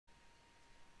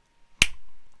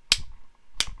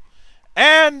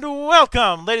And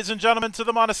welcome, ladies and gentlemen, to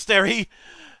the monastery.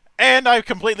 And I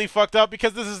completely fucked up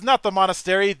because this is not the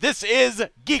monastery. This is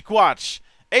GeekWatch,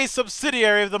 a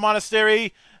subsidiary of the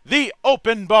monastery, the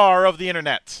open bar of the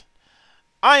internet.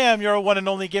 I am your one and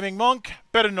only gaming monk,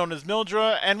 better known as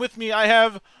Mildra, and with me I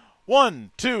have 1,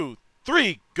 2,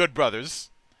 3 good brothers.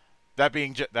 That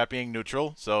being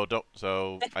neutral. So don't.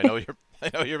 So I know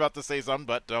you're about to say something,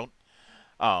 but don't.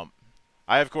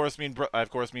 I of course mean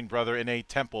brother in a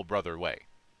temple brother way.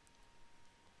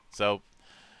 So,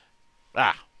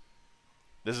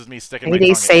 this is me sticking my tongue in.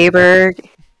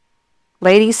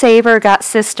 Lady Saber got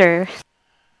sister.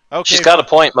 Okay, she's got a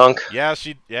point, monk. Yeah,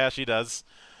 she does.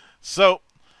 So,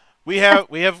 we have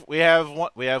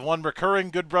one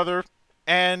recurring good brother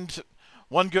and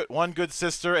one good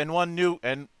sister and one new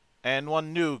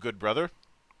good brother.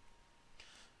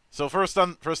 So first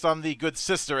on the good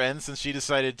sister end, since she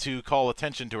decided to call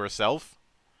attention to herself,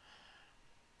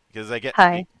 because I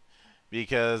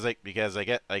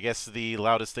guess the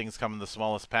loudest things come in the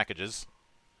smallest packages.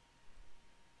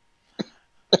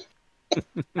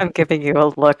 I'm giving you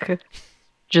a look,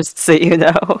 just so you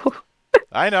know.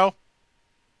 I know.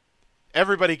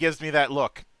 Everybody gives me that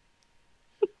look.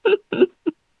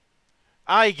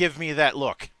 I give me that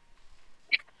look.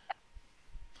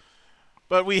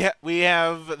 But we have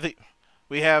the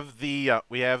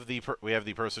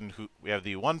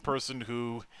one person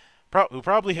who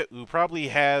probably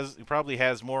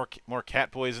has more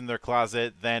cat toys in their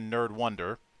closet than Nerd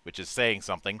Wonder, which is saying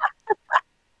something.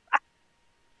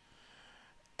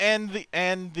 and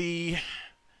the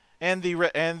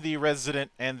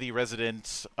resident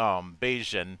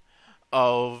Bayesian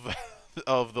of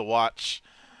the watch,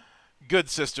 good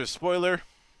sister spoiler.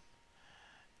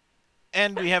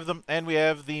 And we have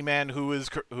the man who is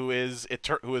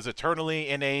eternally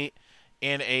in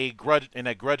a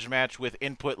grudge match with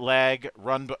input lag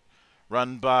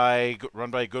run by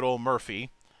good old Murphy,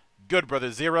 good brother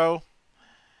Zero.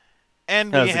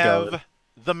 And we have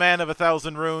the man of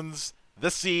 1,000 runes, the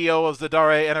CEO of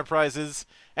Zadare Enterprises,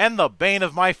 and the bane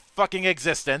of my fucking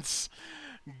existence,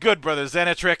 good brother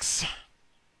Xanatrix.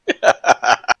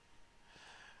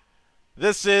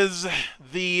 This is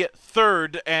the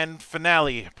third and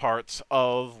finale part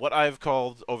of what I've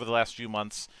called, over the last few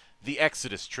months, the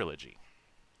Exodus trilogy.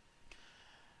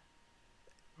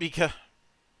 Because,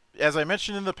 as I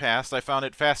mentioned in the past, I found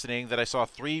it fascinating that I saw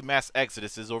 3 mass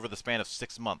exoduses over the span of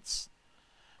 6 months,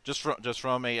 just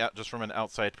from an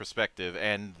outside perspective,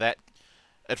 and that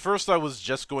at first I was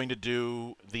just going to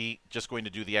do the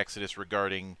Exodus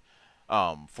regarding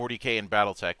 40K and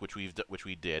BattleTech, which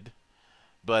we did.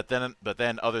 But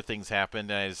then other things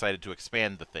happened, and I decided to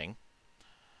expand the thing.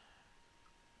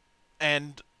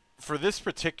 And for this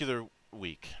particular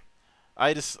week,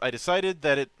 I decided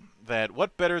that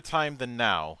what better time than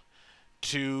now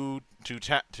to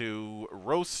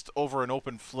roast over an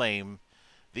open flame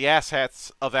the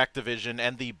asshats of Activision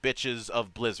and the bitches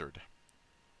of Blizzard.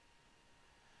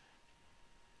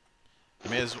 I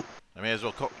may as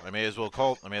well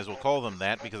call them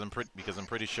that because I'm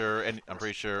pretty sure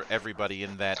everybody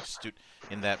in that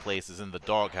place is in the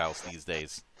doghouse these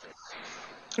days.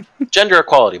 Gender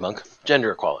equality, monk. Gender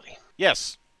equality.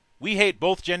 Yes, we hate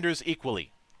both genders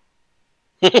equally.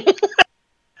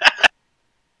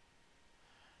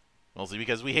 Mostly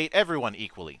because we hate everyone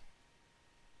equally.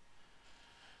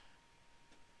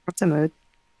 What's a mood?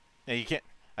 Yeah,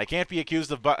 I can't be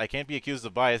accused of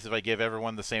bias if I give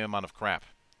everyone the same amount of crap.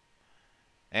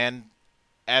 And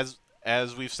as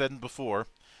we've said before,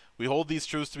 we hold these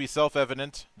truths to be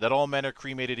self-evident, that all men are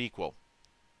cremated equal.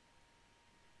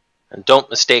 And don't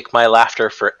mistake my laughter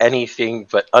for anything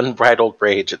but unbridled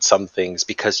rage at some things,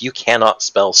 because you cannot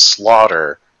spell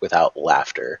slaughter without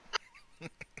laughter.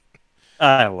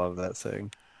 I love that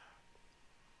saying.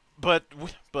 But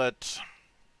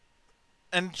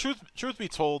and truth be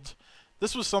told,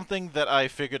 this was something that I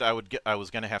figured I was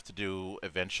going to have to do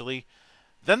eventually.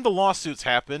 Then the lawsuits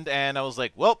happened, and I was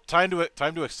like, well, time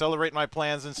to accelerate my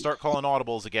plans and start calling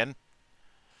audibles again.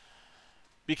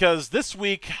 Because this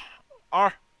week,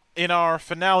 in our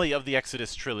finale of the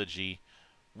Exodus trilogy,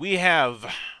 we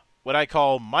have what I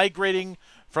call Migrating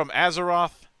from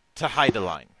Azeroth to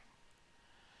Hydaelyn.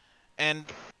 And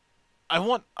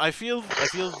I feel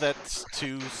that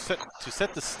to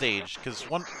set the stage,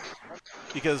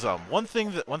 one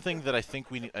thing that I think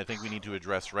we need to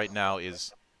address right now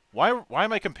is why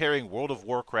am I comparing World of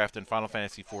Warcraft and Final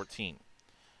Fantasy XIV? I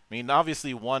mean,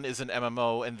 obviously one is an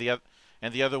MMO and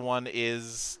the other one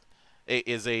is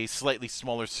a slightly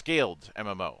smaller scaled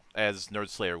MMO, as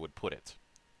Nerdslayer would put it.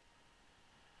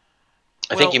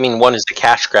 I think you mean one is a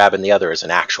cash grab and the other is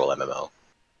an actual MMO.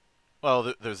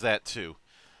 Well, there's that too.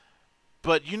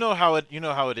 But you know how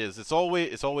it is. It's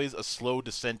always a slow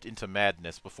descent into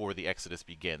madness before the exodus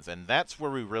begins, and that's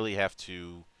where we really have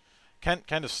to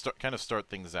kind of start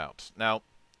things out. Now,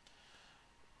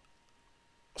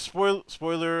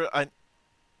 spoiler.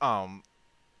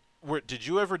 Did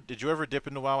you ever dip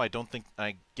into WoW? I don't think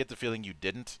I get the feeling you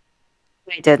didn't.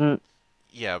 I didn't.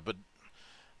 Yeah, but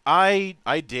I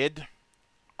did.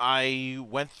 I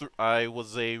went through. I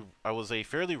was a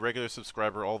fairly regular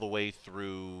subscriber all the way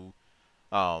through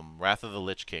Wrath of the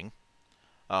Lich King.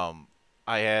 I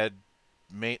had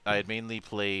mainly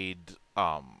played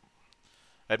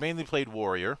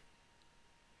Warrior.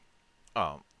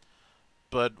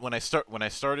 But when I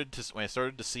started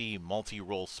to see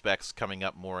multi-role specs coming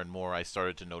up more and more, I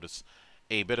started to notice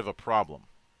a bit of a problem.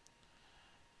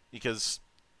 Because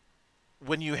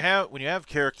when you have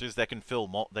characters that can fill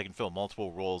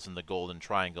multiple roles in the golden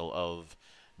triangle of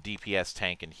DPS,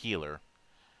 tank, and healer,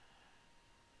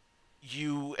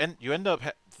 you end up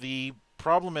the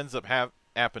problem ends up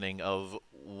happening of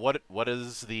what do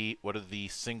the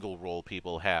single role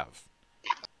people have.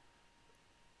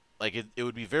 Like it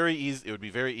would be very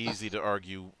easy to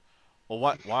argue, well,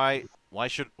 why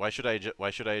should I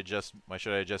just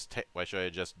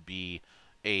be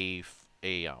a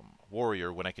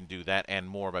warrior when I can do that and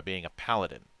more by being a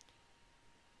paladin?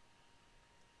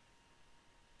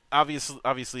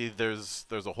 Obviously, there's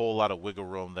a whole lot of wiggle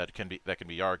room that can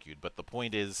be argued, but the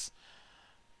point is,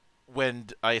 when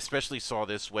I especially saw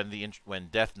this when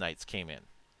Death Knights came in,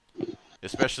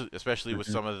 especially with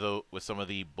some of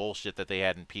the bullshit that they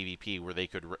had in PvP where they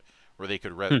could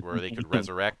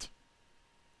resurrect.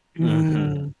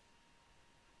 Mm-hmm.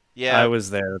 Yeah, I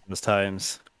was there those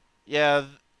times. Yeah,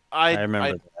 I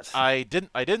remember that. I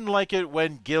didn't like it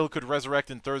when Gil could resurrect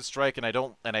in Third Strike, and I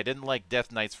didn't like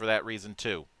Death Knights for that reason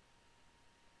too.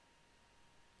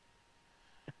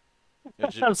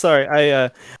 I'm sorry.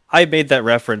 I made that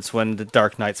reference when the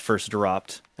Dark Knights first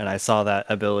dropped, and I saw that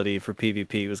ability for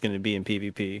PvP was going to be in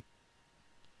PvP.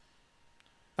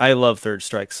 I love Third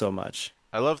Strike so much.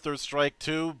 I love Third Strike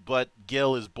too, but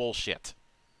Gil is bullshit.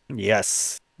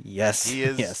 Yes. Yes. He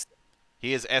is. Yes.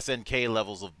 He is SNK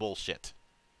levels of bullshit.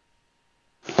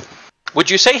 Would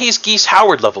you say he's Geese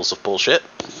Howard levels of bullshit?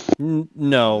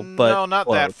 No, but no, not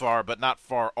close. that far, but not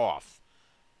far off.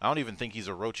 I don't even think he's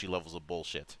Orochi levels of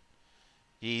bullshit.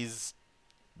 He's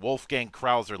Wolfgang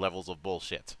Krauser levels of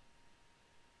bullshit.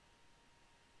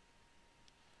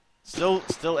 Still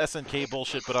SNK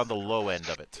bullshit, but on the low end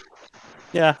of it.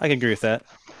 Yeah, I can agree with that.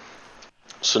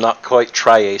 So not quite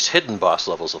Tri-Ace hidden boss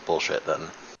levels of bullshit, then.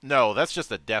 No, that's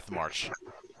just a death march.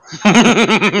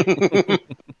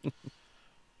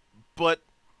 But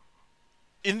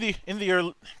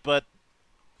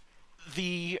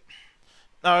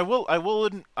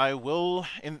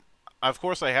of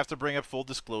course I have to bring up full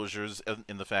disclosures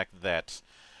in the fact that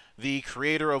the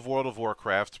creator of World of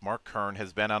Warcraft, Mark Kern,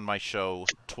 has been on my show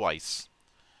twice,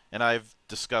 and I've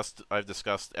discussed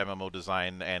MMO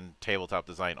design and tabletop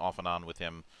design off and on with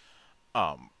him,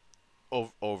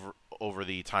 over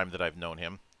the time that I've known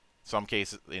him.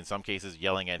 In some cases,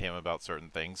 yelling at him about certain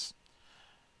things.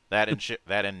 That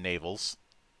and navels.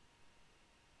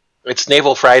 It's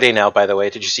Naval Friday now, by the way.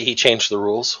 Did you see he changed the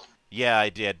rules? Yeah, I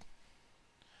did.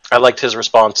 I liked his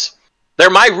response. They're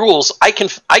my rules. I can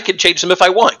change them if I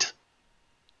want.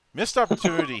 Missed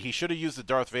opportunity. He should have used the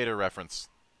Darth Vader reference.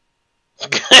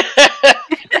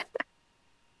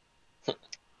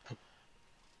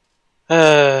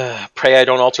 Pray I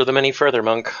don't alter them any further,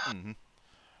 Monk. Mm-hmm.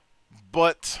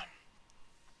 But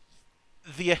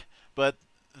the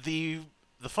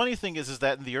funny thing is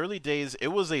that in the early days, it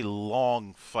was a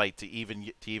long fight to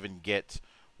even get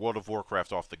World of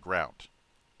Warcraft off the ground,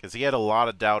 because he had a lot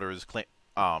of doubters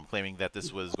claiming that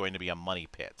this was going to be a money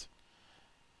pit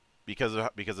because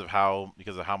of how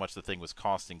much the thing was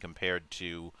costing compared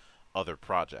to other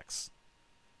projects.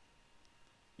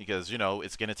 Because,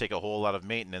 it's going to take a whole lot of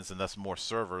maintenance and thus more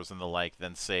servers and the like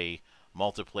than, say,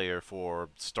 multiplayer for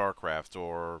StarCraft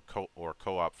or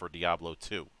co-op for Diablo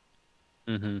 2.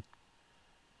 Mm-hmm.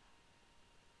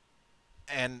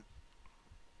 And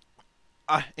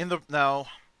I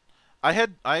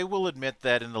will admit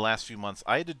that in the last few months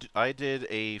I did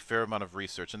a fair amount of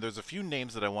research, and there's a few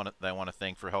names that I want to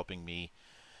thank for helping me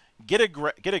get a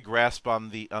grasp on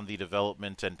the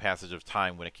development and passage of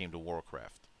time when it came to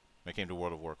Warcraft. When it came to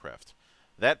World of Warcraft.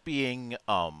 That being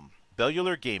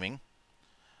Bellular Gaming,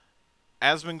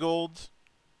 Asmongold,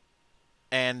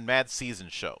 and Mad Season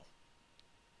Show.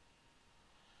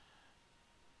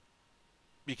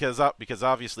 Because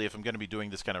obviously if I'm going to be doing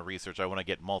this kind of research, I want to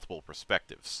get multiple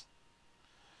perspectives.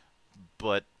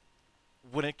 But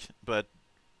but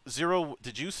Zero,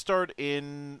 did you start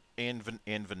in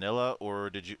vanilla, or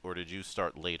did you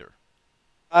start later?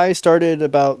 I started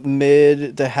about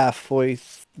mid to halfway,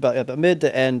 about mid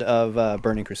to end of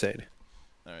Burning Crusade.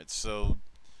 All right, so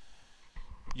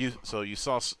you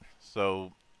saw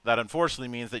so that unfortunately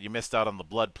means that you missed out on the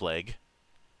Blood Plague.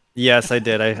 Yes, I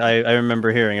did. I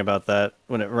remember hearing about that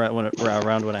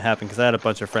around when it happened because I had a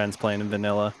bunch of friends playing in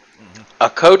vanilla. A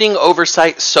coding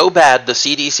oversight so bad the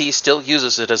CDC still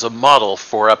uses it as a model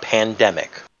for a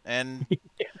pandemic. And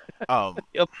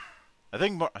Yep. I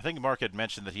think Mark had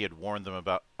mentioned that he had warned them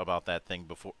about that thing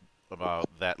before, about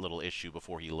that little issue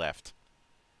before he left.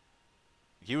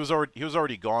 He was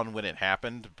already gone when it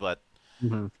happened, but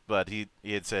he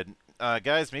had said,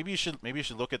 guys, maybe you should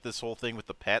look at this whole thing with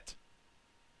the pet.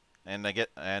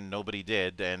 And nobody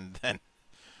did, and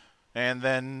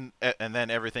then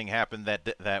everything happened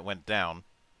that went down.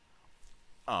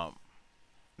 And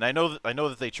I know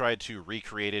that they tried to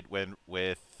recreate it with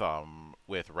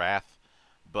Wrath,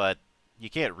 but you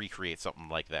can't recreate something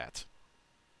like that.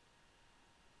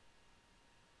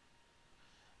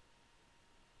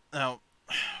 Now,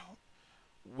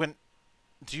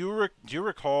 do you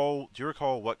recall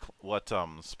what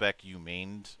spec you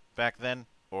mained back then,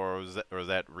 or was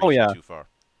that reaching too far?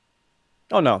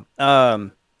 Oh no.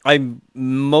 I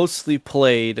mostly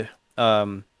played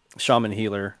Shaman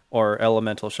Healer or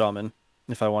Elemental Shaman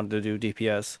if I wanted to do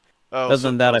DPS. Other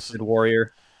than that, I played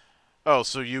Warrior. Oh,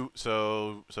 so you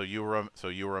were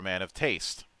a man of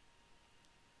taste.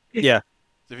 Yeah.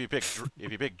 If you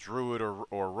picked Druid or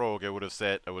Rogue, I would have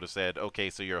said okay,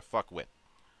 so you're a fuckwit.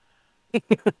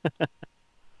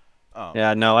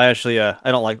 Yeah, no, I actually I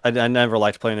don't like I never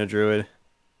liked playing a Druid.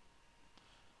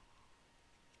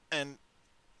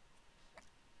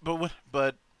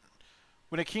 But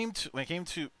when it came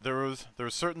to there was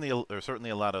certainly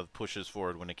a lot of pushes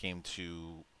forward when it came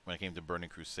to Burning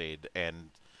Crusade,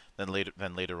 and then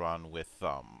later on with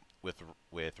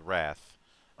Wrath.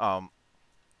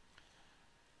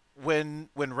 When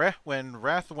Wrath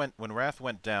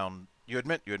went down, you had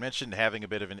mentioned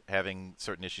having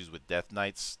certain issues with Death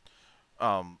Knights.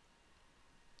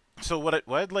 So what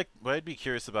I'd be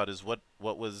curious about is what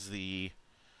was the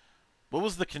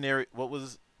canary?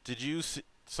 Did you see?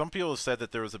 Some people have said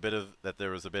that there was a bit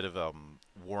of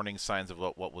warning signs of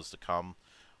what was to come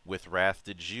with Wrath.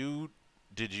 Did you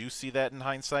see that in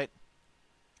hindsight?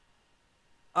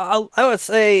 I would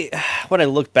say when I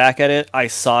look back at it, I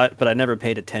saw it, but I never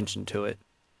paid attention to it.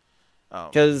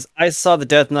 Because I saw the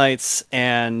Death Knights,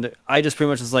 and I just pretty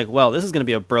much was like, well, this is going to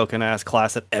be a broken-ass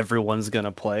class that everyone's going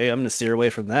to play. I'm going to steer away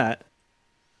from that.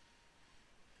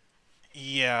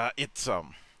 Yeah, it's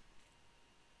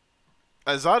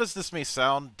as odd as this may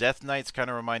sound, Death Knights kind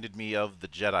of reminded me of the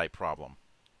Jedi problem.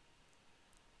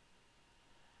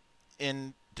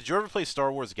 Did you ever play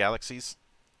Star Wars Galaxies?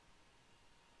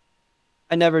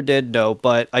 I never did, no,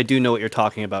 but I do know what you're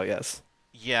talking about, yes.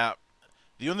 Yeah.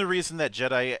 The only reason that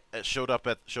Jedi showed up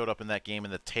in that game in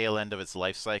the tail end of its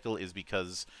life cycle is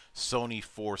because Sony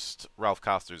forced Ralph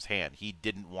Koster's hand. He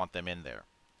didn't want them in there.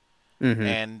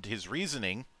 And his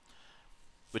reasoning,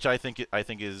 which I think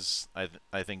is a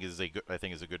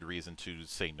good reason to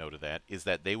say no to that, is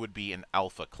that they would be an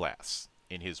alpha class,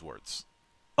 in his words.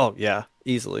 Oh yeah,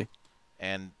 easily.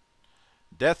 And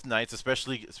Death Knights,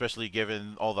 especially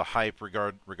given all the hype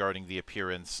regarding the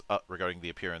appearance of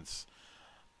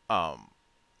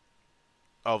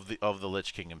the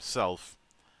Lich King himself,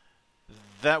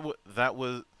 that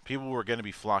was people were going to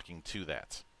be flocking to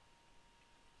that.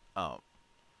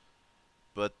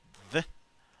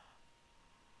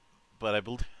 But I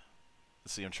believe.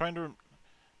 Let's see. I'm trying to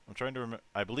remember.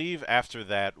 I believe after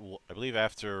that. I believe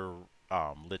after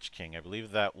Lich King. I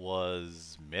believe that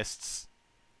was Mists.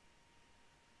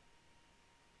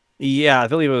 Yeah, I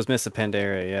believe it was Mists of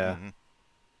Pandaria. Yeah.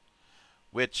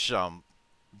 Which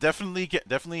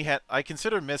definitely had. I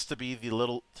consider Mist to be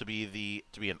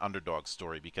an underdog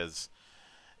story because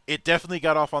it definitely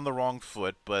got off on the wrong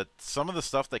foot. But some of the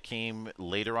stuff that came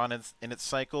later on in its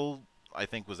cycle, I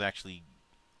think, was actually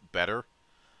better.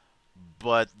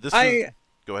 But this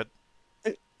go ahead.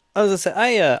 I was gonna say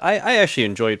I actually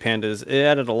enjoyed Pandas. It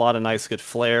added a lot of nice, good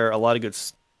flair. A lot of good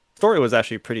story was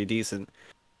actually pretty decent.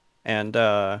 And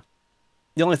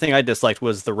the only thing I disliked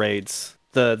was the raids.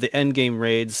 The end game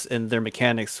raids and their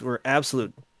mechanics were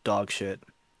absolute dog shit.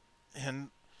 And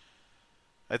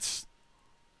it's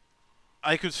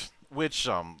I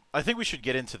think we should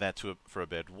get into that for a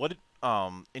bit. What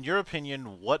in your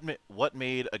opinion, what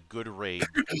made a good raid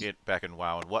back in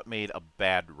WoW, and what made a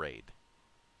bad raid?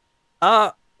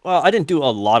 Well, I didn't do a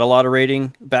lot of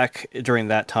raiding back during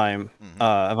that time.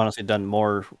 I've honestly done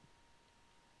more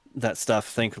that stuff,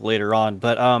 think later on.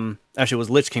 But actually, it was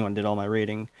Lich King when did all my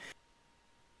reading.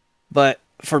 But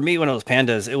for me, when it was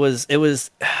Pandas, it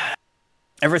was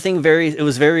everything it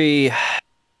was very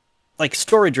like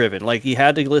story driven. Like you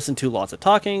had to listen to lots of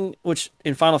talking, which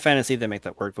in Final Fantasy they make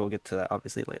that work, but we'll get to that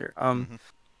obviously later.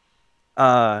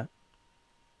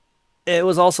 It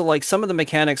was also like some of the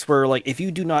mechanics were like, if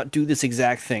you do not do this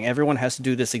exact thing, everyone has to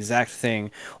do this exact thing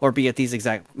or be at these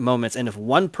exact moments. And if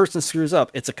one person screws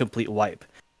up, it's a complete wipe.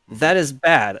 That is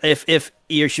bad. If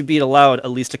you should be allowed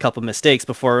at least a couple mistakes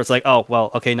before it's like, oh,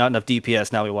 well, okay, not enough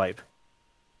DPS, now we wipe.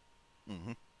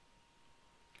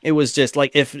 It was just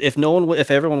like, if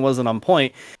everyone wasn't on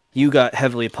point, you got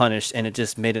heavily punished and it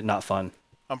just made it not fun.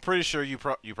 I'm pretty sure you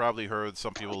probably heard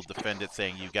some people defend it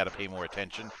saying you got to pay more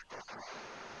attention.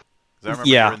 I remember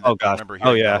hearing that, I remember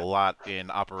hearing that a lot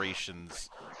in operations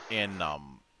in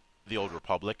the Old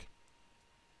Republic.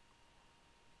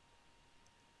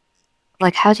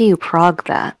 Like, how do you prog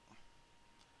that?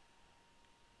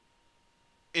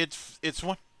 It's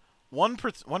one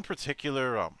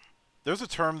particular there's a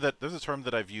term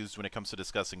that I've used when it comes to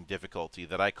discussing difficulty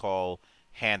that I call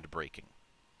hand braking.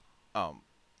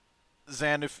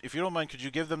 Zan, if you don't mind, could you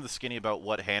give them the skinny about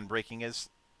what hand braking is?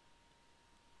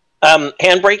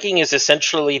 Handbraking is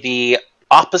essentially the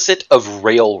opposite of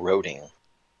railroading.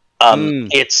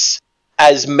 It's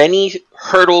as many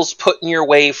hurdles put in your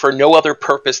way for no other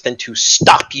purpose than to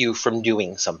stop you from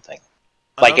doing something.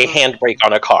 Like a handbrake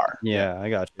on a car. Yeah, I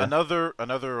got you. Another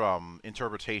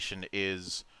interpretation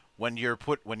is when you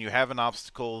have an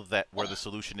obstacle where the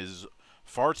solution is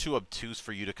far too obtuse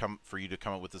for you to come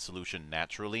up with the solution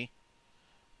naturally.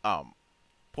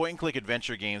 Point and click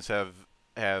adventure games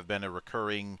have been a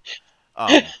recurring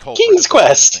culprit. King's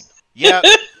Quest. Yeah,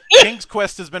 King's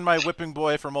Quest has been my whipping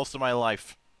boy for most of my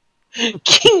life.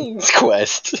 King's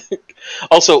Quest.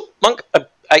 Also, Monk,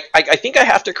 I think I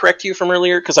have to correct you from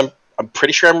earlier because I'm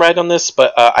pretty sure I'm right on this,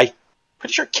 but I'm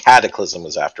pretty sure Cataclysm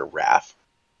was after Wrath.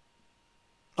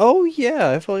 Oh yeah,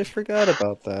 I totally forgot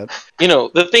about that. You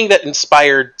know, the thing that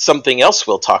inspired something else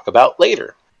we'll talk about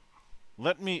later.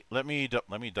 Let me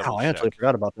double check. I actually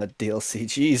forgot about that DLC.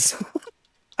 Jeez,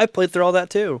 I played through all that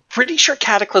too. Pretty sure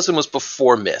Cataclysm was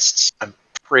before Mists. I'm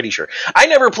pretty sure. I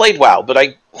never played WoW, but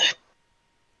I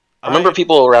remember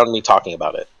people around me talking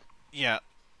about it. Yeah.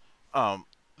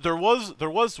 There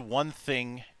was one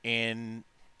thing in.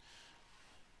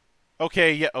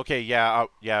 Okay. Yeah.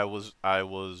 I was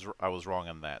wrong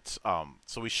on that.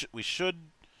 So we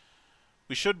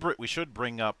should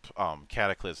bring up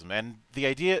Cataclysm, and the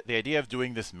idea of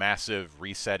doing this massive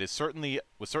reset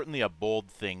was certainly a bold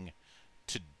thing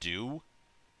to do.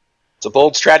 It's a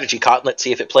bold strategy, Cotton. Let's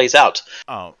see if it plays out.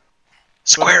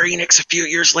 Square Enix a few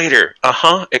years later.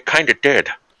 It kind of did.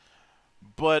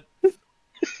 But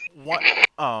what?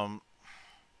 I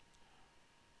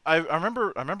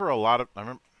remember a lot of.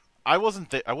 I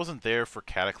wasn't there for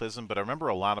Cataclysm, but I remember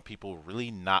a lot of people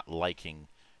really not liking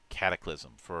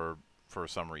Cataclysm for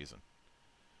some reason.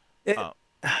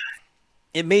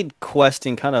 It made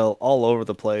questing kind of all over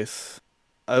the place.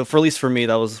 For at least for me,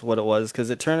 that was what it was, because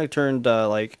it turned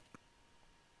like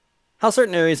how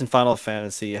certain areas in Final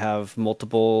Fantasy have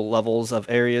multiple levels of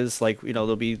areas. Like, you know,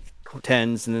 there'll be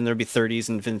 10s and then there'll be 30s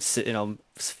and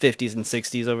 50s and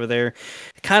 60s over there.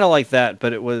 Kind of like that,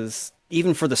 but it was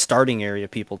even for the starting area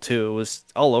people too. It was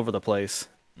all over the place.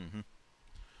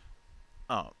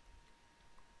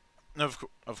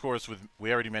 Of course,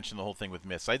 we already mentioned the whole thing with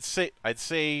Mists. I'd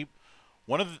say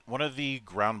one of the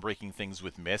groundbreaking things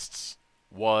with Mists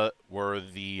were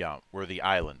the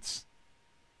islands.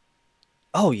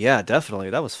 Oh yeah, definitely.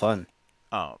 That was fun.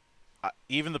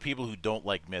 Even the people who don't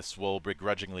like Mists will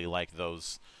begrudgingly like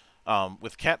those. But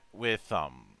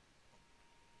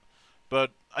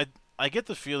I get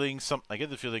the feeling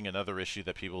another issue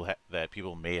that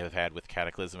people may have had with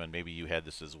Cataclysm, and maybe you had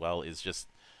this as well, is just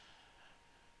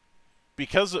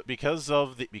because of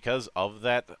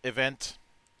that event,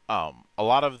 a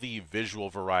lot of the visual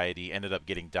variety ended up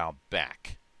getting down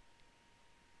back.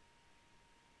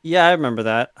 Yeah, I remember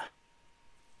that.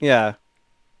 Yeah.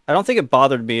 I don't think it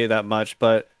bothered me that much,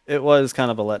 but it was kind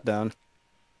of a letdown.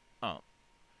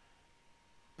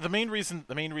 The main reason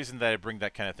that I bring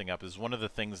that kind of thing up is one of the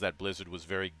things that Blizzard was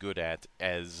very good at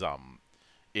is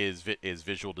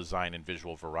visual design and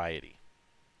visual variety.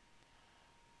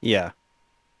 Yeah.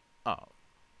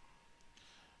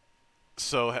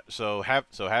 So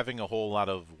having a whole lot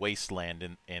of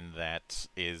wasteland in that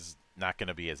is not going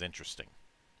to be as interesting.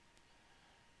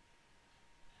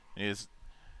 That's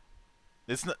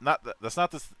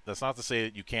not to say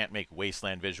that you can't make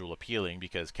Wasteland visual appealing,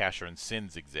 because Kasher and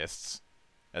Sins exists,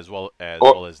 as well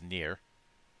as Nier.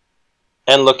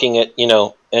 And looking at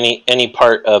any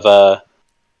part of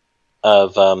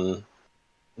the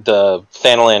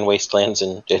Thanalan wastelands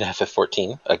in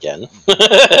JFF14 again.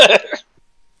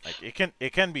 Like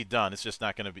it can be done. It's just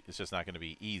not gonna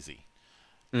be easy.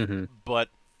 Mm-hmm. But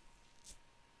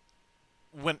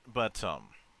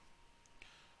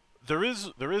there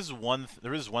is one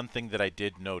thing that I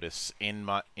did notice in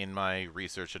my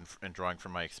research and drawing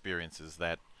from my experiences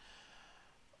that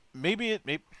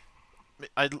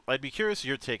I'd be curious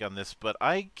your take on this, but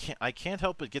I can't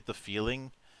help but get the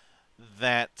feeling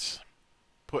that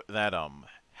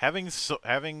having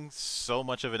so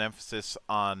much of an emphasis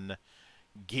on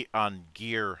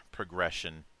gear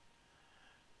progression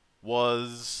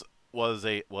was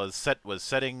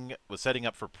setting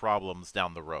up for problems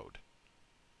down the road.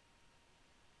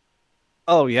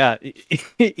 Oh yeah,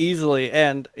 easily,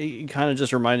 and it kind of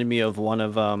just reminded me of one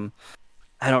of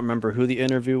I don't remember who the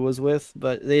interview was with,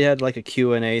 but they had like a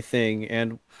Q&A thing,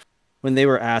 and when they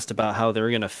were asked about how they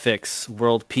were gonna fix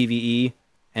World PvE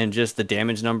and just the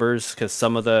damage numbers, because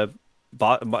some of the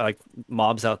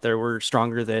mobs out there were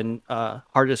stronger than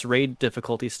hardest raid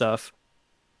difficulty stuff,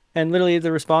 and literally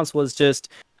the response was just,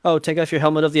 "Oh, take off your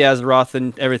helmet of the Azeroth,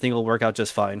 and everything will work out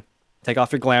just fine. Take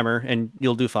off your glamour, and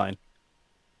you'll do fine."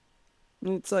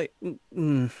 It's like,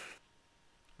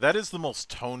 That is the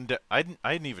most tone deaf. I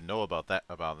didn't even know about that.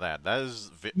 That is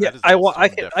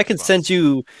I can send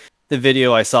you the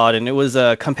video I saw it, and it was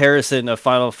a comparison of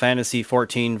Final Fantasy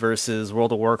 14 versus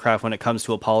World of Warcraft when it comes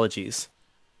to apologies.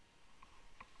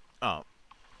 Oh,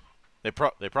 they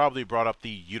probably brought up the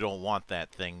 "you don't want that"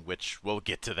 thing, which we'll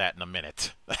get to that in a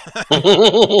minute.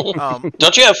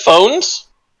 Don't you have phones?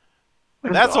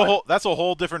 That's a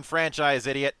whole different franchise,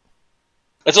 idiot.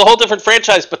 It's a whole different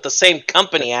franchise, but the same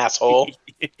company, asshole.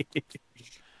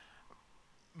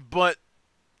 But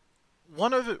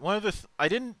I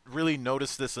didn't really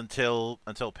notice this until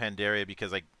Pandaria,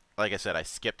 because like I said, I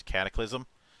skipped Cataclysm.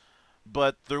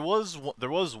 But there was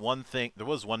one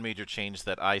major change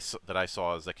that I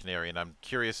saw as a Canary, and I'm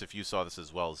curious if you saw this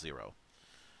as well, Zero.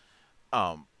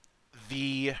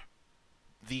 The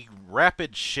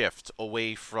rapid shift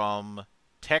away from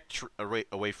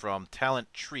away from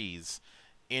talent trees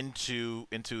into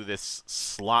this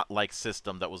slot-like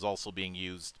system that was also being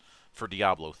used for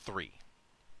Diablo 3.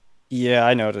 Yeah,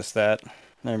 I noticed that.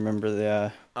 I remember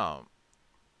that.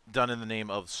 Done in the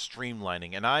name of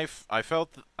streamlining, and I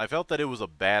felt that it was a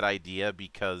bad idea,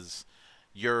 because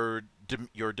you're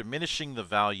diminishing the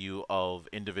value of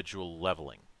individual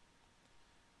leveling,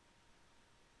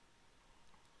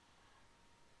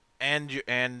 and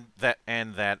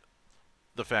that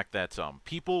the fact that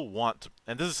people want,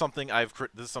 and this is something I've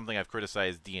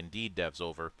criticized D&D devs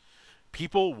over.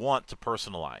 People want to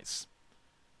personalize.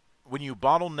 When you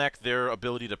bottleneck their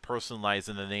ability to personalize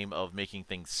in the name of making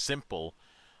things simple,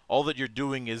 all that you're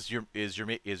doing is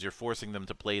you're forcing them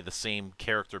to play the same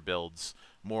character builds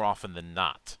more often than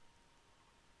not.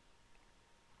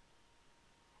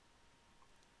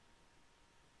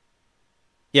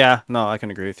 Yeah, no, I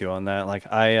can agree with you on that. Like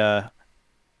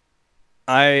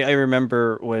I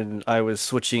remember when I was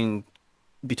switching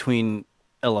between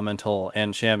Elemental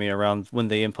and Chamois around when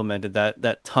they implemented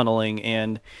that tunneling,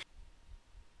 and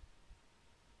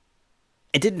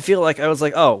it didn't feel like I was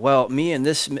like, oh well, me and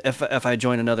this, if I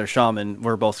join another shaman,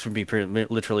 we're both going to be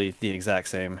literally the exact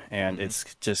same, and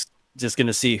it's just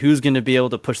gonna see who's gonna be able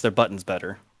to push their buttons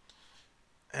better.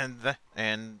 Well,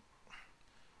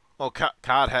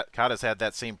 COD has had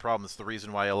that same problem. It's the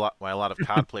reason why a lot of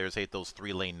COD players hate those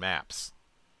 3-lane maps.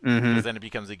 Because then it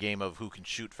becomes a game of who can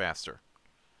shoot faster,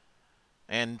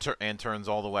 and turns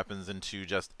all the weapons into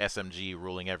just SMG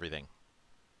ruling everything.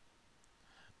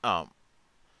 But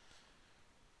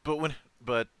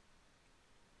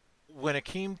when it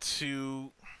came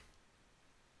to,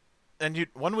 and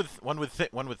one would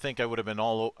think I would have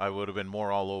been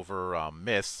more all over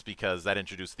Mists, because that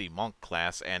introduced the monk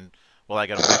class, and well, I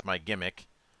got to break my gimmick.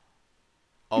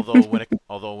 Although when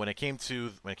it came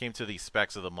to the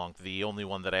specs of the monk, the only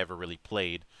one that I ever really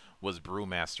played was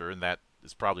Brewmaster, and that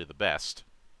is probably the best.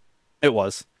 It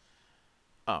was.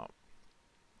 But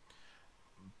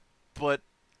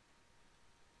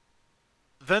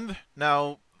then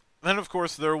of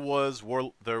course there was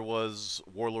Warlords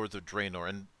of Draenor,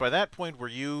 and by that point were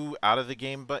you out of the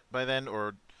game by then,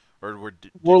 or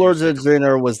did Warlords of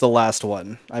Draenor was the last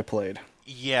one I played.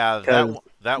 Yeah,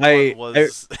 that one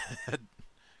was.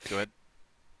 Go ahead.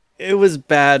 It was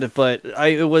bad, but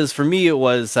it was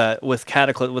with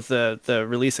Cataclysm, with the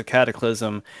release of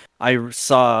Cataclysm, I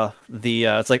saw the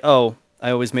it's like, oh, I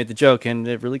always made the joke, and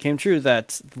it really came true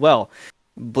that, well,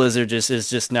 Blizzard is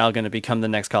just now going to become the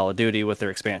next Call of Duty with their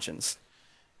expansions.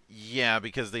 Yeah,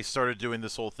 because they started doing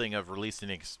this whole thing of releasing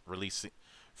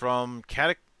from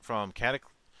Catac.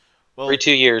 Well, Every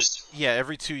 2 years. yeah,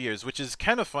 every 2 years, which is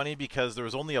kind of funny because there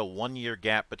was only a 1 year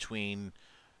gap between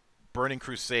Burning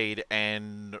Crusade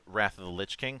and Wrath of the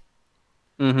Lich King.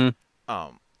 Mm-hmm.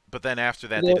 But then after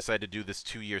that, they decided to do this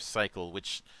 2 year cycle,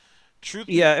 which,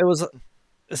 Yeah, it was.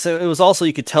 So it was also,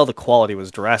 you could tell the quality was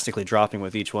drastically dropping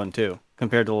with each one too,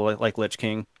 compared to like Lich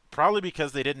King. Probably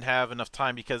because they didn't have enough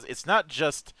time. Because it's not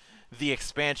just the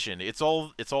expansion; it's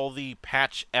all the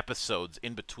patch episodes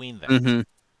in between them. Mm-hmm.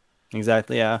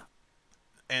 Exactly. Yeah.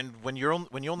 And when you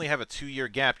only have a 2 year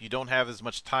gap, you don't have as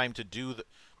much time to do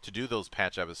those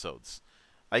patch episodes.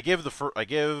 I give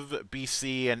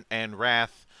BC and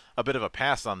Wrath a bit of a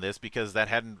pass on this because that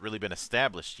hadn't really been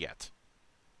established yet.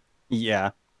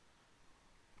 Yeah.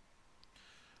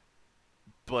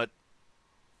 But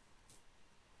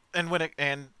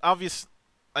obvious,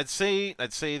 I'd say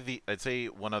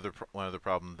one other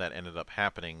problem that ended up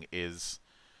happening is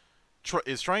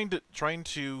trying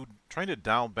to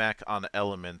dial back on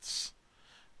elements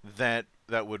that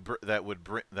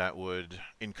would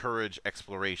encourage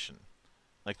exploration,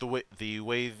 like the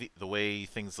way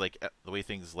things like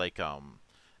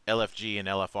LFG and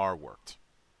LFR worked,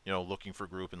 looking for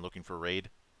group and looking for raid.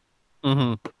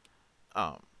 Mm-hmm.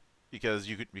 Because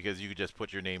you could just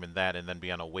put your name in that and then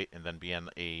be on a waiting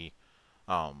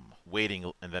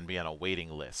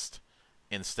list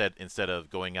instead of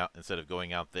going out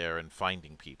there and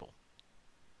finding people.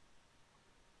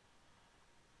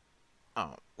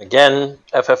 Again,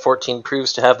 FF14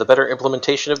 proves to have the better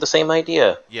implementation of the same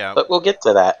idea. Yeah, but we'll get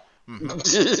to that.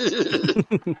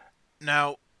 Mm-hmm.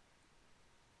 Now,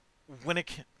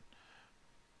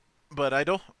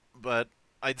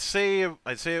 I'd say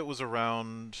it was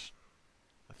around.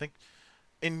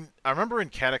 I remember in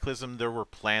Cataclysm there were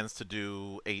plans to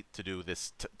do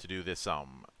this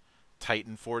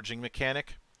Titan forging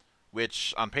mechanic,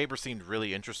 which on paper seemed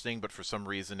really interesting, but for some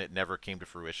reason it never came to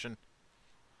fruition.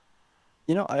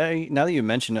 Now that you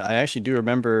mention it, I actually do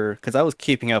remember, because I was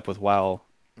keeping up with WoW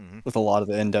with a lot of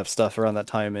the in-depth stuff around that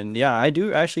time, and yeah, I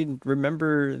do actually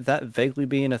remember that vaguely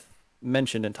being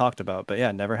mentioned and talked about, but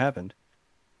yeah, it never happened.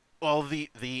 Well,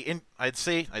 I'd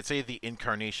say the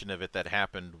incarnation of it that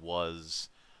happened was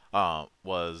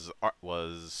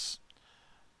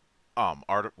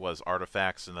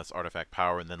artifacts, and that's artifact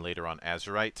power, and then later on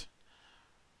Azerite.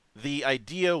 The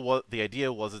idea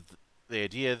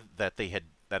that they had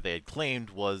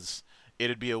claimed was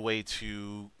it'd be a way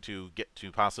to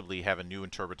possibly have a new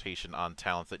interpretation on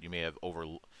talents that you may have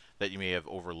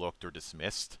overlooked or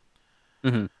dismissed.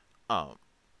 Mm-hmm.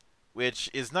 Which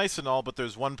is nice and all, but there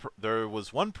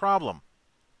was one problem.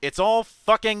 It's all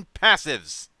fucking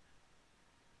passives.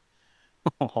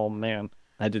 Oh man,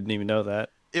 I didn't even know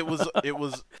that. It was.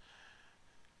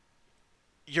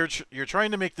 You're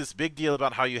trying to make this big deal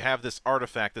about how you have this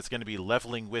artifact that's going to be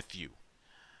leveling with you,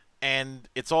 and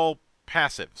it's all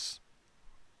passives.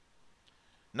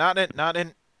 Not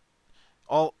in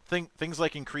all things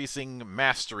like increasing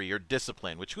mastery or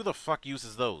discipline. Which, who the fuck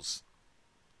uses those?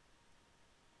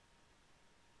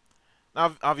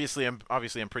 Now, obviously, I'm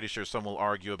pretty sure some will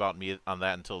argue about me on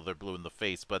that until they're blue in the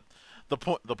face. But the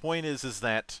point is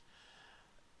that,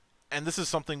 and this is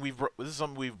something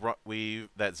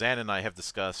that Zan and I have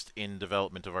discussed in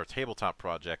development of our tabletop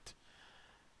project.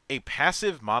 A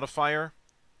passive modifier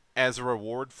as a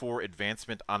reward for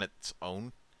advancement on its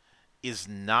own is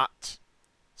not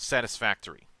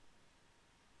satisfactory.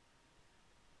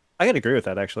 I could agree with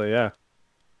that, actually. Yeah.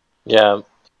 Yeah.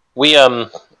 We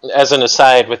as an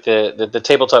aside, with the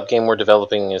tabletop game we're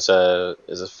developing is a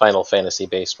Final Fantasy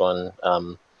based one,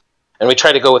 and we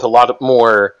try to go with a lot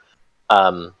more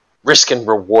risk and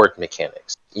reward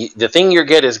mechanics. The thing you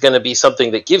get is going to be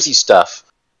something that gives you stuff,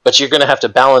 but you're going to have to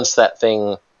balance that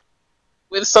thing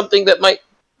with something that might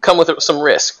come with some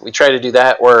risk. We try to do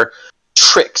that, or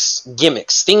tricks,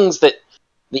 gimmicks, things that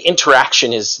the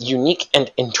interaction is unique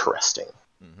and interesting.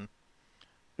 Mm-hmm.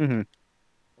 Mm-hmm.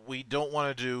 We don't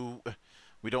want to do.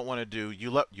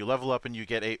 You level up and you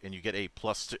get a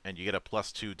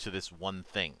 +2 to this one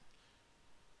thing.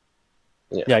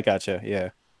 Yeah, I gotcha. Yeah.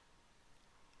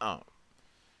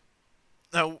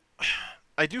 Now,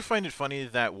 I do find it funny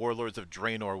that Warlords of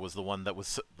Draenor was the one that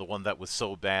was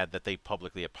so bad that they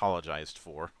publicly apologized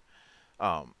for.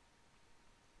 And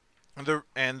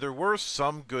there were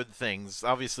some good things.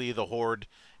 Obviously, the Horde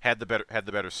had the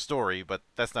better story, but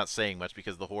that's not saying much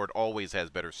because the Horde always has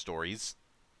better stories.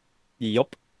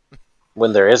 Yup.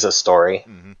 When there is a story.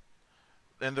 Mm-hmm.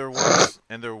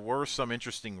 And there were some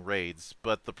interesting raids,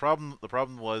 but the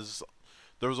problem was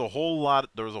there was a whole lot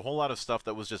of stuff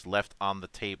that was just left on the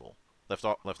table.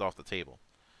 off the table.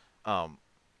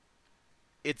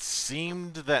 It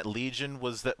seemed that Legion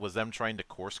was them trying to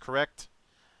course correct,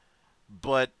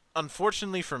 but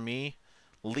unfortunately for me,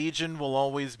 Legion will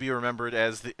always be remembered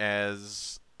as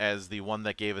the one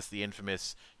that gave us the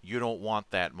infamous "you don't want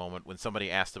that" moment when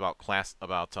somebody asked about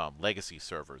legacy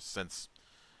servers. Since,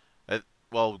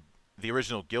 well, the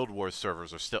original Guild Wars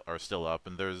servers are still up,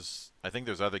 and I think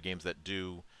there's other games that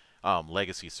do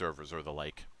legacy servers or the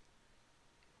like.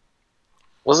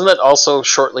 Wasn't it also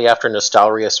shortly after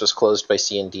Nostalrius was closed by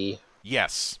C&D?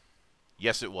 Yes,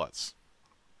 it was.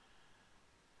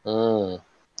 And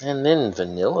then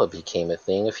vanilla became a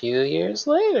thing a few years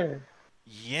later.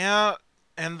 Yeah,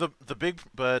 and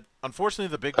but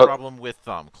unfortunately the big problem with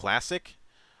Classic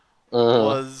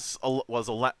was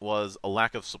a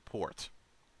lack of support.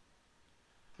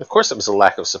 Of course, it was a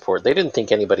lack of support. They didn't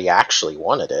think anybody actually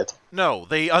wanted it. No,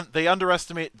 they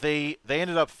underestimate. They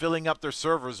ended up filling up their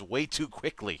servers way too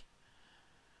quickly.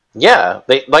 Yeah,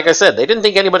 like I said, they didn't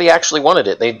think anybody actually wanted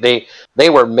it. They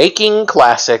were making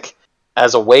Classic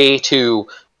as a way to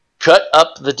shut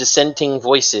up the dissenting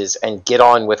voices and get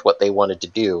on with what they wanted to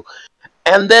do.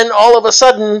 And then all of a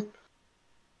sudden,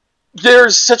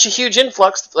 there's such a huge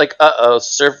influx. Like,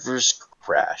 servers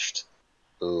crashed.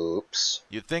 Oops.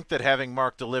 You'd think that having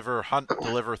Mark deliver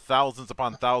thousands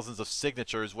upon thousands of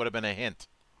signatures would have been a hint.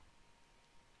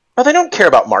 Oh, they don't care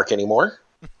about Mark anymore.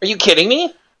 Are you kidding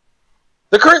me?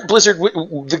 The current Blizzard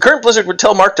would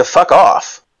tell Mark to fuck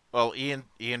off. Well, Ian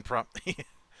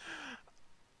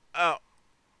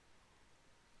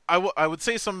I would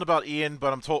say something about Ian,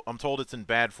 but I'm told it's in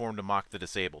bad form to mock the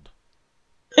disabled.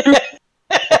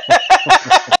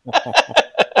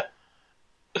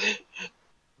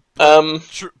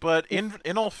 But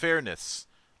in all fairness,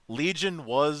 Legion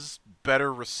was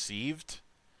better received,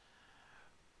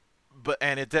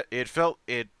 and it felt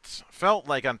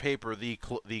like on paper the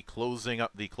closing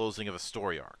of a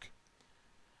story arc,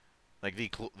 like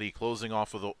the closing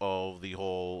off of the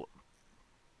whole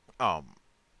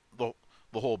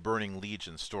the whole Burning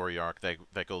Legion story arc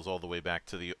that goes all the way back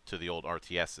to the old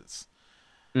RTSs.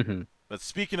 Mm-hmm. But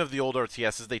speaking of the old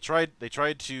RTSs, they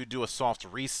tried to do a soft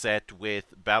reset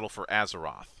with Battle for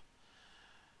Azeroth,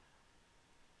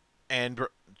 and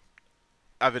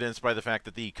evidenced by the fact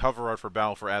that the cover art for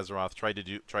Battle for Azeroth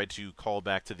tried to call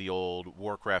back to the old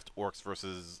Warcraft Orcs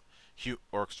versus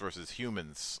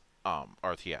Humans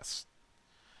RTS,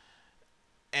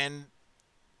 and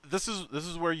this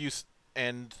is where you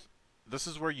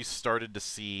started to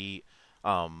see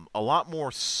a lot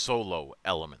more solo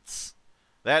elements.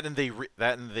 That and they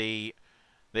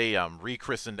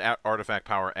rechristened Artifact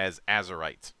Power as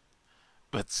Azerite,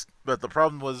 but the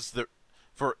problem was that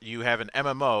you have an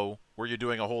MMO where you're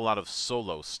doing a whole lot of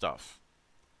solo stuff.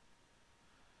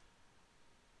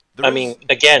 I mean,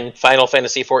 again, Final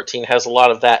Fantasy XIV has a lot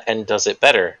of that and does it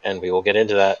better, and we will get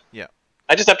into that. Yeah,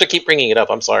 I just have to keep bringing it up.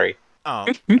 I'm sorry.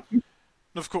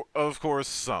 Of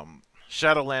course,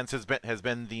 Shadowlands has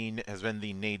been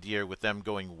the nadir with them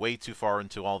going way too far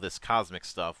into all this cosmic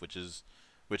stuff, which is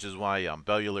why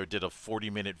Bellular did a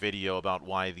 40-minute video about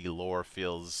why the lore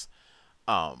feels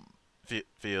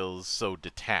so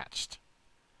detached.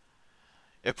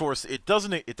 Of course, it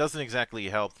doesn't exactly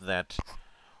help that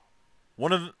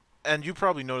and you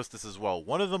probably noticed this as well.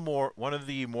 One of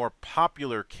the more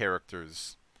popular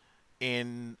characters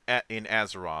in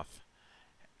Azeroth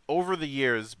over the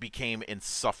years became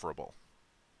insufferable.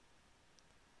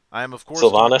 I am, of course,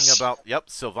 Sylvanas? talking about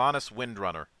Sylvanas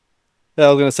Windrunner. Yeah,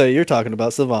 I was gonna say you're talking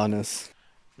about Sylvanas.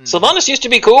 Sylvanas used to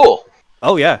be cool.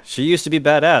 Oh yeah, she used to be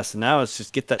badass. Now it's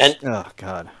just get that. Oh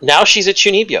god. Now she's a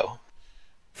Chunibyo.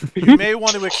 You may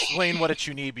want to explain what a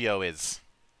Chunibyo is.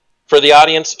 For the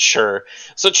audience, sure.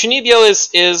 So Chunibyo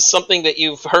is something that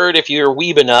you've heard if you're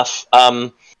weeb enough.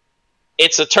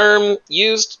 It's a term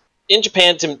used in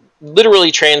Japan to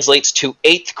literally translates to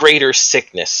 8th grader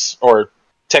sickness, or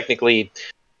technically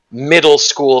middle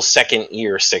school second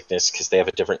year sickness, because they have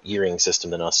a different yearing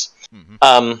system than us.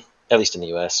 Mm-hmm. At least in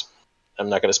the US. I'm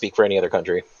not going to speak for any other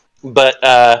country.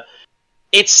 But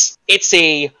it's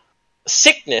a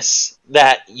sickness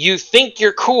that you think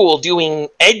you're cool doing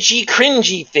edgy,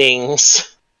 cringy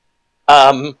things,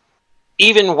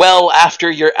 even well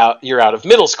after you're out of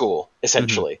middle school,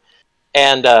 essentially. Mm-hmm.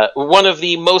 And one of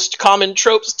the most common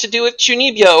tropes to do with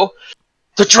Chunibyo,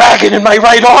 the dragon in my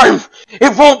right arm,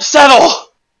 it won't settle.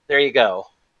 There you go.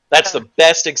 That's the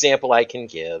best example I can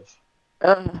give.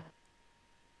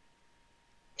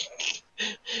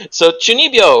 So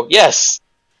Chunibyo, yes,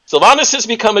 Sylvanas has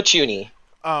become a Chuni.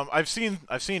 I've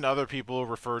seen other people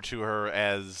refer to her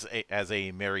as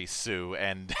a Mary Sue,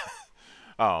 and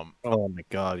Oh my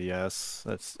god, yes.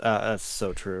 That's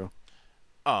so true.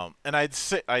 And I'd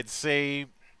say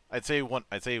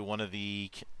one of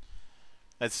the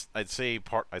I'd say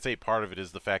part of it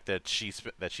is the fact that she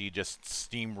just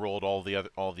steamrolled all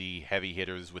the heavy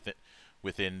hitters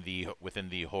within the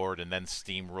horde, and then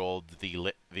steamrolled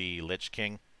the Lich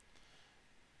King.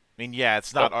 I mean, yeah,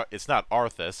 it's not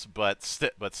Arthas, but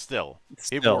still, it's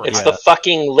the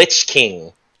fucking Lich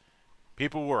King.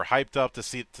 People were hyped up to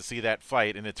see that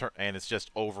fight, and it's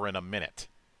just over in a minute.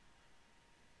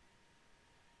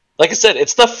 Like I said,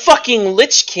 it's the fucking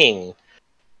Lich King.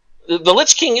 The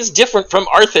Lich King is different from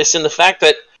Arthas in the fact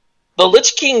that the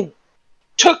Lich King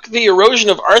took the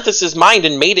erosion of Arthas's mind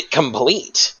and made it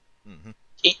complete. Mm-hmm.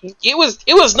 It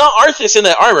was not Arthas in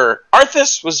that armor.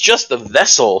 Arthas was just the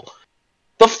vessel.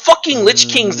 The fucking Lich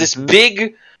King's this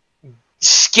big,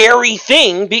 scary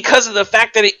thing because of the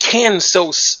fact that it can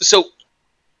so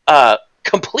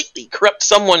completely corrupt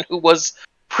someone who was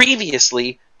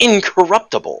previously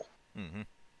incorruptible. Mm-hmm.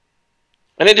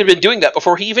 And it had been doing that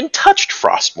before he even touched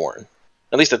Frostmourne.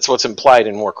 At least that's what's implied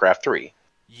in Warcraft 3.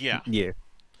 Yeah. Yeah.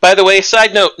 By the way,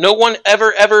 side note, no one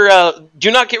ever, do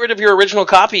not get rid of your original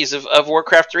copies of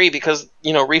Warcraft 3 because,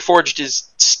 Reforged is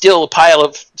still a pile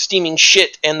of steaming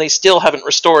shit and they still haven't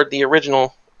restored the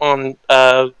original on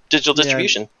digital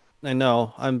distribution. I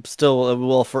know.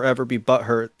 Will forever be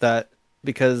butthurt that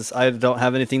because I don't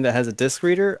have anything that has a disc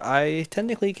reader, I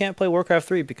technically can't play Warcraft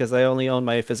 3 because I only own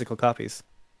my physical copies.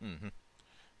 Mm-hmm.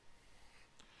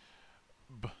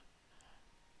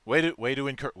 Way to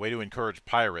encourage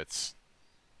pirates,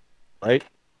 right?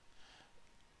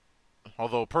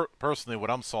 Although personally,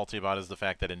 what I'm salty about is the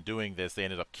fact that in doing this, they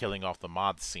ended up killing off the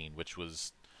mod scene, which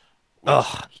was.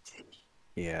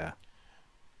 Yeah.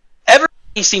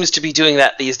 Everybody seems to be doing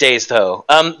that these days, though.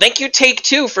 Thank you,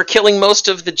 Take-Two, for killing most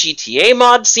of the GTA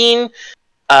mod scene.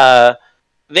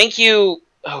 Thank you.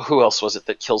 Oh, who else was it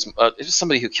that kills? It was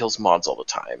somebody who kills mods all the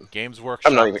time. Games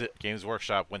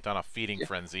Workshop went on a feeding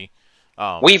frenzy.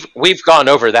 We've gone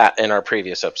over that in our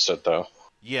previous episode, though.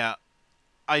 Yeah,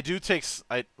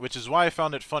 which is why I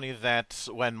found it funny that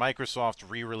when Microsoft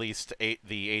re-released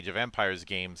the Age of Empires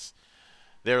games,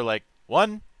 they're like,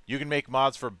 1, you can make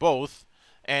mods for both,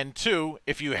 and 2,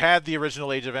 if you had the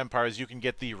original Age of Empires, you can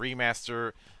get the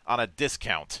remaster on a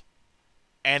discount,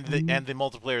 and the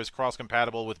multiplayer is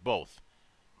cross-compatible with both.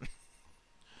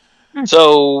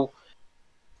 So,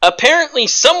 apparently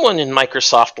someone in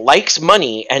Microsoft likes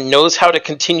money and knows how to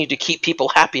continue to keep people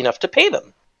happy enough to pay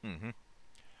them. Mm-hmm.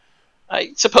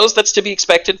 I suppose that's to be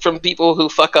expected from people who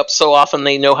fuck up so often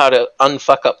they know how to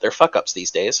unfuck up their fuck-ups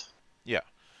these days. Yeah.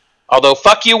 Although,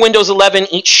 fuck you, Windows 11,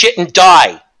 eat shit and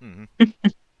die! Mm-hmm.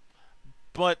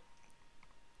 But,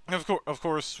 of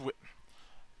course,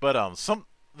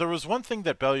 there was one thing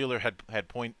that Bellular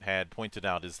had pointed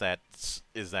out is that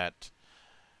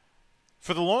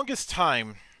for the longest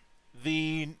time,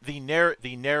 the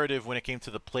narrative when it came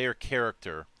to the player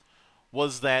character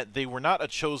was that they were not a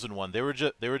chosen one. They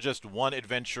were just one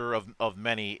adventurer of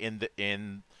many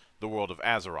in the world of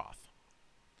Azeroth.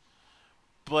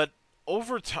 But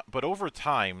over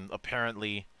time,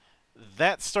 apparently,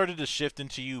 that started to shift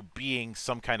into you being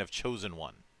some kind of chosen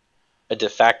one. A de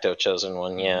facto chosen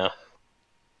one, yeah.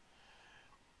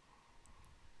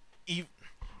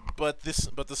 But it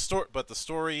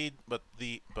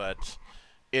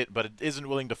isn't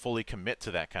willing to fully commit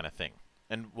to that kind of thing,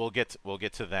 and we'll get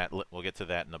to that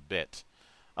in a bit.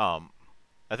 I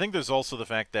think there's also the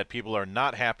fact that people are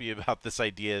not happy about this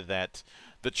idea that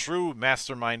the true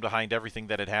mastermind behind everything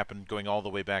that had happened, going all the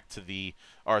way back to the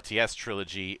RTS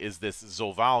trilogy, is this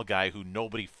Zoval guy who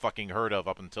nobody fucking heard of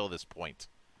up until this point.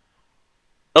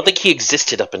 I don't think he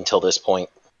existed up until this point.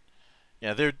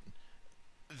 Yeah,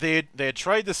 they had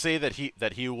tried to say that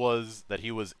he was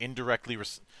indirectly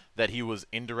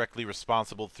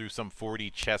responsible through some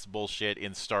 4D chess bullshit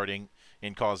in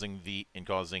causing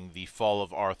the fall of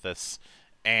Arthas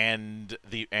and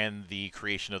the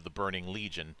creation of the Burning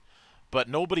Legion, but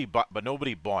nobody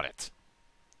bought it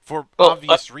for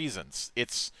obvious reasons.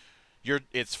 It's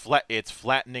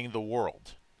flattening the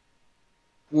world.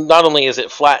 Not only is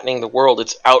it flattening the world,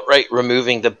 it's outright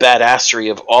removing the badassery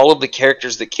of all of the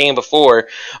characters that came before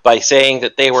by saying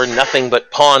that they were nothing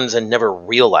but pawns and never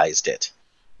realized it.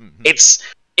 Mm-hmm.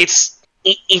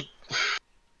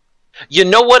 You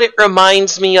know what it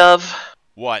reminds me of?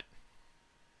 What?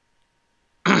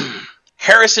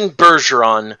 Harrison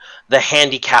Bergeron, the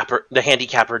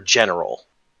handicapper general.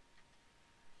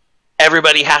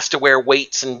 Everybody has to wear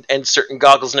weights and certain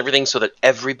goggles and everything so that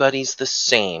everybody's the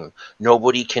same.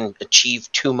 Nobody can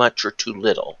achieve too much or too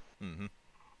little. Mm-hmm.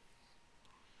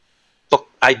 Look,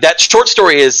 that short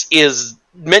story is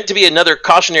meant to be another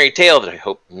cautionary tale that I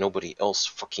hope nobody else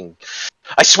fucking...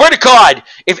 I swear to God,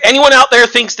 if anyone out there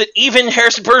thinks that even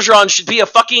Harrison Bergeron should be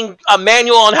a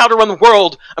manual on how to run the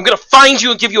world, I'm gonna find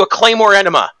you and give you a Claymore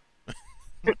enema.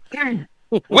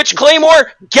 Which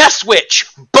Claymore? Guess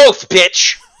which. Both,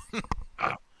 bitch.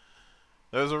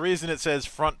 There's a reason it says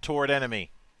front toward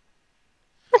enemy.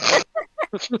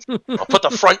 I'll put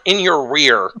the front in your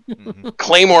rear.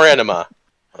 Claymore enema.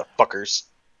 Motherfuckers.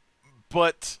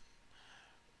 But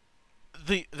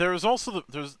there is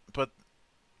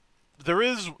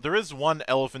one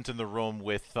elephant in the room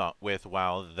with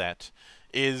WoW that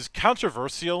is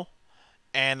controversial,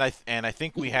 and I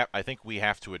think we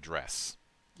have to address.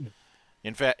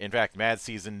 In fact, Mad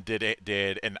Season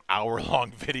did an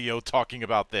hour-long video talking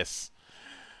about this.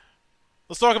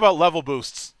 Let's talk about level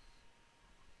boosts.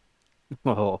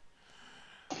 Oh.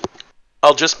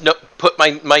 I'll just put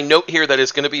my note here that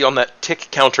is going to be on that tick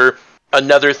counter.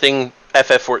 Another thing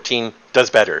FF14 does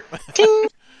better. Ting!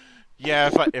 Yeah,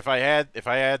 if I had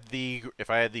the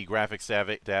graphics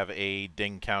to have a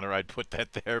ding counter, I'd put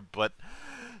that there. But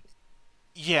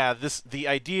yeah,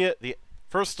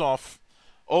 first off,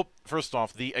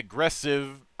 the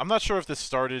aggressive. I'm not sure if this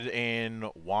started in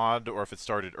WoD or if it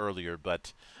started earlier,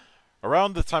 but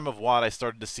around the time of WoD, I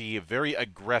started to see a very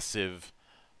aggressive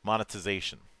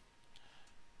monetization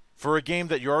for a game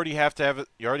that you already have to have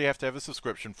a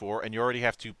subscription for, and you already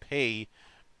have to pay,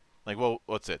 like, well,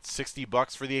 what's it,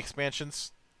 $60 for the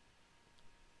expansions?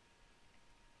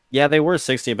 Yeah, they were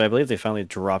 60, but I believe they finally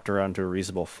dropped around to a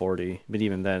reasonable 40. But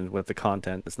even then, with the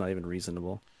content, it's not even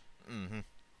reasonable. Mm-hmm.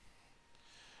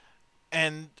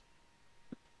 And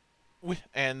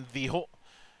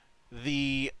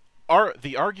the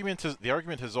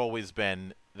argument has always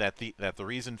been that the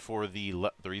reason for these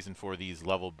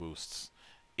level boosts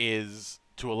is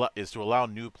to allow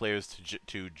new players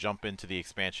to jump into the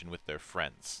expansion with their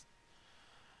friends.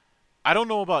 I don't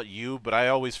know about you, but I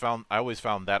always found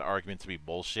that argument to be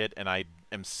bullshit, and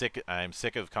I'm sick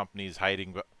of companies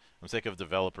hiding. I'm sick of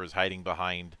developers hiding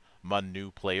behind new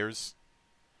players.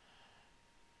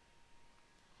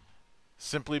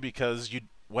 Simply because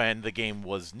when the game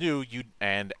was new,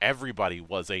 and everybody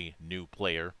was a new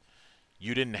player,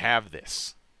 you didn't have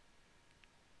this.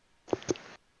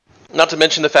 Not to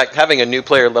mention the fact having a new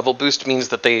player level boost means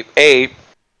that they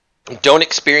don't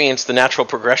experience the natural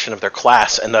progression of their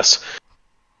class, and thus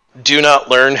do not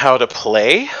learn how to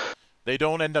play. They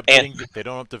don't end up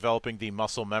developing the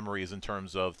muscle memories in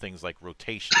terms of things like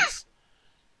rotations,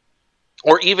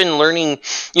 or even learning,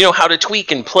 how to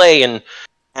tweak and play and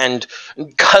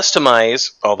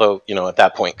customize. Although, at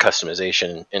that point,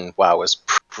 customization in WoW was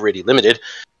pretty limited.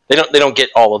 They don't get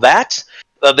all of that.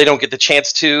 They don't get the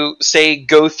chance to, say,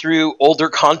 go through older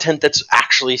content that's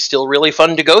actually still really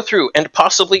fun to go through, and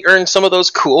possibly earn some of those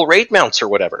cool raid mounts or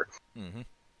whatever. Mm-hmm.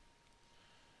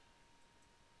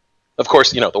 Of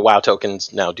course, the WoW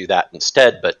tokens now do that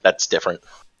instead, but that's different.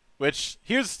 Which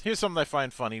here's something I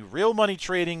find funny. Real money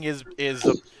trading is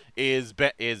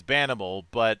bannable,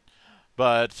 but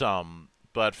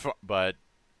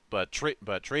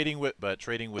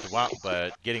trading with WoW,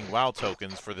 but getting WoW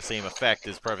tokens for the same effect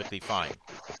is perfectly fine.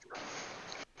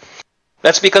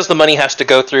 That's because the money has to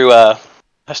go through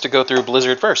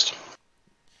Blizzard first.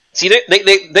 See,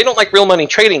 they don't like real money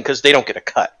trading because they don't get a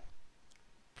cut.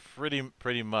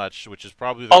 Pretty much, which is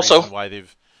probably the reason why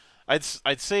they've. I'd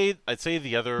say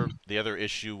the other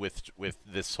issue with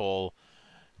this whole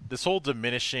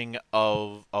diminishing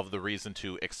of the reason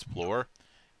to explore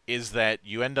is that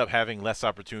you end up having less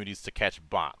opportunities to catch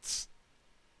bots.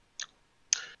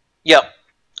 Yep.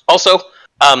 Also,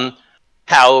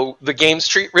 how the games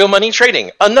treat real money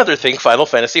trading. Another thing Final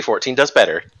Fantasy XIV does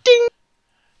better. Ding!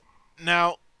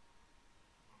 Now,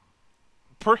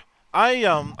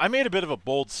 I made a bit of a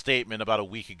bold statement about a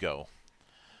week ago,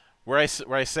 where I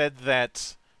said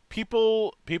that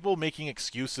people making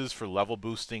excuses for level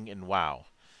boosting in WoW,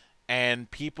 and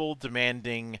people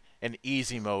demanding an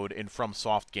easy mode in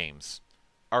FromSoft games,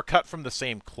 are cut from the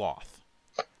same cloth.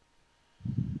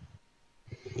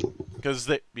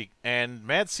 And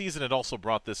Mad Season had also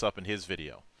brought this up in his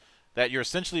video, that you're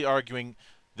essentially arguing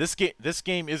this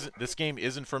game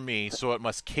isn't for me, so it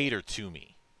must cater to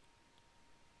me.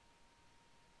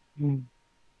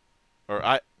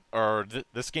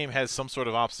 This game has some sort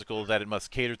of obstacle that it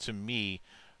must cater to me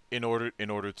in order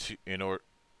for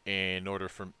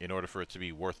it to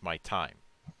be worth my time.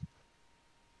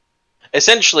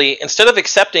 Essentially, instead of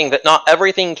accepting that not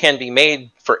everything can be made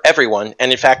for everyone,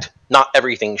 and in fact, not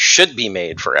everything should be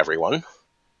made for everyone,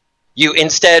 you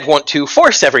instead want to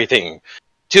force everything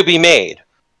to be made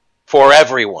for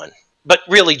everyone. But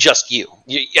really, just you.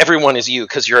 Everyone is you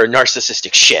because you're a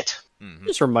narcissistic shit.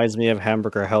 This reminds me of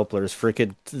Hamburger Helpler's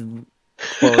freaking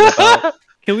quote about,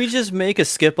 can we just make a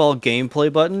skip all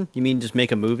gameplay button? You mean just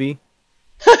make a movie?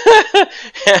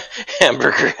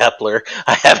 Hamburger Hepler.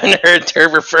 I haven't heard her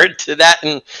referred to that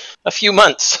in a few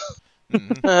months.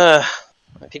 I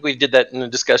think we did that in a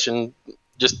discussion,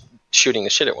 just shooting the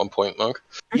shit at one point, Monk.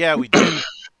 Yeah, we did.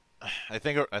 I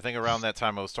think around that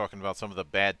time I was talking about some of the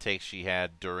bad takes she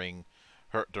had during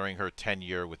her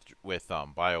tenure with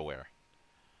BioWare.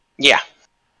 Yeah.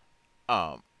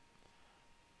 But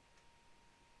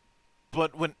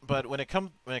when it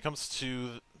comes to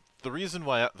the reason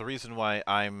why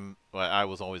I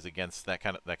was always against that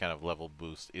kind of level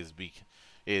boost is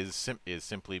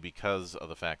simply because of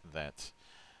the fact that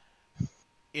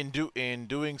in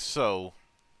doing so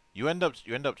you end up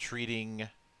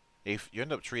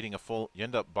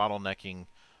bottlenecking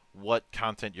what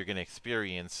content you're going to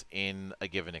experience in a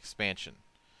given expansion.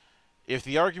 If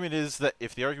the argument is that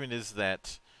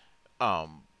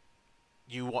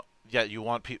you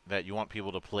want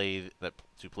people to play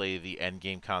the end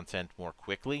game content more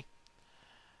quickly,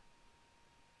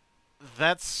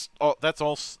 that's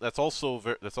also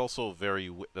very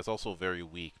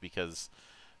weak, because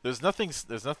there's nothing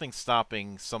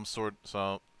stopping some sort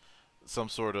of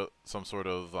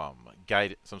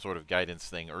guidance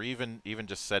thing, or even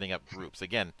just setting up groups.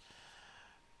 Again,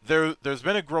 there's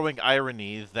been a growing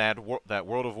irony that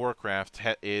World of Warcraft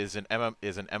is an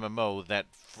MMO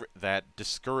that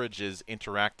discourages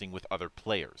interacting with other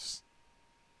players.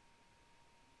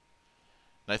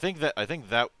 And I think that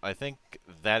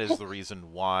is the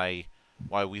reason why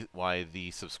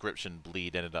the subscription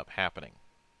bleed ended up happening.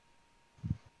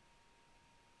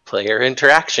 Player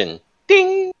interaction.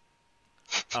 Ding.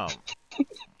 Do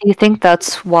you think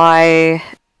that's why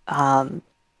the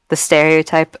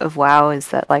stereotype of WoW is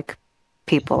that like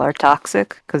people are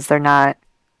toxic because they're not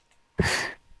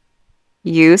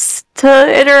used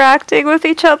to interacting with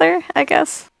each other, I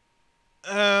guess?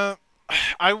 As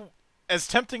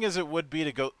tempting as it would be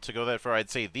to go that far, I'd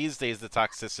say these days the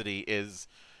toxicity is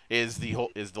the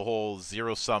whole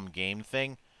zero-sum game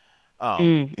thing.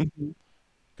 Because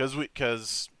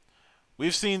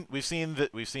we've seen this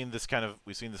kind of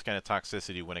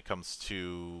toxicity when it comes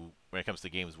to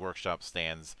Games Workshop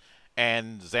stands,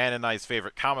 and Zan and I's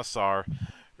favorite Commissar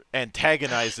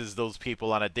antagonizes those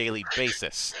people on a daily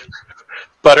basis.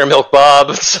 Buttermilk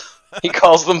Bobs. He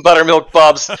calls them Buttermilk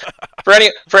Bobs. For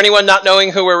anyone not knowing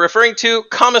who we're referring to,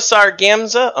 Commissar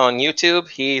Gamza on YouTube.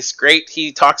 He's great.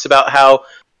 He talks about how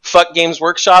fuck Games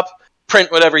Workshop,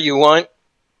 print whatever you want,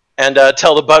 and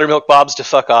tell the Buttermilk Bobs to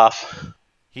fuck off.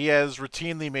 He has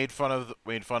routinely made fun of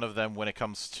them when it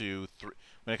comes to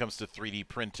 3D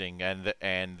printing, and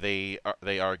they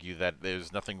argue that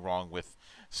there's nothing wrong with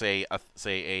say a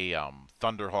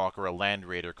Thunderhawk or a Land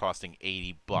Raider costing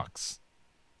 $80.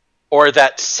 Or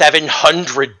that $700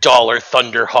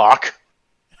 Thunderhawk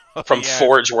from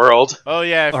Forge World. Oh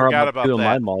yeah, I forgot about that.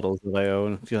 My models that I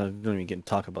own. Don't even get to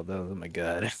talk about those. Oh my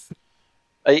god.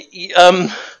 I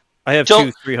have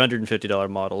two $350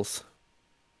 models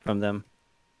from them.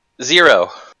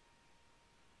 Zero.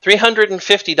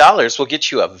 $350 will get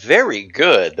you a very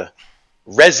good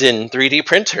resin 3D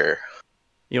printer.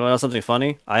 You want to know something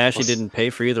funny? I actually didn't pay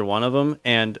for either one of them,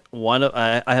 and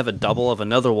I have a double of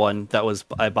another one that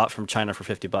I bought from China for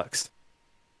 $50.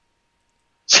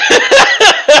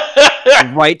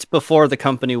 Right before the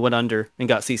company went under and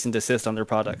got cease and desist on their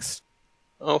products.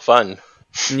 Oh, fun.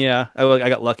 Yeah, I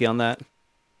got lucky on that.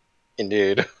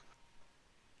 Indeed.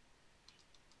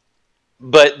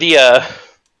 But the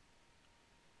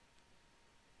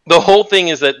whole thing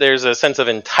is that there's a sense of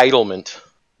entitlement.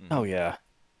 Oh yeah.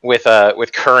 With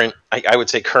current, I would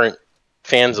say current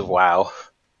fans of WoW,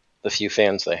 the few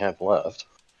fans they have left.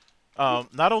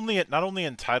 Not only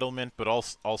entitlement, but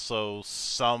also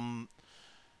some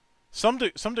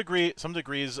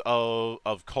degrees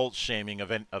of cult shaming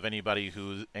of anybody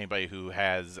who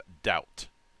has doubt.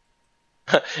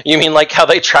 You mean like how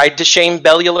they tried to shame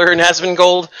Bellular and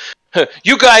Asmongold?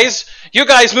 You guys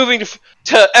moving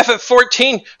to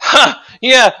FF14? Ha!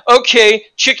 Yeah, okay,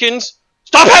 chickens.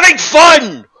 Stop having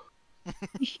fun!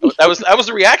 that was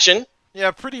the reaction.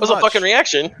 Yeah, pretty much. That was a fucking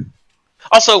reaction.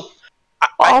 Also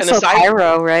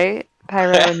Pyro, right?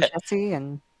 Pyro and Jesse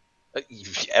and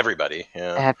everybody.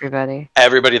 Yeah.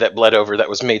 Everybody that bled over that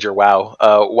was major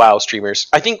WoW streamers.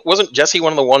 I think wasn't Jesse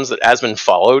one of the ones that Asmon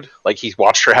followed? Like he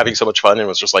watched her having so much fun and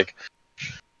was just like,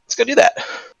 let's go do that.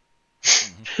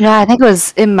 No, I think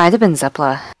it might have been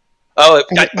Zepla. Oh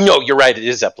no, you're right. It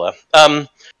is Zepla.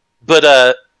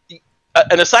 But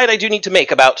an aside I do need to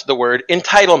make about the word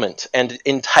entitlement and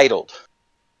entitled.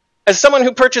 As someone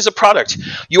who purchased a product,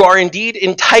 you are indeed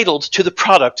entitled to the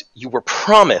product you were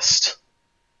promised.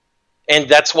 And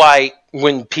that's why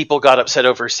when people got upset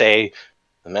over, say,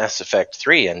 the Mass Effect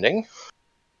 3 ending,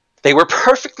 they were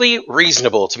perfectly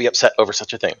reasonable to be upset over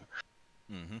such a thing.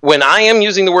 Mm-hmm. When I am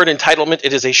using the word entitlement,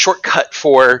 it is a shortcut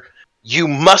for, you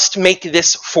must make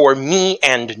this for me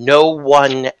and no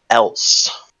one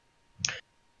else.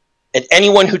 And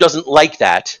anyone who doesn't like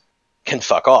that can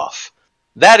fuck off.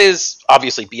 That is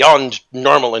obviously beyond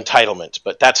normal entitlement,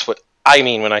 but that's what I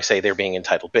mean when I say they're being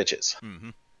entitled bitches. Mm-hmm.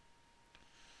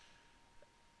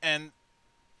 And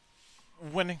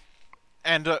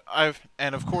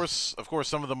of course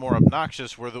some of the more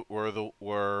obnoxious were the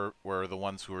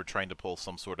ones who were trying to pull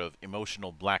some sort of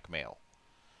emotional blackmail.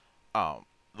 The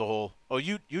whole, oh,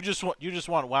 you just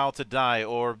want WoW to die,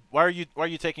 or why are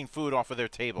you taking food off of their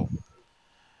table?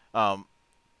 Pro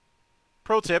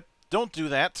tip, don't do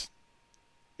that.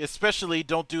 Especially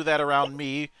don't do that around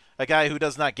me, a guy who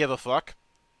does not give a fuck.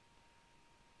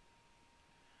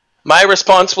 My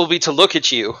response will be to look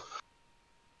at you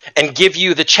and give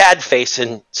you the Chad face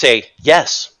and say,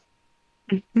 yes.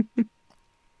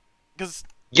 Because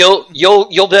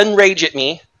you'll then rage at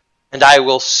me, and I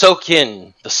will soak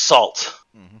in the salt.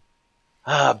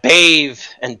 Mm-hmm. Bathe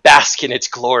and bask in its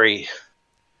glory.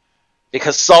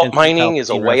 Because salt mining is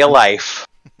a way of life.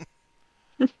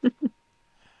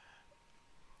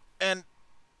 And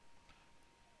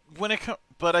when it comes,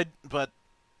 but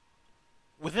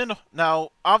within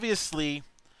now, obviously,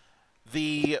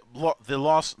 the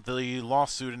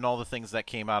lawsuit and all the things that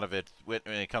came out of it when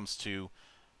it comes to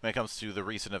the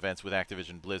recent events with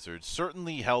Activision Blizzard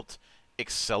certainly helped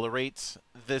accelerate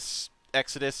this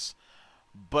exodus.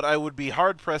 But I would be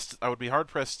hard pressed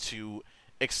to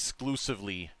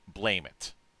exclusively blame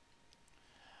it.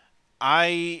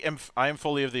 I am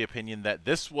fully of the opinion that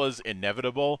this was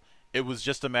inevitable. It was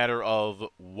just a matter of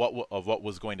what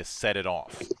was going to set it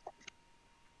off.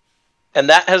 And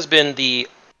that has been the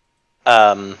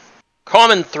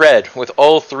common thread with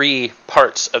all three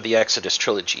parts of the Exodus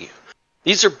trilogy.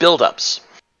 These are build-ups.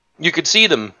 You could see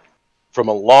them from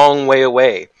a long way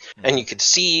away, and you could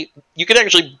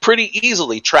actually pretty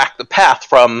easily track the path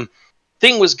from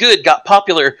thing was good, got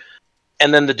popular,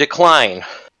 and then the decline.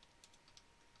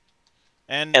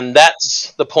 And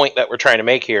that's the point that we're trying to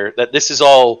make here, that this is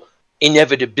all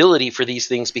inevitability for these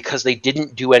things because they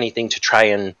didn't do anything to try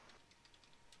and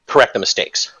correct the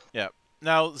mistakes. Yeah.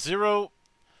 Now, Zero,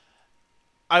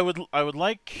 I would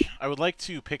like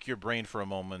to pick your brain for a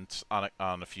moment on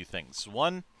a few things.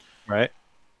 One, right?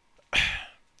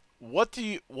 What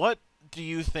do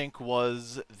you think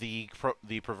was the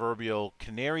proverbial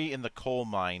canary in the coal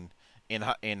mine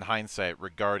in hindsight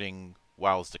regarding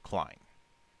WoW's decline?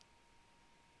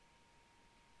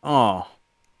 Oh,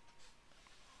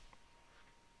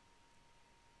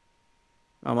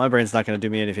 my brain's not going to do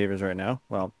me any favors right now.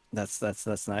 Well, that's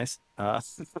nice. I'm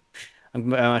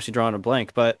actually drawing a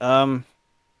blank, but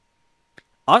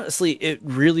honestly, it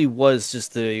really was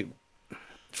just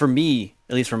for me,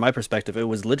 at least from my perspective, it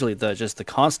was literally just the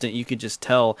constant. You could just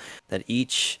tell that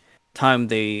each time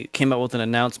they came out with an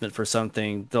announcement for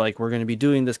something, they're like, we're going to be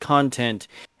doing this content,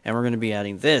 and we're going to be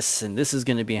adding this, and this is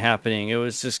going to be happening. It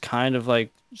was just kind of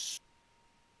like,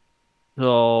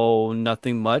 so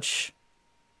nothing much.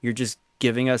 You're just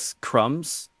giving us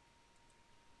crumbs.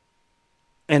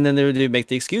 And then they would make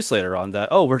the excuse later on that,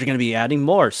 oh, we're going to be adding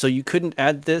more. So you couldn't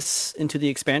add this into the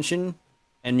expansion,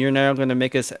 and you're now going to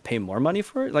make us pay more money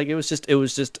for it? Like, it was just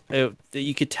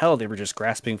you could tell they were just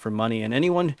grasping for money, and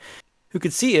anyone who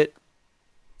could see it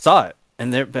saw it.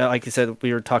 And there, like I said,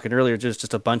 we were talking earlier,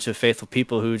 just a bunch of faithful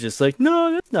people who just like,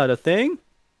 no, that's not a thing.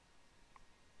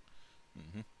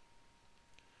 Mm-hmm.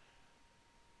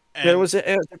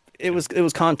 It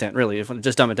was content, really. If I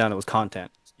just dumb it down, it was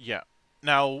content. Yeah.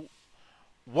 Now,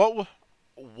 what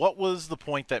was the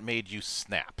point that made you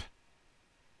snap?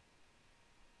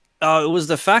 It was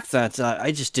the fact that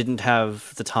I just didn't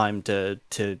have the time to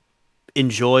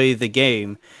enjoy the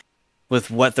game with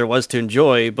what there was to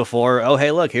enjoy before. Oh,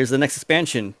 hey, look, here's the next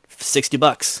expansion,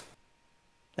 $60.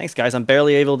 Thanks, guys. I'm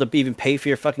barely able to even pay for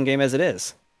your fucking game as it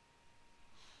is.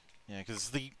 Yeah,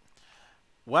 because the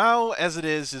WoW as it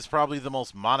is probably the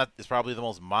most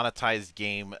monetized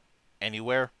game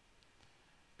anywhere,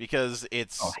 because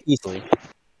it's easily.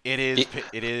 It is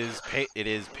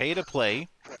pay to play.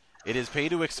 It is pay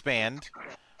to expand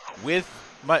with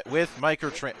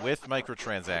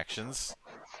microtransactions.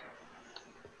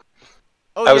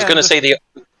 Oh, I was going to say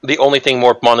the only thing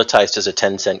more monetized is a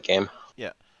 10-cent game.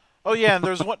 Yeah. Oh yeah, and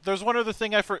there's one other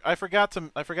thing I forgot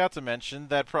to mention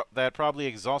that that probably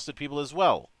exhausted people as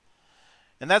well,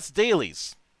 and that's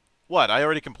dailies. What? I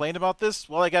already complained about this?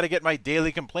 Well, I got to get my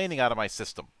daily complaining out of my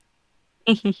system.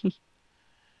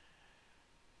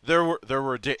 There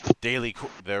were daily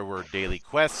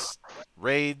quests,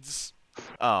 raids,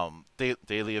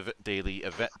 daily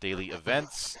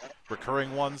events,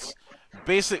 recurring ones,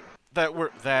 basic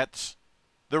that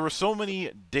there were so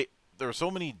many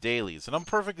dailies, and I'm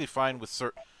perfectly fine with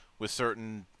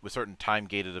certain time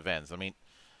gated events. I mean,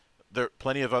 there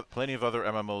plenty of other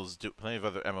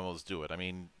MMOs do it. I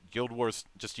mean, Guild Wars,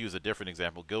 just to use a different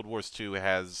example, Guild Wars 2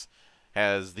 has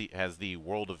the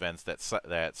world events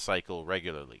that cycle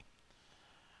regularly.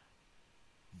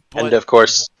 But, and of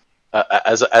course,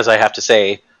 as I have to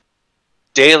say,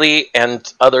 daily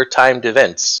and other timed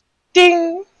events.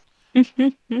 Ding.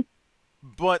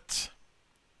 But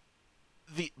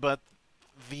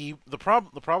the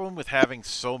problem with having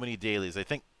so many dailies, I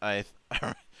think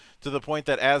to the point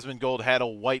that Asmongold had a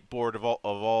whiteboard of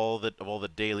all the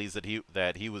dailies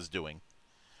that he was doing,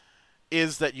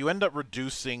 is that you end up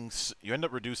reducing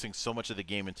so much of the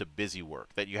game into busy work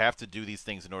that you have to do these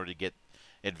things in order to get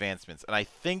advancements, and I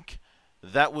think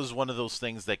that was one of those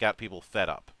things that got people fed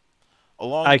up.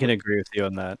 I can agree with you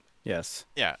on that. Yes.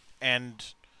 Yeah, and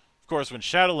of course, when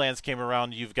Shadowlands came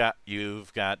around, you've got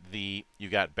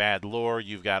bad lore,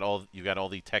 you've got all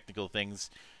the technical things,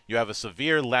 you have a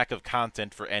severe lack of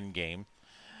content for endgame,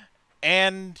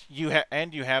 and you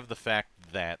have the fact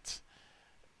that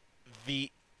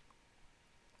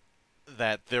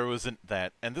there wasn't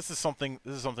that, and this is something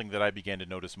that I began to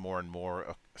notice more and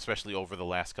more, especially over the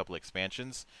last couple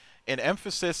expansions, an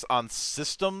emphasis on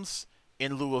systems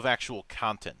in lieu of actual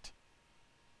content.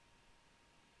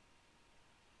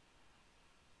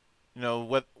 You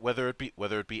know, whether it be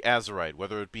Azeroth,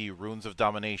 whether it be Runes of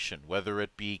Domination, whether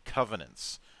it be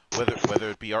Covenants, whether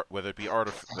it be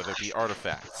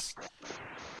artifacts,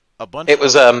 a bunch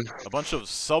of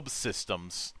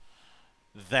subsystems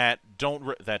that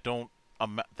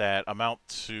amount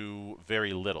to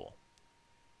very little.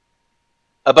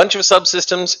 A bunch of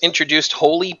subsystems introduced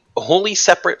wholly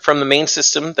separate from the main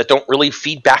system that don't really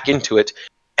feed back into it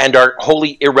and are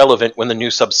wholly irrelevant when the new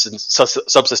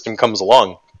subsystem comes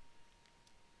along.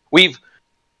 We've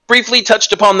briefly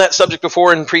touched upon that subject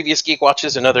before in previous Geek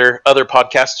Watches and other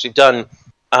podcasts we've done,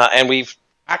 and we've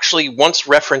actually once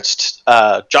referenced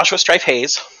Joshua Strife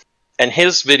Hayes and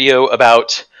his video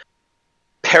about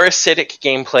parasitic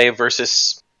gameplay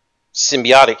versus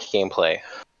symbiotic gameplay,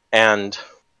 and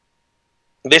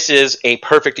this is a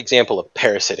perfect example of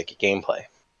parasitic gameplay.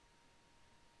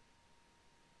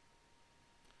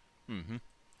 Mm-hmm.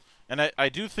 And I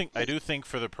do think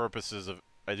for the purposes of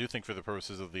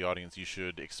the audience, you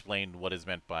should explain what is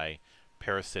meant by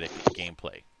parasitic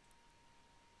gameplay.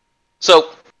 So,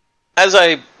 as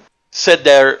I said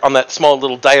there on that small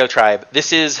little diatribe,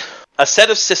 this is a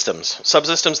set of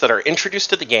subsystems that are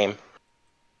introduced to the game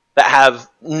that have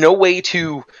no way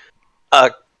to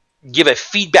give a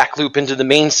feedback loop into the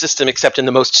main system except in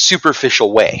the most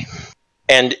superficial way.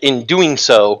 And in doing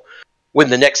so, when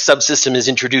the next subsystem is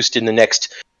introduced in the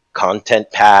next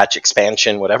content patch,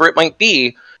 expansion, whatever it might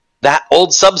be, that old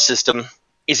subsystem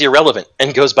is irrelevant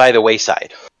and goes by the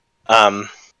wayside. As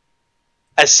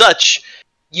such,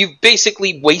 you've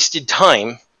basically wasted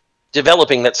time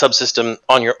developing that subsystem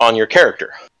on your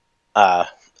character. And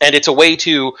it's a way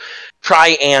to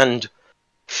try and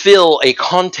fill a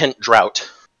content drought,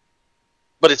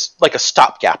 but it's like a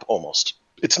stopgap almost.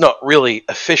 It's not really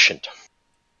efficient.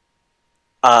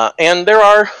 And there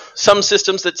are some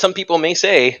systems that some people may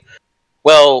say,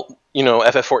 well, you know,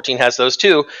 FF14 has those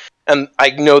too. And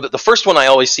I know that the first one I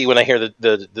always see when I hear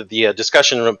the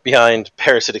discussion behind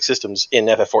parasitic systems in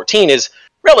FF14 is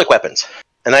relic weapons.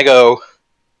 And I go,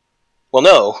 well,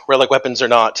 no, relic weapons are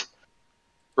not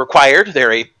required.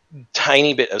 They're a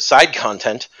tiny bit of side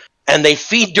content, and they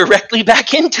feed directly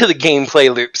back into the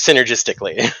gameplay loop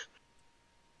synergistically.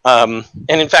 And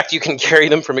in fact, you can carry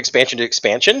them from expansion to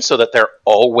expansion so that they're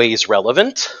always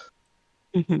relevant.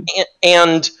 Mm-hmm.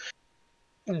 And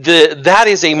that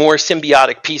is a more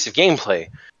symbiotic piece of gameplay.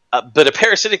 But a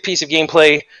parasitic piece of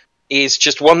gameplay is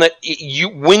just one that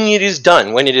when it is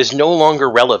done, when it is no longer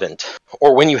relevant,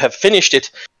 or when you have finished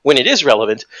it, when it is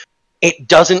relevant, it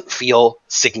doesn't feel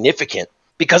significant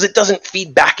because it doesn't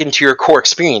feed back into your core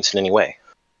experience in any way.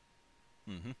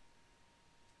 Mm-hmm.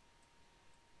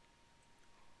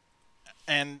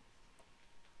 And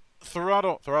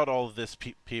throughout all of this,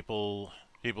 people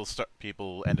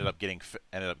ended up getting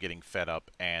fed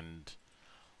up and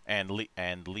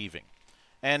leaving.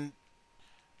 And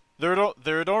there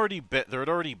had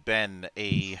already been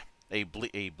a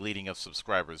a bleeding of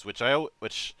subscribers, which I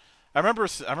remember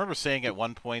saying at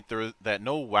one point that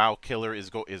no WoW killer is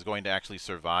going to actually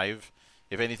survive.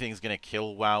 If anything's going to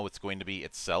kill WoW, it's going to be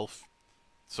itself.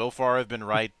 So far, I've been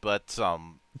right, but I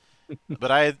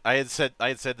had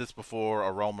said this before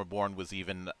A Realm Reborn was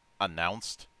even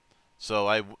announced, so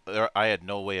I had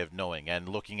no way of knowing. And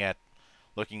looking at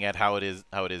how it is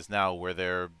now, where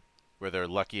they're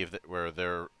lucky where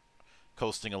they're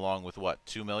coasting along with what,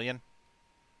 2 million.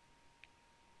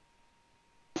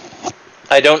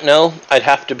 I don't know. I'd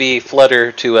have to be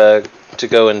Flutter to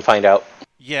go and find out.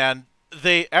 Yeah, and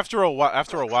after a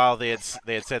while they had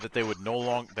said that they would no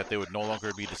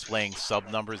longer be displaying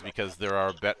sub numbers because there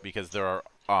are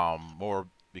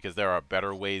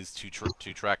better ways to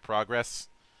track progress,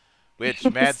 which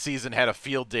Mad Season had a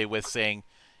field day with, saying,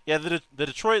 yeah, the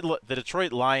Detroit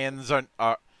Lions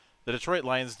the Detroit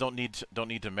Lions don't need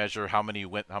to measure how many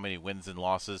wins and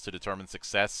losses to determine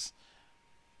success.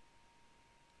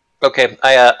 Okay,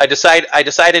 I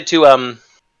decided to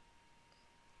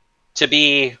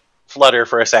be Flutter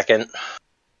for a second.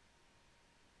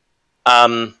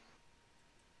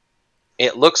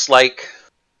 It looks like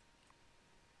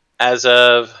as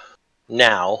of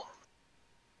now,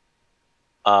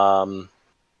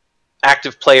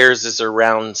 active players is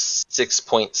around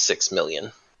 6.6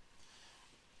 million.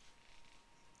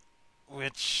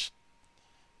 Which,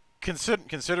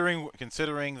 considering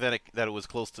that it was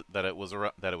close to that it was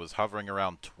hovering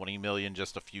around 20 million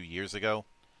just a few years ago,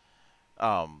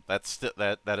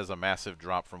 that is a massive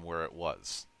drop from where it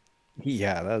was.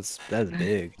 Yeah, that's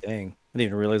big. Dang, I didn't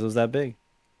even realize it was that big.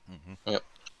 Mm-hmm. Yep.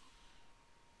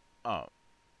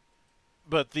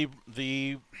 But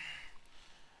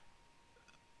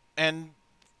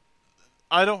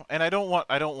I don't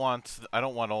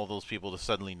want all those people to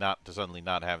suddenly not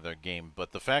have their game.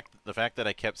 But the fact that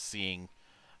I kept seeing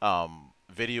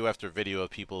video after video of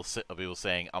people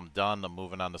saying, I'm done, I'm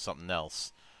moving on to something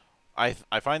else, I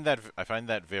find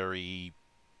that very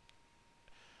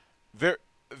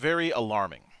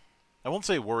alarming. I won't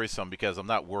say worrisome, because I'm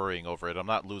not worrying over it. I'm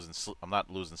not losing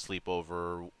sleep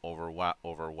over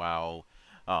WoW.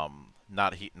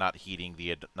 Not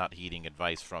heeding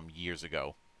advice from years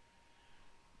ago.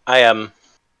 I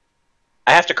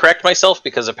have to correct myself,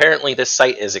 because apparently this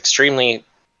site is extremely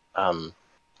because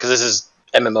this is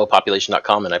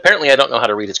mmopopulation.com, and apparently I don't know how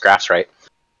to read its graphs right.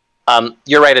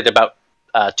 You're right at about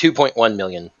 2.1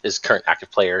 million is current active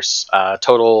players.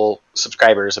 Total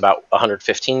subscribers about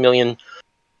 115 million.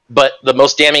 But the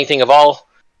most damning thing of all,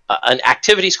 an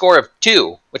activity score of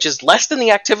 2, which is less than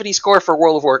the activity score for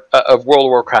World of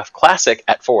Warcraft Classic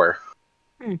at 4.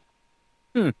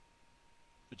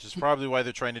 Which is probably why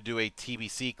they're trying to do a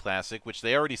TBC Classic, which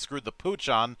they already screwed the pooch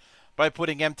on by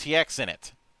putting MTX in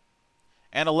it.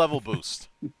 And a level boost.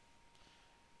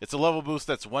 It's a level boost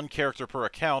that's 1 character per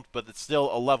account, but it's still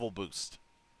a level boost.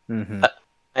 Mm-hmm.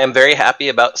 I am very happy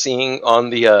about seeing on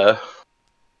the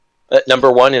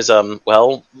number 1 is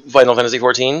Final Fantasy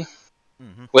XIV,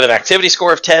 with an activity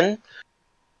score of 10,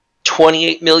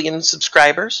 28 million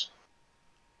subscribers,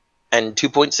 and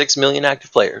 2.6 million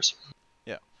active players.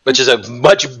 Yeah, which is a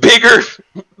much bigger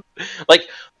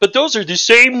but those are the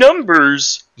same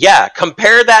numbers. Yeah,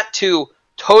 compare that to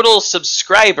total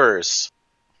subscribers.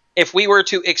 If we were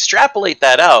to extrapolate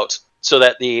that out so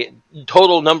that the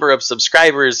total number of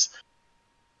subscribers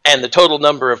and the total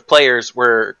number of players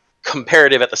were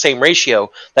comparative at the same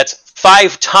ratio, that's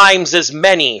 5 times as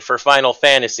many for Final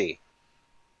Fantasy.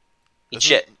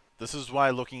 This is why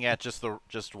looking at just 1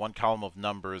 column of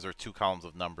numbers or 2 columns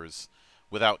of numbers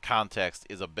without context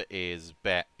is a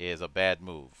bad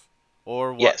move.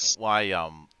 Or why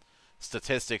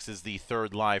statistics is the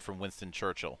 3rd lie from Winston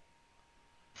Churchill.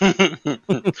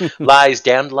 Lies,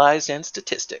 damned lies, and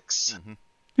statistics.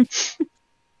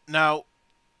 Now,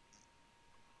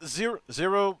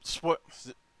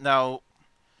 now,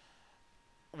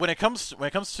 when it comes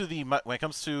to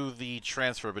the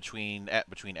transfer between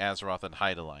Azeroth and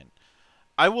Hydaelyn,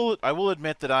 I will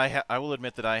admit that I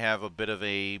have a bit of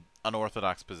a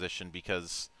unorthodox position,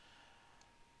 because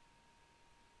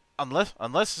unless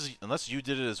you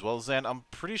did it as well, Zan, I'm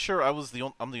pretty sure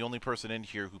I'm the only person in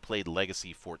here who played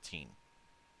Legacy 14.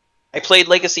 I played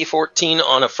Legacy 14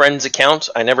 on a friend's account.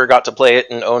 I never got to play it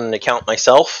and own an account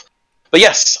myself. But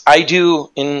yes, I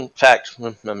do, in fact,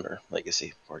 remember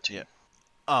Legacy 14.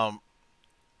 Yeah.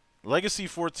 Legacy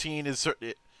 14 is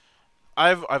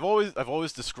I've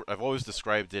always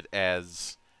described it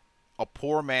as a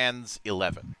poor man's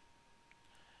 11.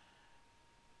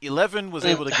 11 was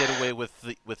able to get away with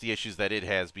the issues that it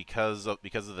has because of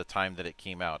the time that it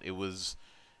came out.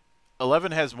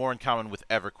 11 has more in common with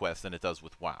EverQuest than it does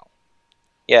with WoW.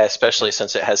 Yeah, especially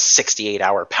since it has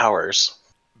 68-hour powers.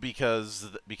 Because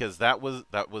that was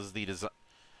the design.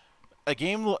 A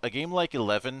game like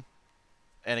 11,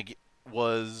 and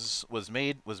was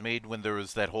made when there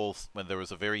was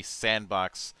a very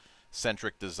sandbox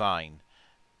centric design,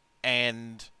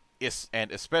 and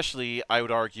especially I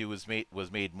would argue was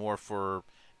made more for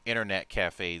internet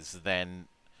cafes than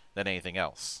anything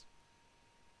else.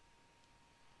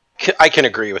 I can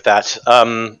agree with that.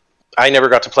 I never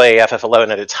got to play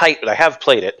FF11 at its height, but I have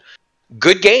played it.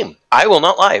 Good game. I will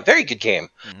not lie. Very good game.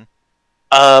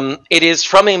 It is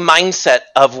from a mindset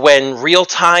of when real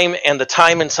time and the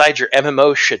time inside your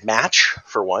MMO should match,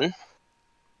 for one.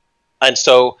 And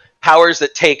so powers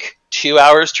that take 2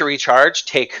 hours to recharge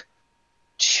take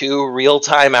 2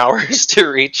 real-time hours to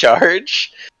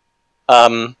recharge.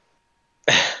 But,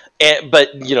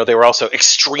 you know, they were also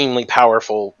extremely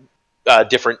powerful.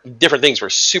 Different things were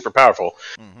super powerful.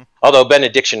 Although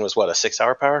Benediction was, what, a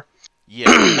 6-hour power? Yeah.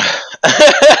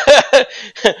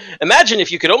 Imagine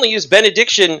if you could only use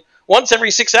Benediction once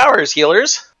every 6 hours,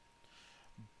 healers.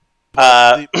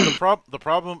 There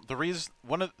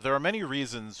are many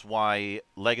reasons why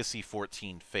Legacy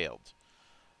 14 failed,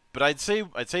 but I'd say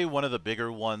one of the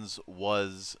bigger ones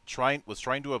was trying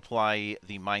to apply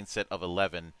the mindset of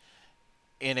 11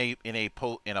 in a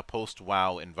post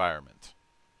WoW environment.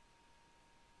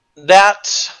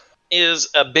 That is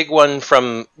a big one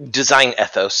from design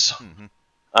ethos.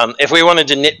 If we wanted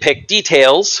to nitpick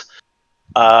details,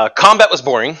 combat was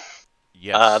boring.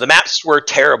 Yes. The maps were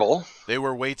terrible. They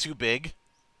were way too big.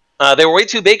 And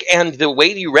the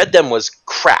way you read them was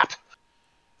crap.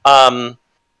 On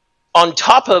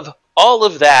top of all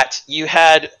of that, you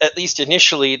had, at least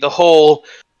initially, the whole,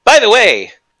 by the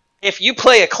way, if you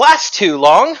play a class too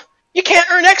long, you can't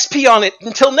earn XP on it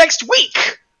until next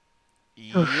week.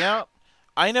 Yeah.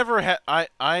 I never had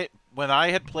when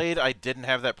I had played, I didn't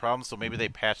have that problem, so maybe they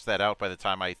patched that out by the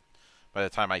time I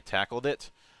tackled it.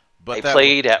 But I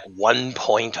played at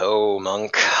 1.0,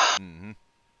 Monk. Mm-hmm.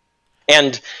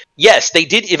 And yes, they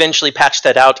did eventually patch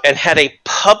that out and had a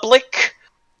public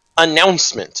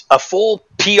announcement, a full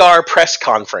PR press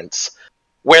conference,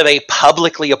 where they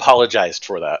publicly apologized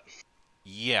for that.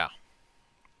 Yeah.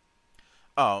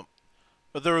 But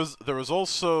there was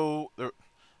also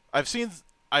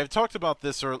I've talked about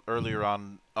this earlier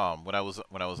on when I was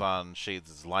on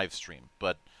Shades' live stream,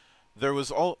 but there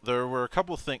were a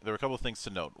couple of things to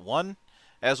note. One,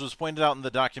 as was pointed out in the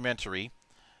documentary,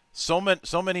 so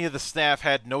many of the staff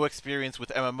had no experience with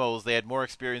MMOs. They had more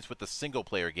experience with the single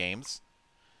player games.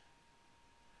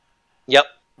 Yep.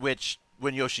 Which,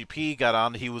 when Yoshi P got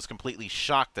on, he was completely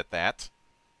shocked at that.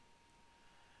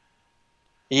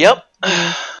 Yep.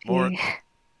 More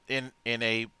in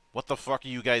a "what the fuck are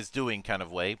you guys doing" kind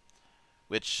of way,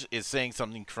 which is saying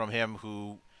something from him.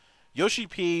 Who Yoshi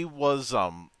P was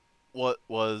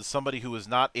somebody who was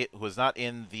not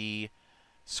in the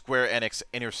Square Enix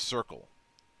inner circle.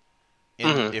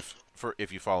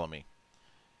 If you follow me,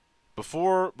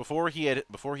 before he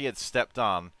had stepped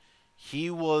on, he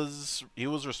was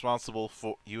responsible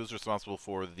for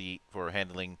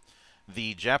handling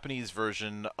the Japanese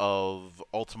version of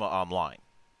Ultima Online.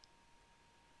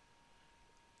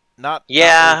 Not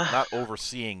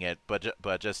overseeing it,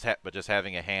 but just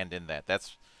having a hand in that.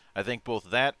 That's, I think, both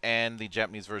that and the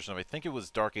Japanese version of, I think it was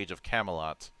Dark Age of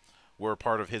Camelot, were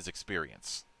part of his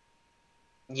experience.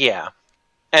 Yeah,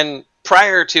 and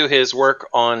prior to his work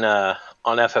on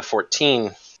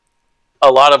FF14,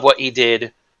 a lot of what he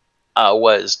did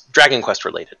was Dragon Quest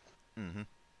related,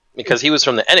 because he was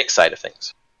from the Enix side of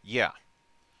things. Yeah,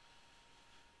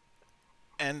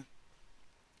 and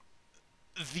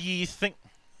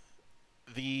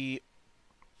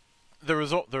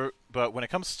but when it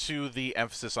comes to the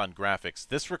emphasis on graphics,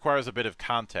 this requires a bit of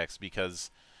context, because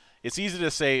it's easy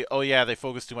to say, "Oh yeah, they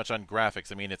focus too much on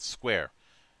graphics." I mean, it's Square.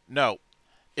 No,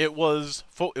 it was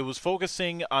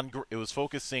focusing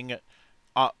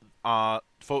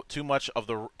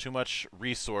too much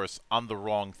resource on the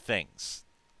wrong things.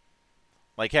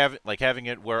 Like having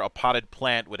it where a potted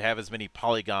plant would have as many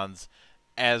polygons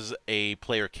as a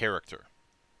player character.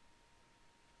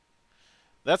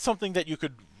 That's something that you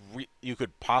could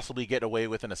possibly get away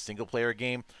with in a single player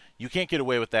game. You can't get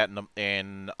away with that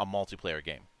in a multiplayer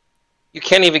game. You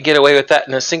can't even get away with that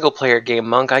in a single player game,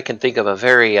 Monk. I can think of a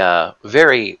very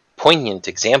very poignant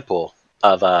example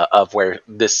of where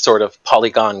this sort of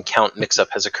polygon count mix-up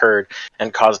has occurred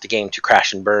and caused the game to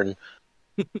crash and burn.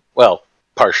 Well,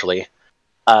 partially.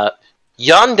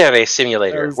 Yandere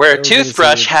Simulator, where a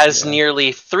toothbrush has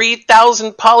nearly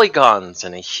 3,000 polygons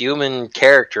and a human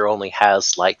character only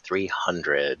has like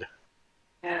 300.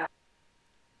 Yeah.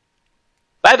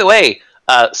 By the way,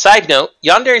 Side note,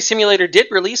 Yandere Simulator did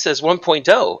release as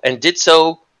 1.0 and did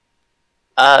so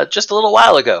just a little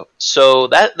while ago. So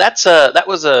that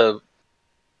was a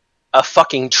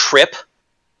fucking trip.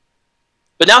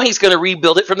 But now he's going to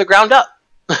rebuild it from the ground up.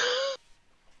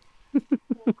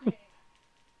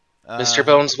 Mr.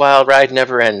 Bones' wild ride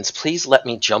never ends. Please let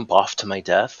me jump off to my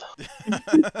death.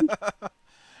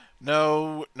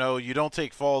 No, you don't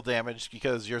take fall damage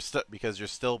because you're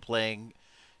still playing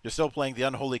the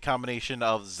unholy combination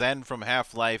of Zen from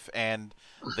Half-Life and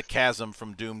the Chasm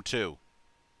from Doom 2.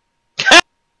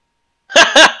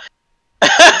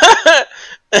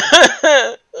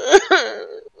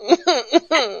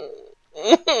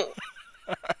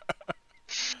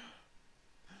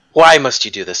 Why must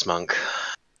you do this, monk?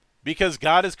 Because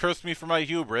God has cursed me for my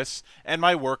hubris, and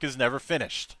my work is never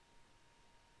finished.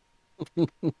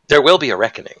 There will be a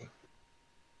reckoning.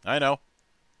 I know.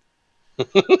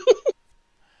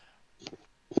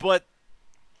 But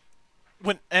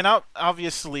when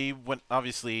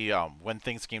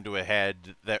things came to a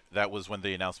head, that was when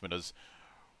the announcement was,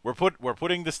 we're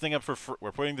putting this thing up for free.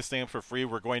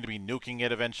 We're going to be nuking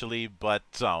it eventually, but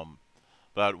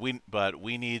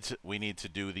we need to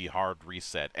do the hard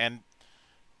reset. And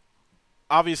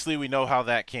obviously, we know how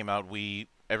that came out.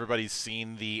 Everybody's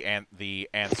seen the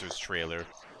Answers trailer.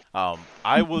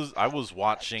 I was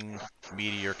watching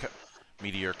Meteor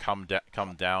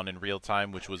come down in real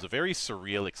time, which was a very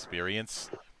surreal experience.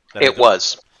 I think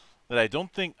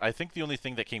the only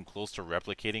thing that came close to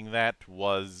replicating that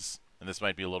was, and this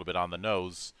might be a little bit on the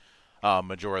nose,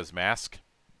 Majora's Mask.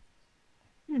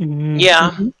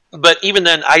 Yeah, but even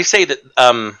then, I say that.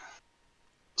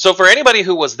 So for anybody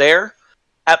who was there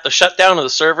at the shutdown of the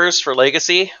servers for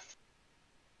Legacy,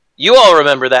 you all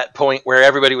remember that point where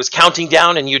everybody was counting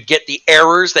down and you'd get the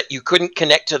errors that you couldn't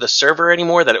connect to the server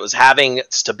anymore, that it was having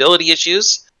stability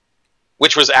issues,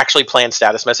 which was actually planned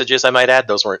status messages, I might add.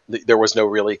 There was no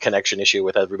really connection issue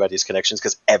with everybody's connections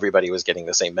because everybody was getting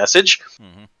the same message.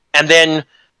 Mm-hmm. And then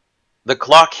the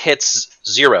clock hits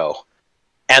 0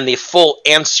 and the full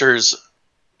Answers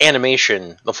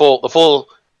animation, the full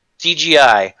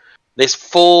CGI, this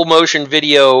full motion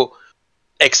video,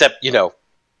 except,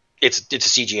 it's a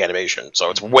CG animation,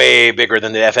 so it's way bigger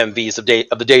than the FMVs of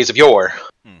the days of yore.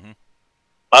 Mm-hmm.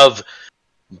 Of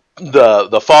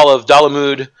the fall of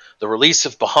Dalamud, the release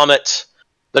of Bahamut,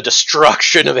 the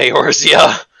destruction of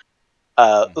Eorzea,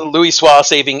 Louis Soix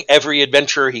saving every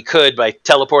adventurer he could by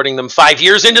teleporting them 5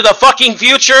 years into the fucking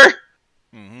future,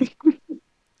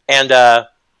 and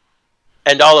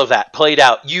all of that played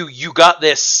out. You got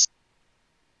this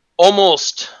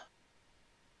almost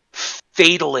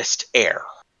fatalist air.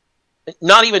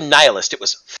 Not even nihilist, it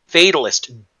was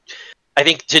fatalist. I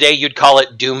think today you'd call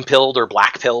it doom-pilled or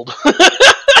black-pilled.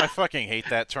 I fucking hate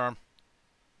that term.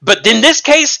 But in this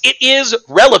case, it is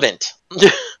relevant.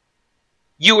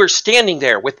 You were standing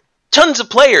there with tons of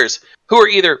players who were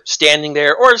either standing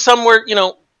there or some were,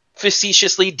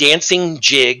 facetiously dancing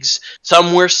jigs.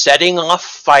 Some were setting off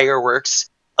fireworks.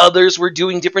 Others were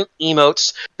doing different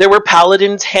emotes. There were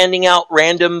paladins handing out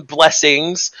random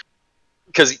blessings,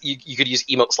 because you could use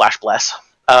emote /bless.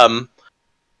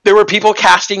 There were people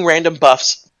casting random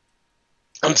buffs.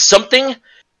 And something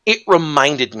it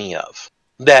reminded me of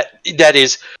that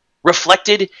is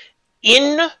reflected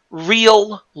in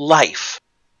real life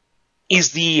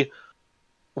is the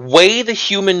way the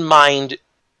human mind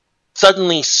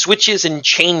suddenly switches and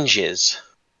changes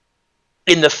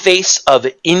in the face of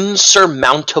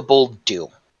insurmountable doom.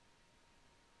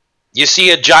 You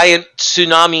see a giant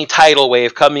tsunami tidal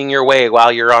wave coming your way while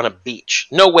you're on a beach.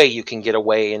 No way you can get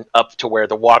away and up to where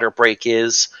the water break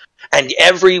is. And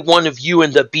every one of you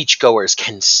and the beachgoers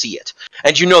can see it.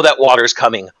 And you know that water's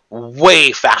coming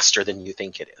way faster than you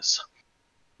think it is.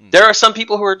 There are some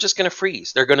people who are just going to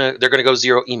freeze. They're going to go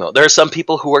 0 emo. There are some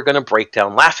people who are going to break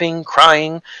down laughing,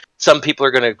 crying. Some people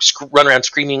are going to run around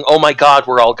screaming, "Oh my God,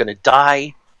 we're all going to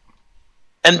die."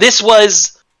 And this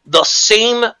was the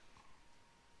same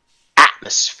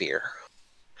atmosphere.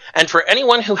 And for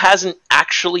anyone who hasn't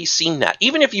actually seen that,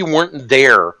 even if you weren't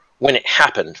there when it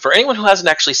happened, for anyone who hasn't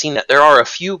actually seen that, there are a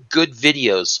few good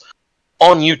videos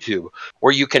on YouTube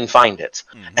where you can find it.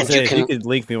 And you could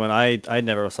link me when I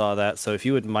never saw that, so if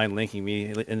you wouldn't mind linking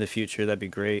me in the future, that'd be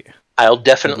great. I'll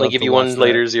definitely give you one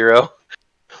later, Zero.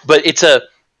 But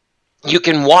you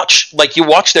can watch, you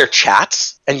watch their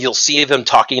chats, and you'll see them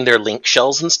talking their link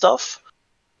shells and stuff.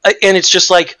 And it's just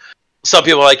like, some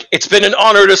people are like, "It's been an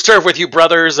honor to serve with you,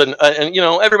 brothers," and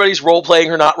everybody's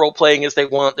role-playing or not role-playing as they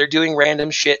want. They're doing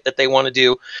random shit that they want to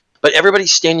do. But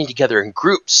everybody's standing together in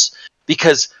groups,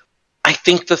 because I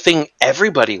think the thing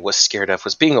everybody was scared of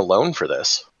was being alone for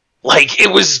this.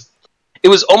 It it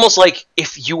was almost like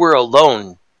if you were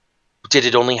alone, did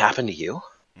it only happen to you?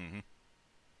 Mm-hmm.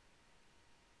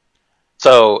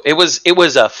 So it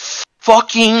was a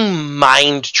fucking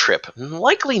mind trip.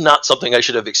 Likely not something I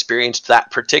should have experienced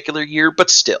that particular year, but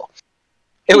still.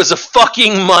 It was a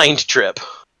fucking mind trip.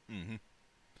 Mm-hmm.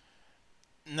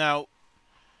 Now,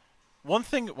 one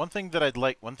thing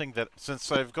that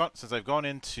since I've gone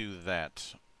into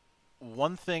that,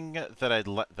 one thing that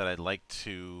I'd like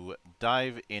to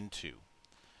dive into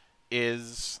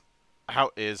is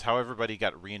how everybody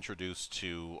got reintroduced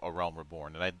to A Realm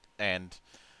Reborn, and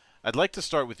I'd like to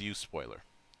start with you, Spoiler.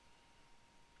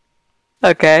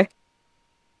 Okay.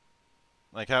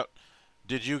 Like, how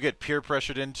did you get peer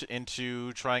pressured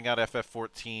into trying out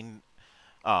FF14,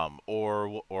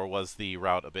 or was the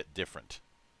route a bit different?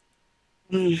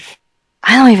 I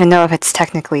don't even know if it's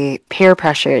technically peer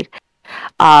pressured.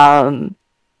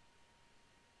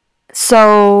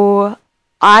 So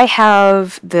I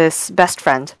have this best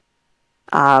friend,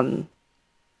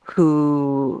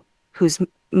 whose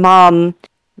mom,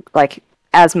 like,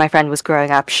 as my friend was growing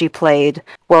up, she played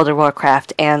World of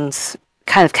Warcraft and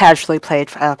kind of casually played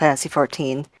Final Fantasy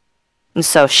XIV. And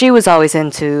so she was always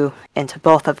into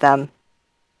both of them.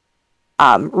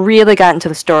 Really got into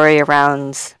the story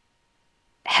around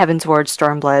Heaven's Ward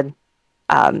Stormblood,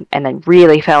 and then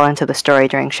really fell into the story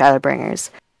during Shadowbringers.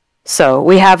 So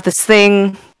we have this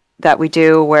thing that we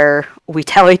do where we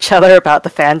tell each other about the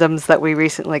fandoms that we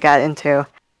recently got into.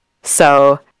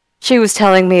 So she was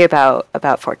telling me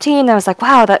about 14, and I was like,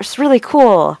 wow, that's really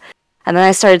cool. And then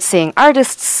I started seeing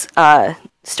artists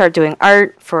start doing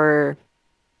art for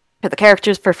the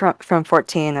characters from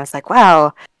 14. I was like,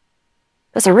 wow,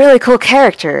 that's a really cool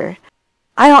character.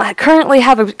 I don't currently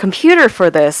have a computer for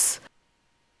this,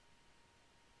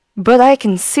 but I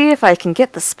can see if I can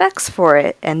get the specs for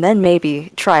it and then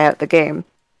maybe try out the game.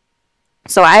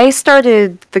 So I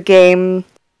started the game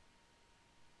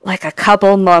like a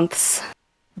couple months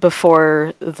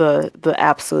before the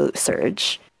absolute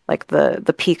surge, like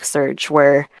the peak surge,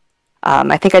 where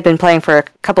I think I'd been playing for a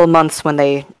couple months when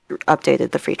they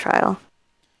updated the free trial.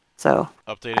 So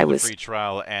Updated the free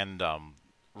trial and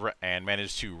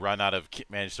managed to run out of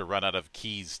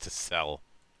keys to sell.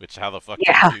 Which, how the fuck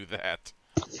did you do that?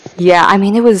 Yeah, I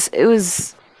mean, it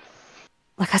was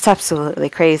like, that's absolutely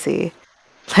crazy.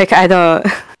 Like, I don't.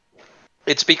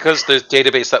 It's because the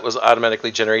database that was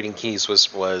automatically generating keys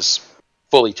was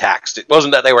fully taxed. It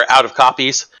wasn't that they were out of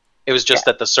copies. It was just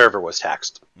that the server was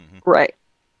taxed. Mm-hmm. Right.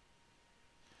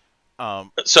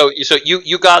 So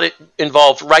you got it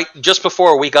involved right just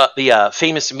before we got the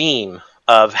famous meme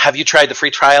of, have you tried the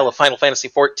free trial of Final Fantasy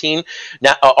XIV?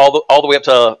 Now all the way up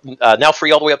to now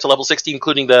free all the way up to level 60,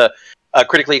 including the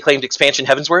critically acclaimed expansion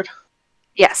Heavensward?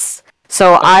 Yes.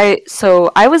 So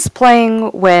I was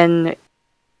playing when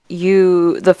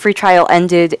the free trial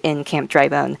ended in Camp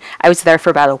Drybone. I was there for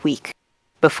about a week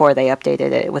before they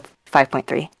updated it with 5.3.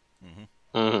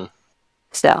 Mm-hmm. Mm-hmm.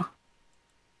 So.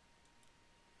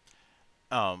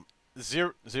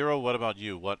 Zero, what about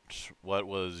you? What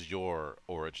was your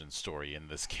origin story in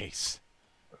this case?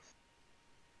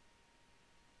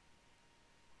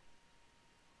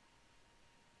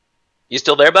 You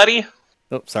still there, buddy?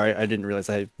 Oh, sorry, I didn't realize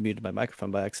I muted my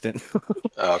microphone by accident.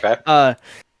 Oh, okay.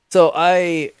 So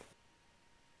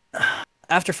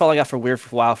after falling out for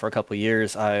WoW for a couple of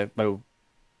years, I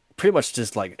pretty much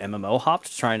just like MMO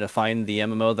hopped, trying to find the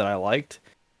MMO that I liked.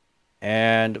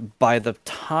 And by the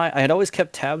time, I had always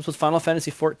kept tabs with Final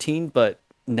Fantasy XIV, but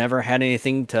never had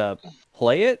anything to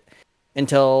play it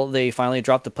until they finally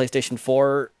dropped the PlayStation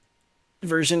 4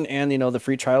 version, and the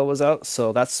free trial was out.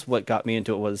 So that's what got me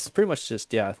into it, was pretty much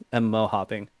just MMO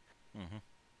hopping. Mm-hmm.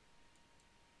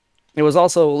 It was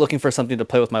also looking for something to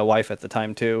play with my wife at the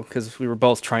time too, because we were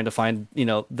both trying to find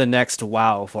the next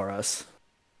WoW for us.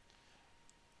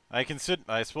 I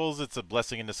suppose it's a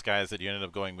blessing in disguise that you ended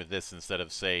up going with this instead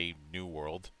of, say, New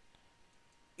World.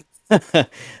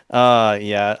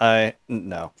 Yeah,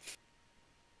 no.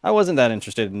 I wasn't that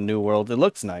interested in New World. It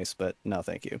looks nice, but no,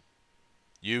 thank you.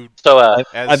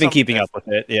 I've been keeping up with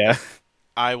it, yeah.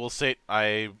 I will say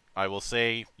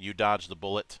you dodged the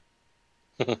bullet.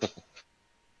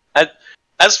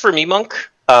 As for me, Monk,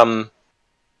 I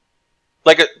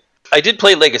did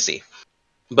play Legacy,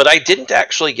 but I didn't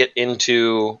actually get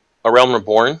into A Realm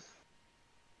Reborn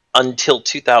until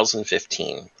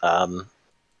 2015.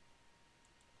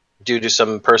 Due to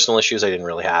some personal issues, I didn't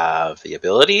really have the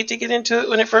ability to get into it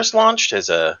when it first launched, as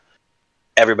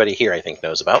everybody here, I think,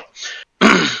 knows about.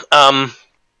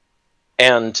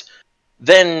 And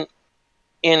then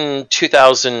in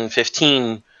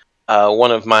 2015,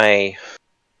 one of my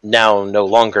now no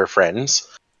longer friends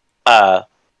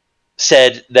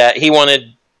said that he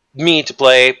wanted me to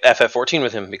play FF14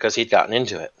 with him because he'd gotten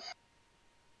into it.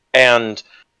 And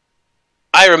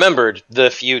I remembered the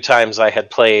few times I had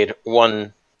played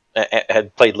Legacy,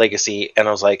 and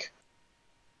I was like,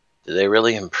 did they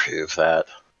really improve that?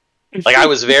 Like, I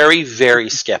was very, very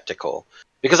skeptical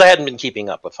because I hadn't been keeping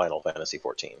up with Final Fantasy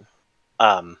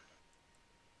XIV.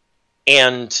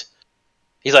 And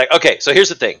he's like, okay, so here's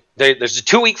the thing. There's a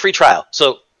 2-week free trial.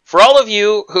 So for all of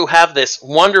you who have this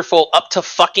wonderful up to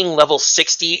fucking level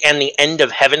 60 and the end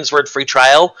of Heavensward free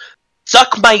trial,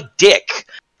 suck my dick.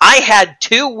 I had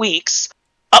 2 weeks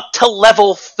up to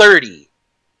level 30. You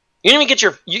didn't even get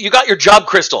you got your job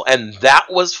crystal, and that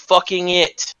was fucking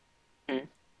it.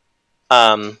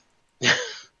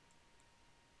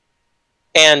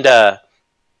 And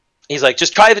he's like,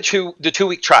 just try the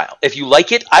 2-week trial. If you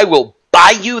like it, I will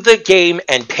buy you the game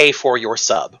and pay for your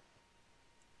sub.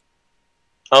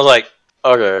 I was like,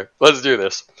 okay, let's do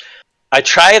this. I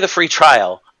try the free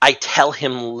trial. I tell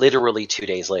him literally 2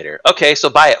 days later, okay, so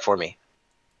buy it for me.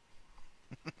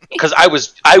 Because I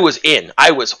was in.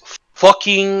 I was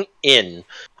fucking in.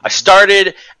 I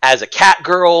started as a cat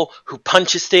girl who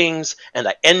punches things, and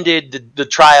I ended the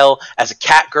trial as a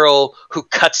cat girl who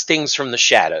cuts things from the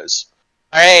shadows.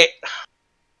 Alright?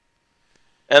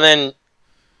 And then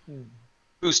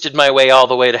boosted my way all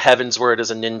the way to Heavensward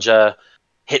as a ninja,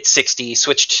 hit 60,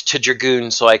 switched to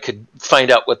Dragoon so I could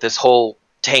find out what this whole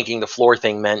tanking the floor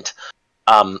thing meant.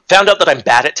 Found out that I'm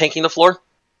bad at tanking the floor.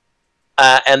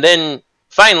 And then,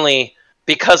 finally,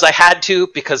 because I had to,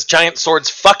 because giant swords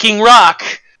fucking rock,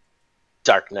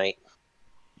 Dark Knight.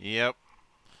 Yep.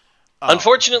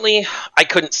 Unfortunately, I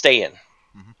couldn't stay in.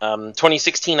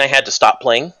 2016, I had to stop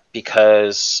playing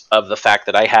because of the fact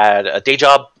that I had a day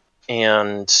job,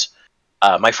 and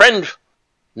my friend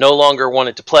no longer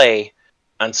wanted to play,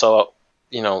 and so,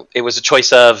 you know, it was a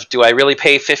choice of, do I really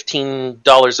pay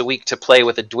 $15 a week to play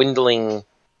with a dwindling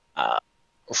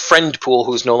friend pool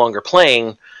who's no longer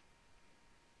playing?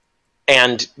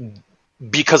 And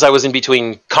because I was in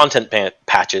between content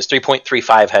patches,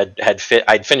 3.35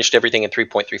 I'd finished everything in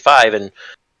 3.35, and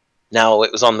now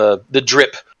it was on the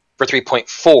drip for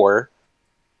 3.4.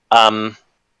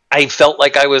 I felt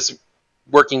like I was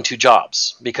working 2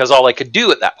 jobs because all I could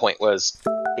do at that point was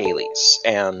dailies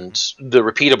and the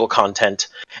repeatable content.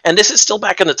 And this is still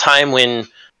back in the time when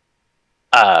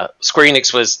Square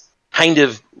Enix was kind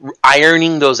of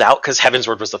ironing those out, because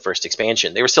Heavensward was the first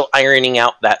expansion. They were still ironing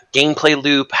out that gameplay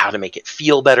loop, how to make it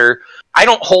feel better. I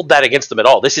don't hold that against them at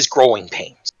all. This is growing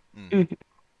pains.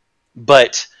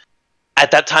 But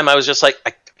at that time, I was just like,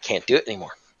 I can't do it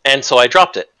anymore. And so I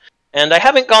dropped it. And I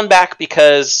haven't gone back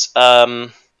because,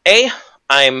 A,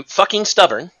 I'm fucking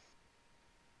stubborn,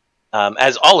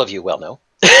 as all of you well know.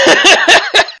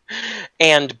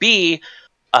 And B,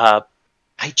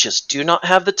 I just do not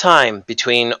have the time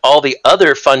between all the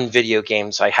other fun video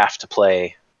games I have to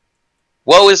play.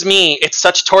 Woe is me, it's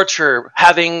such torture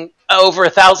having over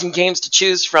 1,000 games to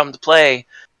choose from to play.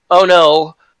 Oh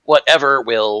no, whatever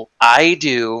will I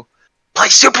do? Play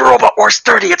Super Robot Wars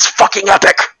 30, it's fucking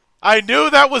epic! I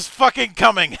knew that was fucking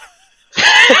coming!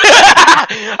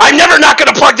 I'm never not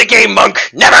gonna plug the game, Monk!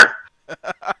 Never!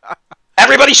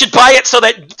 Everybody should buy it so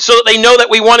that they know that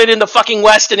we want it in the fucking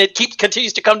West, and it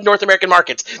continues to come to North American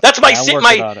markets. That's my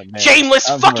shameless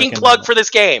fucking plug for this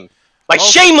game. My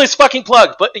shameless fucking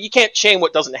plug, but you can't shame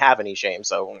what doesn't have any shame.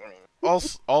 So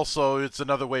also, it's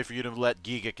another way for you to let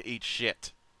Giga eat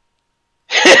shit.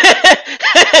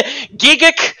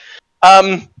 Giga,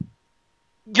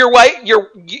 your wife,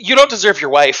 you don't deserve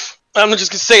your wife. I'm just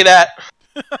gonna say that.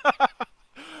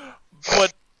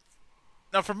 But.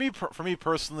 Now, for me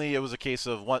personally, it was a case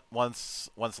of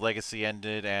once Legacy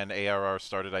ended and ARR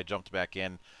started, I jumped back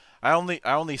in. I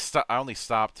only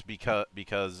stopped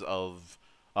because of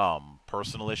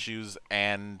personal issues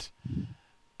and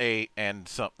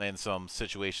some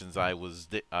situations I was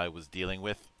dealing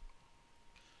with.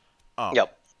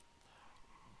 Yep.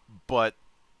 But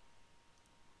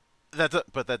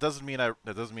that doesn't mean I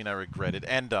regret it.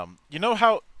 And you know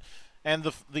how, and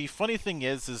the funny thing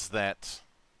is that.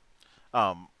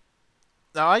 Now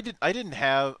I didn't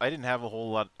have a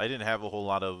whole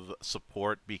lot of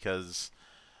support because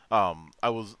I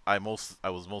was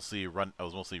mostly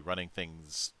running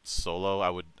things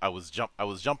solo. I was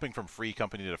jumping from free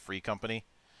company to free company,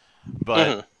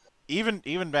 but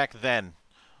even back then,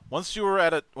 once you were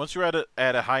at a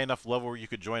high enough level where you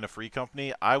could join a free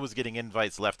company, I was getting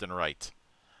invites left and right.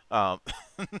 Oh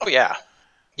yeah,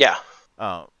 yeah.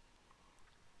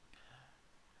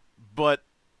 But.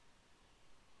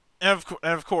 And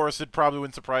of course, it probably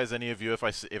wouldn't surprise any of you if I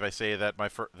say that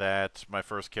my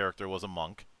first character was a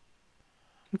monk.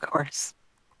 Of course.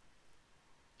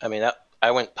 I mean,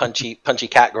 I went punchy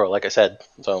cat girl, like I said.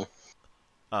 So,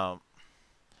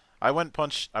 I went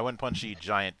punchy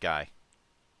giant guy.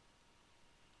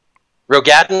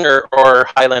 Rogadin or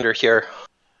Highlander here.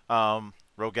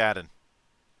 Rogadin.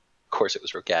 Of course, it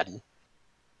was Rogadin.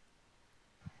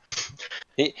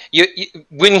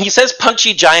 When he says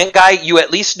punchy giant guy, you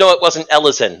at least know it wasn't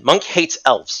Ellison. Monk hates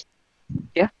elves.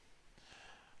 Yeah.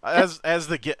 As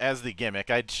the gimmick,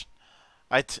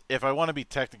 if I want to be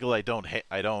technical, I don't hate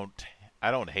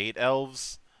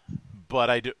elves, but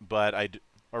I do,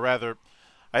 or rather,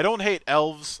 I don't hate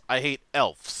elves. I hate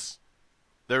elves.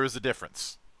 There is a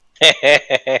difference.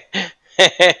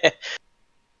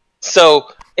 So,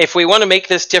 if we want to make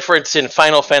this difference in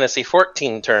Final Fantasy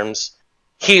XIV terms,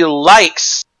 he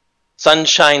likes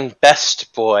Sunshine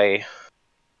Best Boy.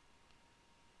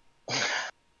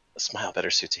 A smile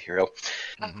better suits a hero.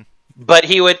 Mm-hmm. But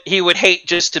he would hate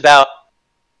just about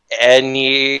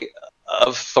any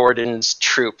of Thornton's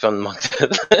troop among them.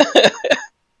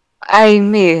 I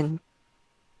mean,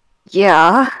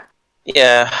 yeah.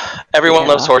 Yeah, everyone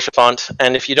loves Horsefont,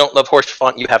 and if you don't love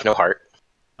Horsefont, you have no heart.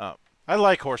 I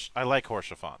like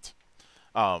Horsefont.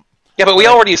 Yeah, but we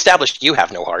already established you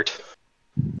have no heart.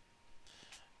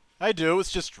 I do.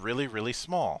 It's just really, really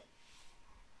small.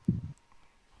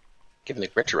 Give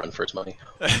Nick Rich a run for his money.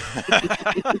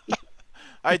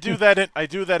 I do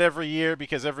that every year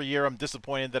because every year I'm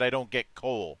disappointed that I don't get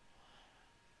coal.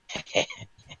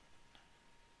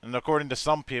 And according to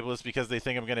some people, it's because they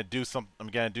think I'm gonna do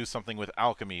something with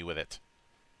alchemy with it.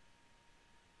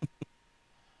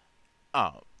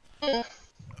 But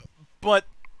I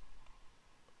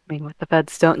mean, what the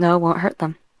feds don't know won't hurt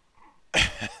them.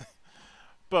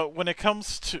 but when it came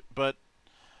to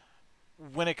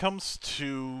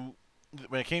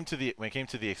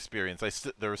the experience,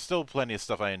 there was still plenty of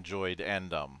stuff I enjoyed,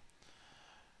 and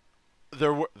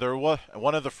there was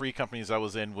one of the free companies I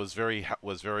was in was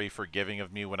very forgiving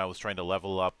of me when I was trying to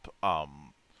level up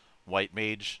White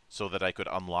Mage so that I could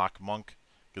unlock Monk,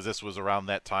 because this was around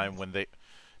that time when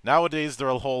nowadays they're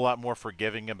a whole lot more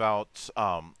forgiving about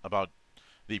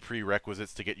the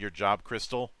prerequisites to get your job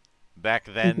crystal. Back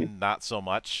then, not so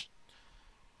much.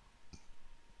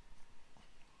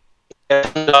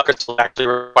 Actually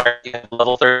required you have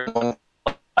level 31.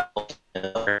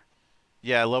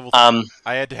 Yeah,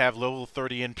 I had to have level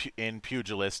 30 in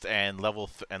Pugilist and level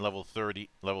 15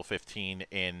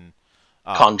 in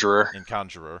Conjurer. In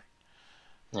Conjurer.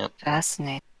 Yep.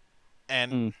 Fascinating.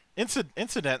 And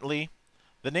incidentally,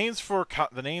 the names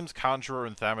Conjurer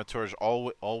and Thaumaturge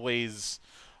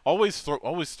always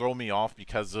throw me off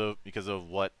because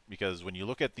when you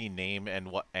look at the name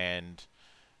and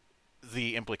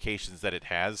the implications that it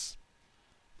has.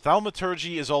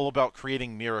 Thaumaturgy is all about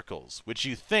creating miracles, which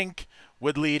you think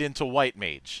would lead into White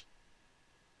Mage.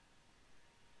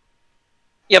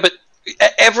 Yeah, but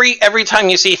every time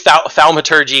you see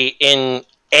thaumaturgy in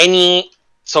any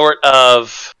sort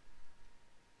of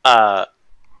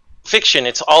fiction,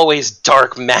 it's always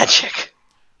dark magic.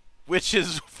 Which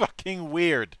is fucking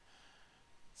weird,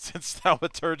 since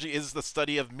thaumaturgy is the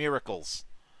study of miracles.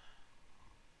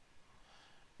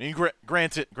 I mean,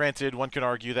 granted, one can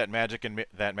argue that magic and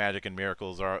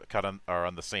miracles are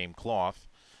on the same cloth.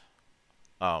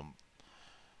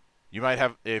 You might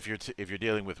have, if you're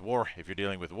dealing with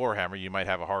Warhammer, you might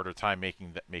have a harder time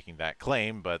making that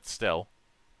claim, but still.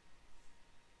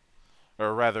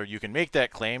 Or rather, you can make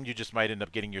that claim, you just might end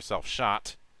up getting yourself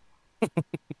shot.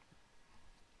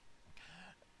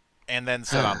 And then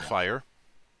set on fire.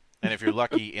 And if you're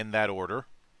lucky, in that order.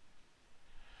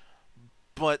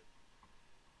 But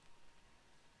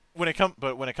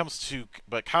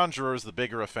Conjurer is the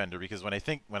bigger offender, because when I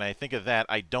think of that,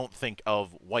 I don't think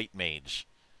of White Mage.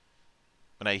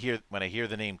 When I hear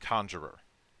the name Conjurer.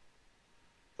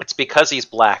 It's because he's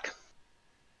black.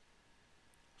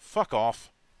 Fuck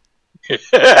off.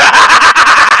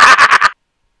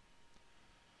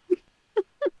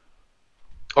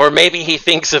 Or maybe he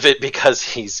thinks of it because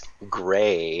he's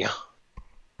gray.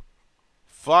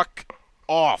 Fuck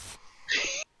off.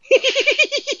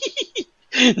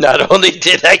 Not only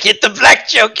did I get the black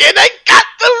joke in, I got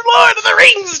the Lord of the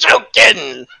Rings joke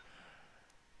in!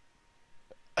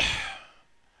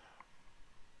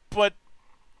 But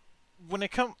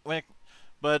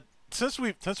since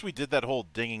we did that whole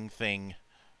dinging thing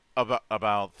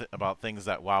about things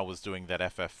that WoW was doing that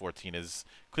FF14 is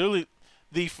clearly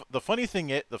the funny thing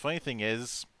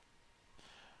is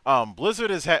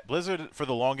Blizzard for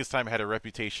the longest time had a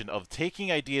reputation of taking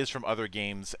ideas from other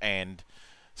games and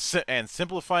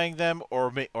simplifying them or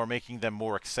making them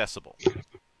more accessible.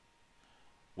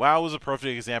 WoW was a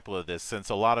perfect example of this, since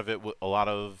a lot of it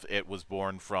was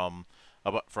born from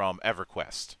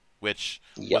EverQuest, which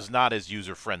was not as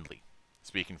user friendly.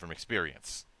 Speaking from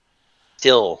experience,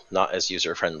 still not as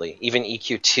user friendly. Even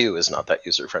EQ2 is not that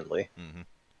user friendly. Mm-hmm.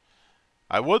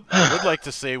 I would like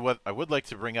to say I would like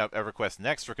to bring up EverQuest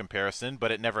next for comparison,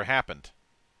 but it never happened.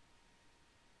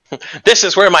 This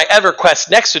is where my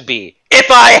EverQuest next would be if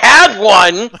I had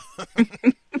one.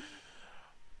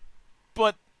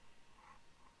 But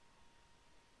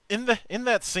in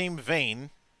that same vein,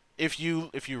 if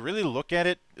you really look at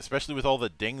it, especially with all the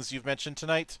dings you've mentioned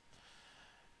tonight,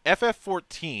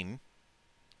 FF14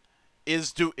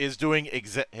 has been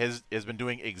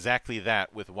doing exactly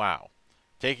that with WoW,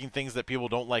 taking things that people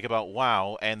don't like about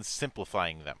WoW and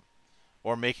simplifying them,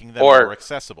 or making them more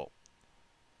accessible.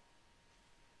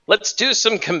 Let's do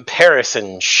some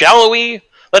comparison, shall we?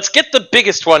 Let's get the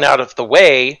biggest one out of the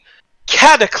way: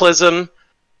 Cataclysm,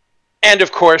 and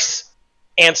of course,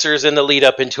 answers in the lead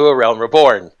up into A Realm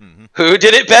Reborn. Mm-hmm. Who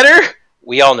did it better?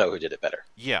 We all know who did it better.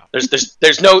 Yeah.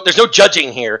 There's no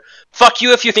judging here. Fuck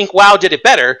you if you think WoW did it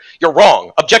better. You're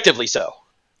wrong, objectively so.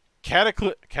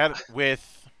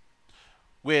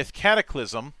 With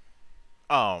Cataclysm,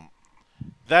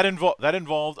 that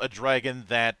involved a dragon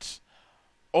that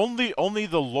only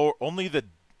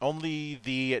the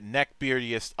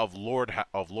neckbeardiest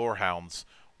of lorehounds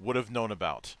would have known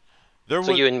about.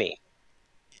 You and me.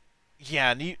 Yeah,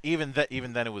 and even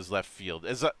then it was left field.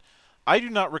 I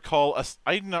do not recall a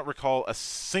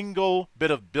single bit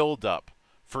of build-up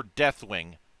for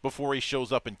Deathwing before he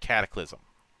shows up in Cataclysm.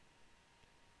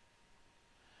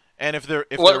 And if there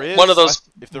is one of those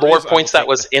lore points that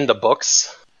was in the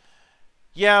books.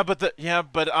 Yeah, but we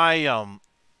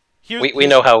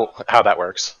know how that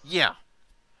works. Yeah.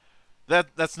 That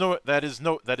is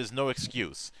no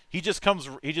excuse. He just comes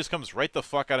right the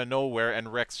fuck out of nowhere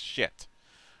and wrecks shit.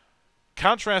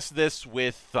 Contrast this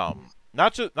with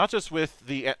not just with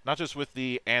the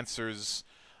Answers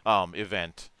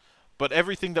event, but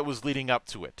everything that was leading up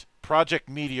to it. Project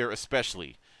Meteor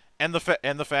especially, and the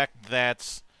fact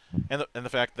that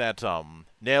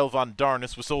Nail von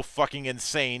Darnus was so fucking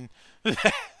insane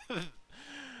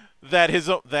that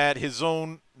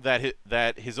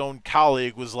his own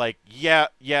colleague was like,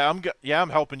 I'm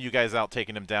helping you guys out,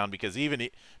 taking him down because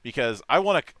I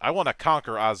want to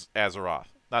conquer Azeroth.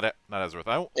 Not Azeroth.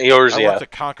 I want to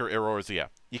conquer Eorzea.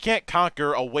 You can't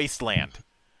conquer a wasteland.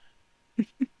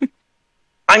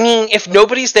 I mean, if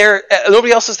nobody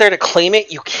else is there to claim it,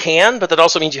 you can, but that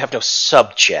also means you have no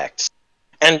subjects.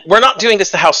 And we're not doing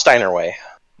this the House Steiner way.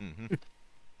 Mm-hmm.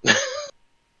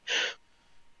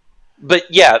 But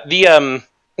yeah, the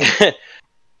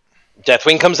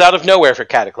Deathwing comes out of nowhere for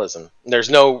Cataclysm. There's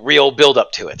no real build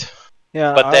up to it.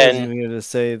 Yeah, but I was even going to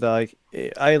say that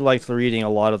I liked reading a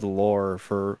lot of the lore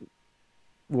for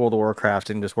World of Warcraft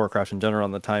and just Warcraft in general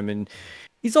on the time, and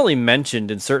he's only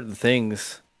mentioned in certain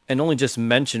things, and only just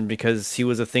mentioned because he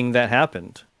was a thing that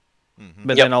happened. Mm-hmm.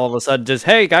 But then all of a sudden, just,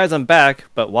 hey guys, I'm back,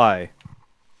 but why?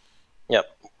 Yep.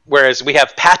 Whereas we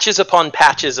have patches upon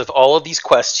patches of all of these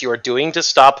quests you are doing to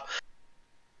stop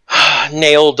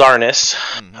Nail Darnus.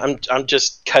 Mm-hmm. I'm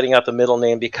just cutting out the middle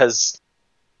name because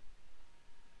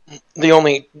the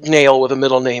only nail with a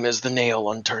middle name is the nail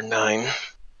on turn 9.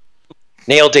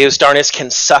 Nail Deus Darnus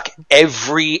can suck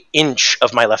every inch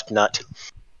of my left nut.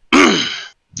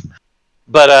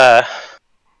 But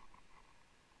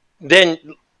then,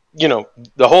 the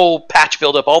whole patch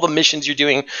buildup, all the missions you're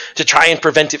doing to try and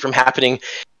prevent it from happening,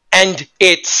 and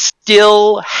it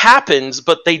still happens,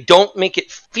 but they don't make it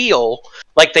feel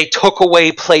like they took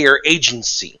away player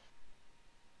agency.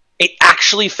 It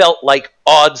actually felt like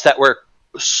odds that were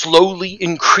slowly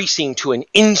increasing to an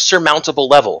insurmountable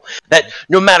level, that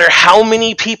no matter how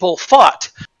many people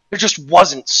fought, there just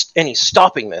wasn't any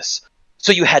stopping this.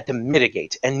 So you had to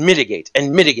mitigate and mitigate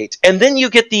and mitigate. And then you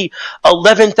get the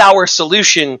 11th hour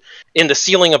solution in the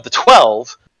ceiling of the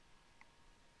 12,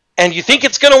 and you think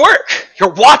it's going to work.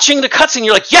 You're watching the cutscene,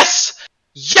 you're like, yes!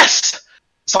 Yes!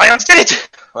 Scions did it!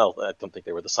 Well, I don't think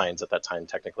they were the Scions at that time,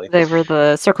 technically. They were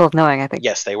the Circle of Knowing, I think.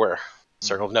 Yes, they were.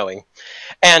 Circle of Knowing.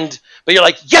 But you're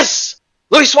like, yes!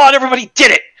 Louis Swan, everybody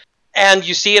did it! And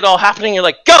you see it all happening, you're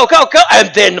like, go, go, go!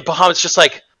 And then Bahamut's just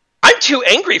like, I'm too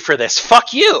angry for this,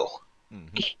 fuck you!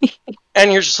 Mm-hmm.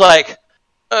 And you're just like,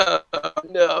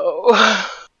 no.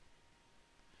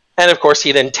 And of course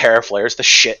he then terraflares the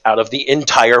shit out of the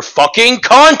entire fucking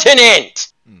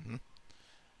continent! Mm-hmm.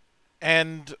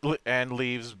 And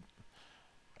leaves...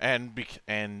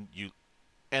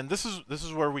 And this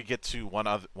is where we get to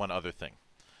one other thing.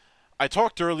 I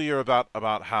talked earlier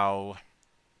about how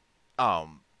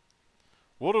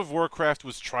World of Warcraft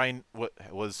was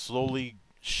slowly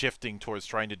shifting towards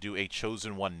trying to do a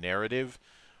chosen one narrative,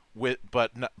 but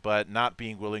not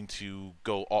being willing to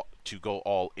go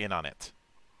all in on it.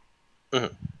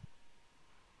 Mm-hmm.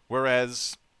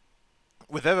 Whereas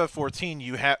with EVA 14,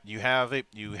 you have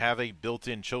a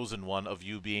built-in chosen one of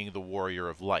you being the warrior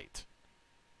of light.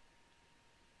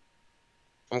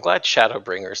 I'm glad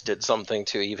Shadowbringers did something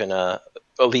to even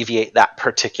alleviate that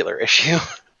particular issue.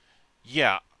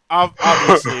 Yeah,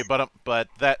 obviously, but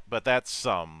that's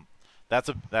a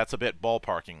bit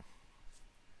ballparking.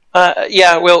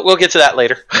 Yeah, we'll get to that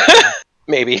later,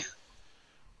 maybe.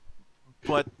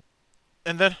 But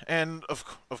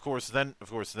of course then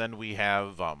we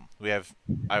have the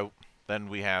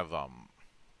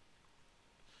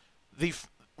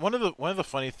one of the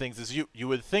funny things is you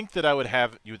would think that I would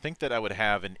have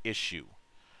an issue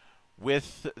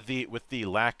with the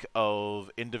lack of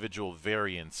individual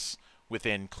variance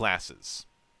within classes.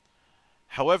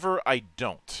 However, I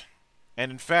don't.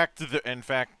 And in fact,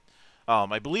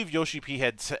 I believe Yoshi P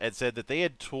had said that they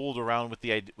had tooled around with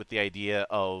the idea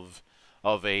of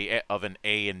an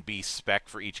A and B spec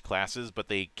for each classes, but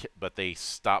they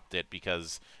stopped it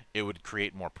because it would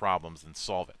create more problems than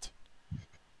solve it.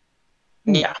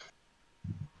 Yeah.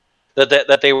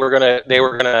 That they were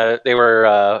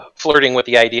flirting with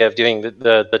the idea of doing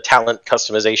the talent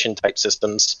customization type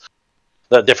systems,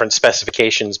 the different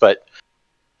specifications, but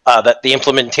that the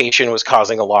implementation was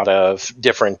causing a lot of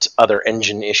different other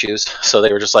engine issues. So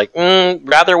they were just like,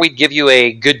 rather we'd give you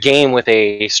a good game with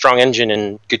a strong engine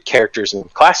and good characters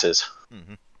and classes,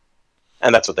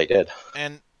 and that's what they did.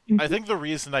 And I think the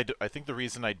reason I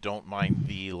don't mind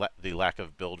the lack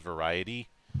of build variety,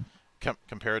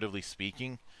 comparatively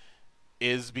speaking,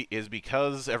 is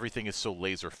because everything is so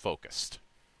laser focused.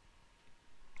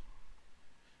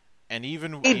 And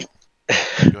even go ahead.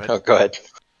 Oh, go ahead.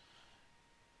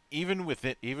 Even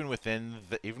within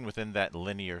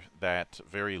that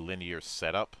very linear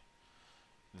setup,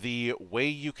 the way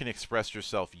you can express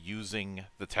yourself using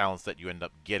the talents that you end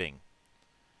up getting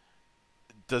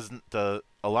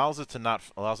allows it to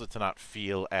not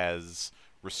feel as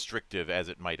restrictive as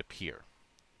it might appear.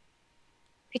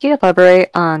 Could you elaborate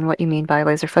on what you mean by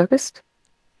laser focused?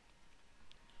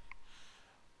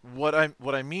 What I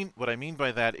mean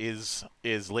by that is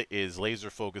laser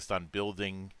focused on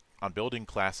building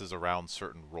classes around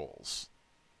certain roles.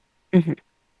 And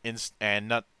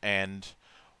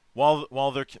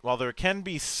while there can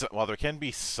be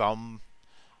some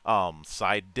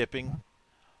side dipping,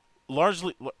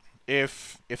 largely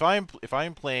if I'm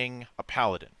playing a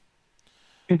paladin,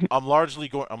 I'm largely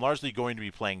going to be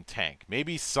playing tank.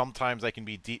 Maybe sometimes I can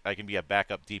be a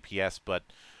backup DPS, but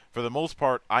for the most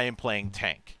part I am playing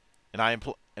tank, and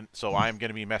so I'm going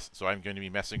to be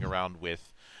messing around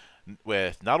with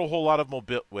not a whole lot of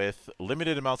with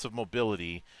limited amounts of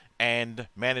mobility and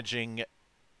managing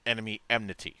enemy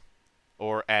enmity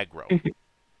or aggro.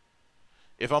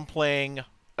 If I'm playing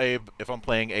a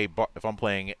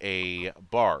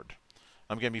bard,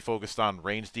 I'm going to be focused on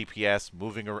range DPS,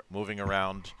 moving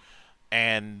around,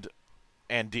 and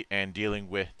dealing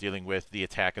with the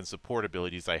attack and support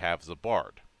abilities I have as a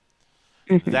bard.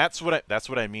 That's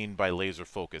what I mean by laser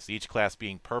focus. Each class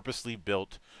being purposely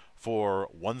built for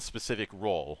one specific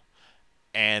role,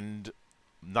 and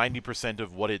 90%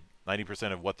 of what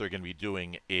they're going to be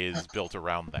doing is built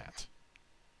around that.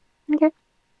 Okay.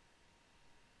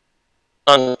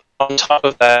 On top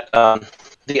of that,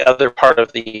 the other part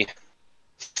of the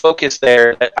focus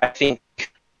there that I think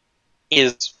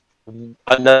is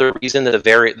another reason that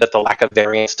the lack of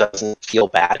variance doesn't feel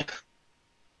bad.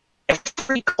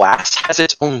 Every class has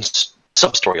its own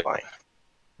sub-storyline.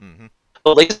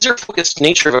 The laser-focused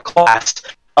nature of a class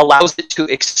allows it to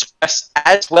express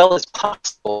as well as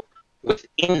possible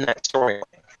within that storyline.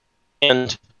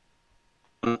 And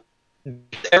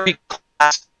every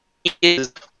class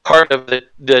is part of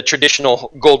the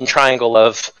traditional golden triangle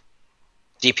of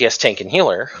DPS, tank, and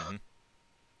healer.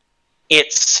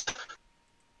 It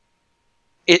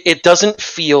doesn't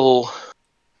feel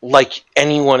like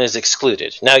anyone is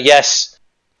excluded. Now, yes,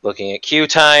 looking at queue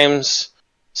times,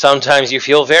 sometimes you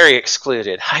feel very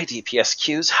excluded. Hi, DPS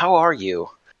queues, how are you?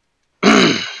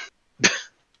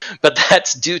 But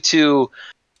that's due to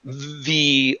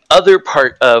the other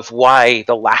part of why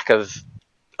the lack of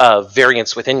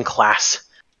variance within class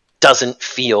doesn't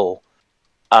feel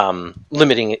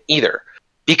limiting either.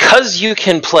 Because you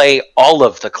can play all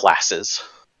of the classes,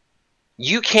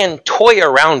 you can toy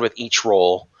around with each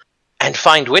role and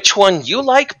find which one you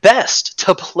like best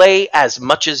to play as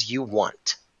much as you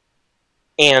want.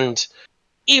 And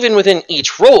even within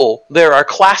each role, there are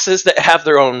classes that have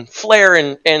their own flair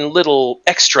and little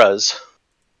extras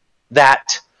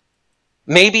that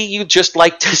maybe you just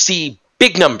like to see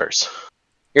big numbers.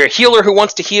 You're a healer who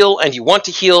wants to heal, and you want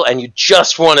to heal, and you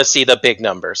just want to see the big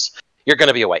numbers. You're going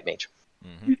to be a white mage.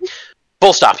 Mm-hmm.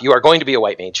 Full stop. You are going to be a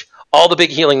white mage. All the big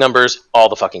healing numbers, all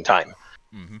the fucking time.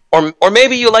 Mm-hmm. Or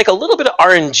maybe you like a little bit of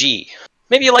RNG.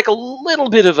 Maybe you like a little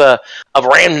bit of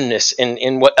randomness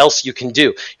in what else you can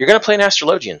do. You're going to play an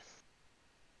Astrologian.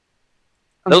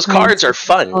 Those cards are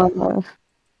fun.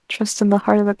 Trust in the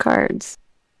heart of the cards.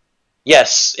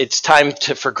 Yes, it's time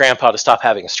for Grandpa to stop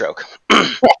having a stroke.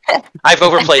 I've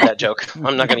overplayed that joke.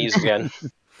 I'm not going to use it again.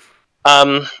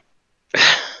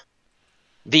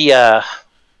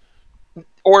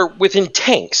 Or within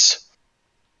tanks,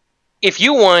 if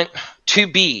you want to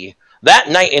be that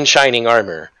knight in shining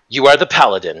armor, you are the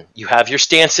paladin. You have your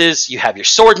stances, you have your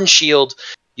sword and shield,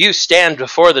 you stand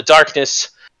before the darkness,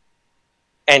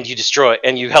 and you destroy,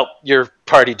 and you help your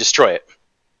party destroy it.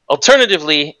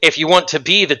 Alternatively, if you want to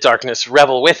be the darkness,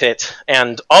 revel with it,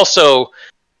 and also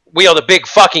wield a big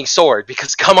fucking sword,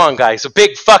 because come on guys, a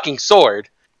big fucking sword,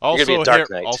 you're going to be a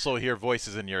dark knight. Also hear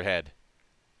voices in your head.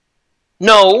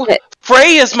 No,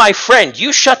 Frey is my friend.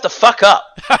 You shut the fuck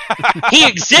up. He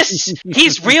exists.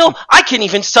 He's real. I can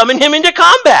even summon him into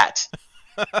combat.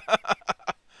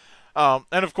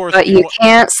 And of course, but you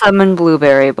can't summon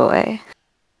Blueberry Boy.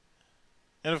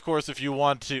 And of course, if you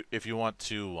want to,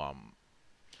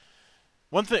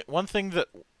 one thing that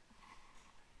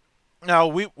now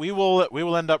we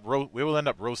will end up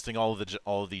roasting all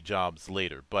of the jobs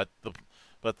later, but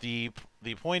the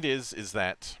point is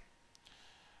that.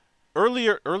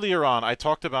 Earlier on, I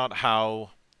talked about how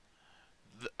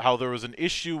there was an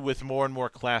issue with more and more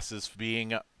classes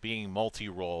being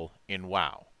multi-role in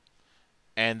WoW,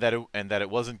 and that it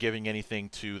wasn't giving anything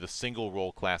to the single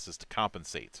role classes to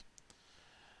compensate.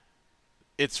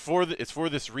 It's for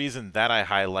this reason that I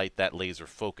highlight that laser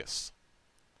focus.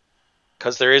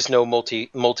 Because there is no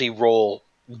multi-role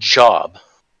job.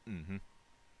 Mm-hmm.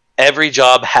 Every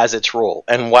job has its role,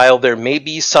 and while there may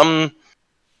be some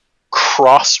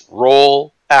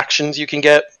cross-roll actions you can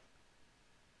get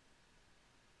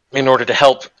in order to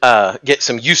help get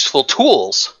some useful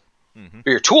tools for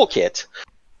your toolkit,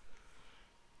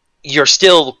 you're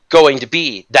still going to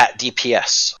be that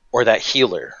DPS or that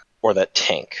healer or that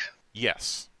tank.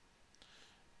 Yes.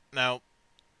 Now,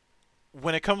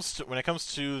 when it comes to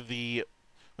the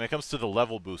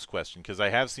level boost question, because I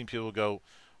have seen people go,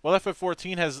 well,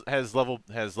 FF14 has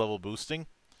level boosting.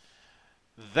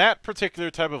 That particular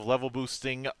type of level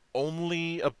boosting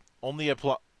only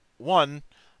apply. One,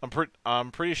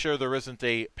 I'm pretty sure there isn't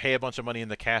a pay a bunch of money in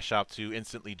the cash shop to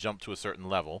instantly jump to a certain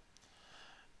level.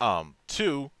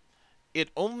 Two, it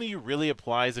only really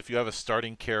applies if you have a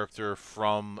starting character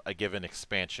from a given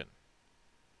expansion.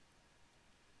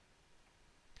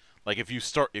 Like if you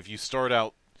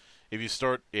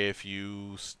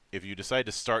decide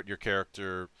to start your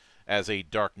character as a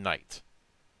Dark Knight.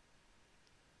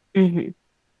 Mm-hmm.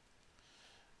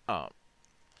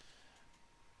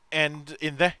 And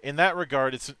in that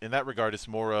regard, it's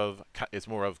more of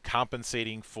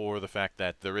compensating for the fact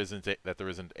that there isn't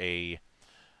a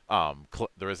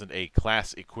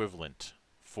class equivalent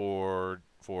for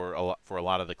a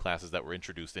lot of the classes that were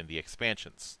introduced in the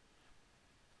expansions.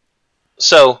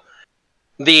 So,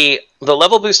 the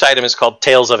level boost item is called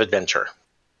Tales of Adventure.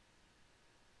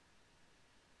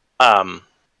 And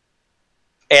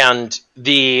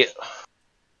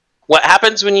what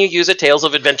happens when you use a Tales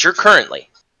of Adventure currently?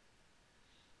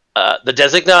 The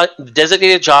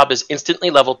designated job is instantly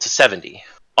leveled to 70.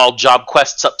 All job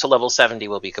quests up to level 70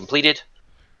 will be completed.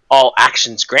 All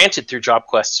actions granted through job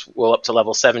quests will up to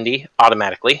level 70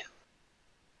 automatically.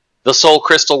 The Soul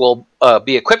Crystal will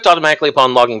be equipped automatically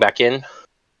upon logging back in.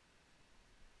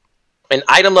 An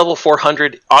item level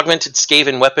 400 augmented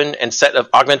Skaven weapon and set of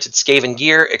augmented Skaven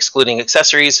gear, excluding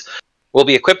accessories, will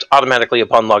be equipped automatically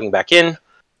upon logging back in.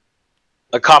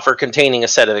 A coffer containing a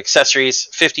set of accessories,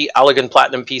 50 Allegan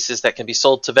Platinum pieces that can be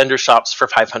sold to vendor shops for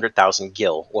 500,000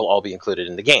 gil will all be included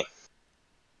in the game.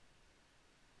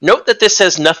 Note that this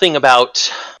says nothing about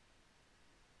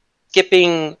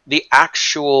skipping the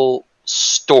actual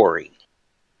story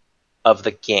of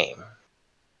the game.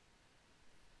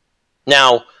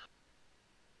 Now,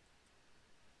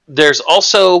 there's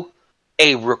also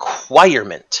a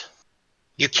requirement.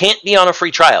 You can't be on a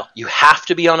free trial. You have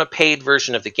to be on a paid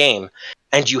version of the game,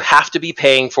 and you have to be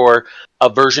paying for a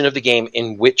version of the game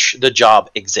in which the job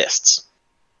exists.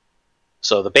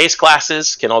 So the base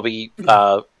classes can all be...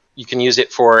 you can use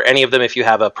it for any of them if you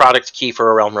have a product key for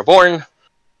A Realm Reborn.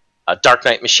 Dark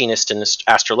Knight Machinist and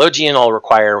Astrologian all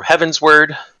require Heaven's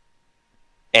Word,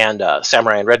 and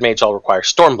Samurai and Red Mage all require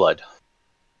Stormblood.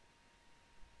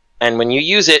 And when you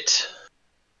use it,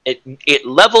 it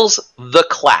levels the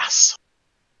class.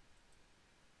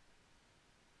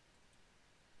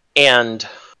 And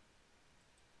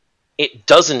it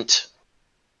doesn't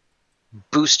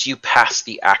boost you past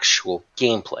the actual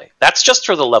gameplay. That's just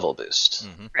for the level boost.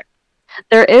 Mm-hmm. Right.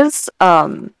 There is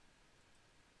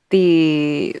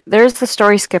there's the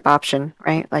story skip option,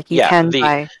 right? Like you can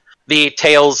buy the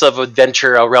Tales of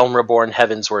Adventure, A Realm Reborn,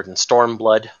 Heavensward, and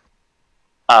Stormblood.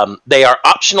 They are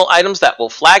optional items that will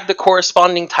flag the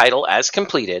corresponding title as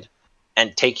completed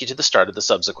and take you to the start of the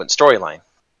subsequent storyline.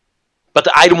 But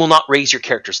the item will not raise your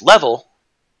character's level,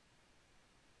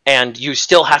 and you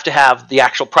still have to have the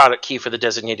actual product key for the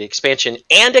designated expansion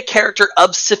and a character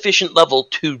of sufficient level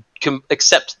to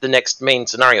accept the next main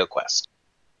scenario quest.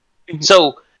 Mm-hmm.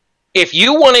 So, if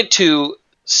you wanted to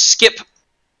skip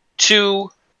straight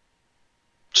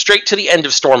to the end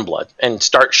of Stormblood and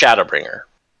start Shadowbringer,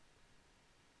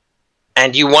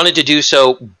 and you wanted to do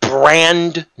so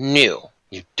brand new,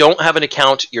 you don't have an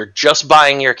account, you're just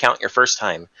buying your account your first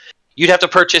time, you'd have to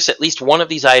purchase at least one of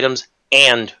these items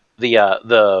and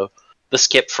the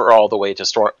skip for all the way to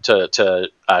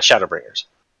Shadowbringers.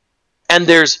 And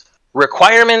there's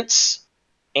requirements,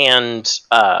 and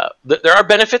there are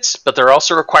benefits, but there are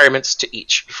also requirements to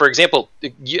each. For example,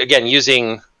 again,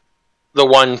 using the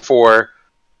one for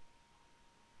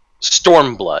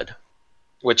Stormblood,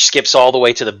 which skips all the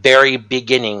way to the very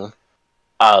beginning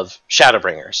of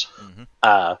Shadowbringers.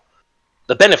 Mm-hmm.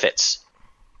 The benefits.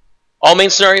 All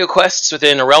main scenario quests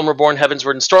within A Realm Reborn,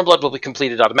 Heavensward, and Stormblood will be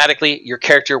completed automatically. Your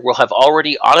character will have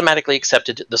already automatically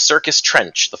accepted the Circus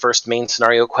Trench, the first main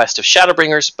scenario quest of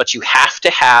Shadowbringers, but you have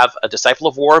to have a Disciple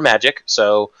of War magic,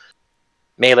 so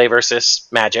melee versus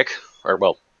magic, or,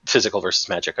 well, physical versus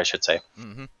magic, I should say,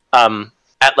 mm-hmm.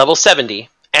 At level 70,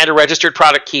 and a registered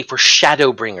product key for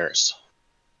Shadowbringers.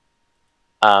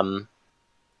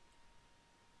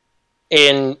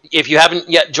 And if you haven't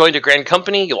yet joined a Grand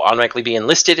Company, you'll automatically be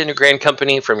enlisted in a Grand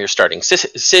Company from your starting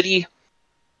city.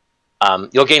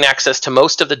 You'll gain access to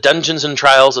most of the dungeons and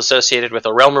trials associated with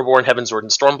A Realm Reborn, Heavensward,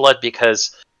 and Stormblood,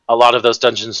 because a lot of those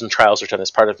dungeons and trials are done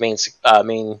as part of main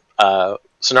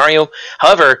scenario.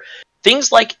 However,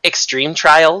 things like Extreme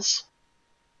Trials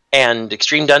and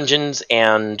Extreme Dungeons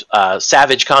and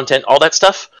Savage content, all that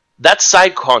stuff, that's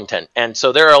side content, and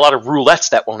so there are a lot of roulettes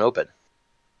that won't open.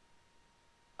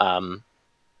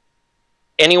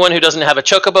 Anyone who doesn't have a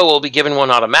Chocobo will be given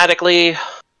one automatically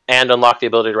and unlock the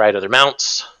ability to ride other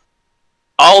mounts.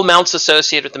 All mounts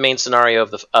associated with the main scenario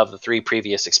of the 3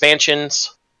 previous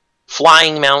expansions.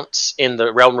 Flying mounts in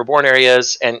the Realm Reborn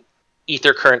areas, and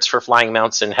ether currents for flying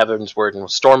mounts in Heavensward and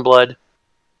Stormblood.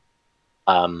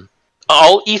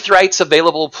 All Aetherites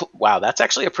available... Wow, that's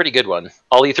actually a pretty good one.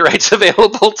 All Aetherites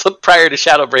available prior to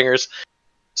Shadowbringers.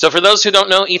 So for those who don't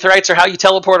know, Aetherites are how you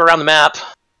teleport around the map.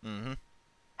 Mm-hmm.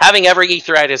 Having every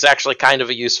Aetherite is actually kind of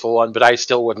a useful one, but I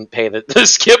still wouldn't pay the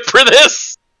skip for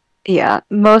this. Yeah,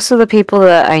 most of the people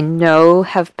that I know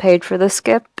have paid for the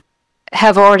skip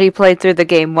have already played through the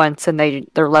game once, and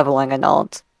they're leveling an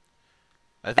alt.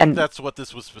 I think that's what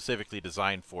this was specifically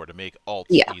designed for, to make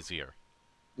alts easier.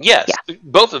 Yes,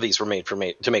 both of these were made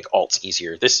to make alts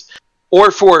easier. Or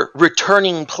for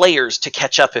returning players to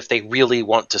catch up if they really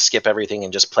want to skip everything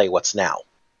and just play what's now.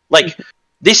 Like,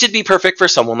 this would be perfect for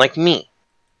someone like me,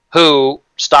 who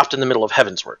stopped in the middle of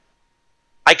Heavensward.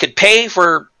 I could pay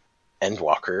for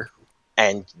Endwalker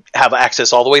and have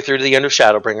access all the way through to the end of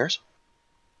Shadowbringers.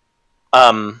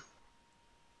 And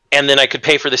then I could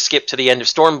pay for the skip to the end of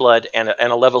Stormblood and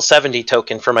a level 70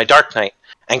 token for my Dark Knight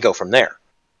and go from there.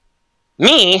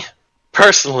 Me,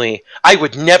 personally, I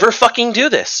would never fucking do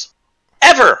this.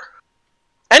 Ever!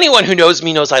 Anyone who knows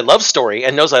me knows I love story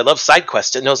and knows I love side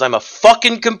quests and knows I'm a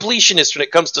fucking completionist when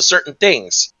it comes to certain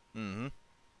things. Mm-hmm.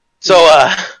 So,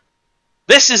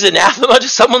 this is anathema to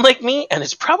someone like me, and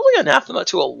it's probably anathema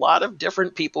to a lot of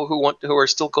different people who are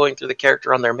still going through the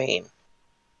character on their main.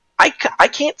 I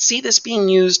can't see this being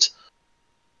used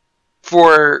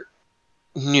for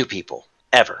new people,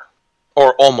 ever.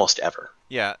 Or almost ever.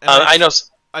 Yeah, and I know.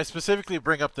 I specifically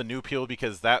bring up the new people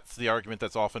because that's the argument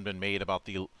that's often been made about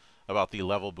the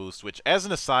level boost, which, as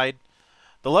an aside,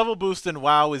 the level boost in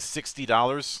WoW is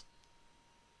 $60.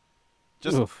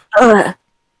 Just...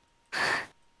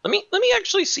 Let me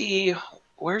actually see,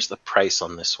 where's the price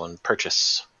on this one?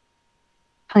 Purchase.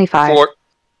 25.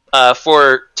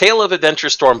 For Tale of Adventure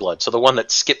Stormblood, so the one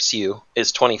that skips you,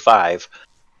 is 25.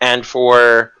 And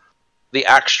for the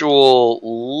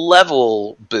actual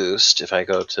level boost, if I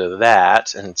go to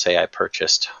that and say I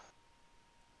purchased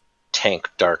tank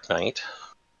Dark Knight.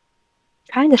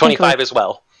 Trying to 25 as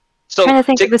well. So trying to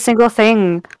think of a single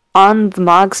thing on the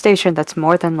Mog station that's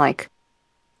more than like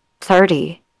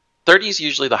 30. 30 is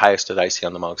usually the highest that I see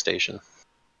on the Mog station.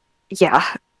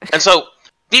 Yeah. And so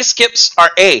these skips are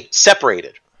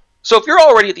separated. So if you're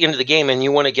already at the end of the game and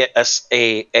you want to get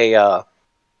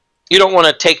you don't want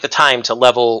to take the time to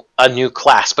level a new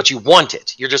class, but you want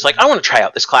it. You're just like, I want to try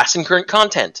out this class in current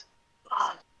content.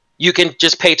 You can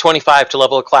just pay 25 to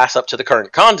level a class up to the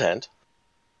current content,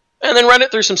 and then run it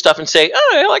through some stuff and say,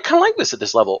 oh, I kind of like this at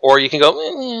this level. Or you can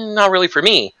go, not really for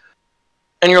me.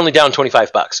 And you're only down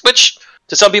 $25, which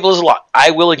to some people is a lot. I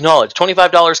will acknowledge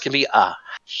 $25 can be a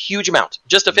huge amount.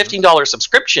 Just a $15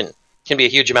 subscription can be a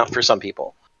huge amount for some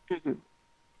people. Mm-hmm.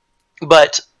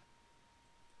 But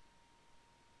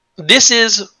this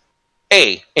is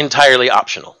entirely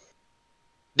optional.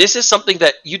 This is something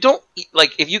that you don't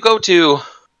like. If you go to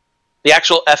the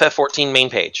actual FF14 main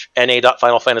page,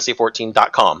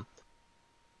 na.finalfantasy14.com,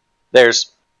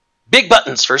 there's big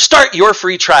buttons for start your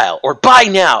free trial, or buy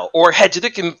now, or head to the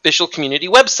official community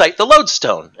website, the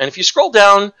Lodestone. And if you scroll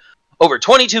down, over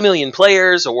 22 million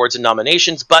players, awards and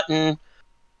nominations button,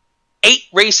 8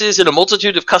 races and a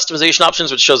multitude of customization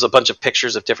options, which shows a bunch of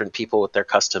pictures of different people with their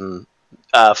custom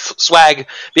swag,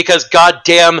 because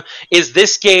goddamn is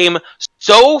this game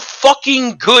so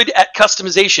fucking good at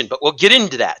customization, but we'll get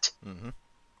into that. Mm-hmm.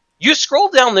 You scroll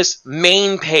down this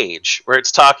main page where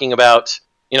it's talking about,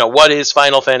 what is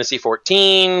Final Fantasy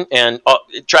XIV, and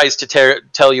it tries to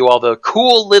tell you all the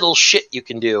cool little shit you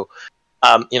can do.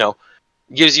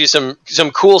 Gives you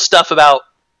some cool stuff about,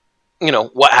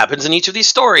 what happens in each of these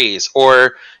stories,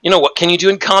 or, what can you do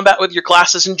in combat with your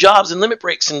classes and jobs and limit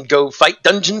breaks and go fight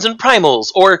dungeons and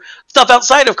primals, or stuff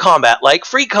outside of combat, like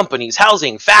free companies,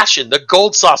 housing, fashion, the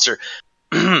gold saucer.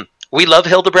 We love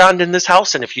Hildebrand in this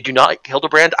house, and if you do not like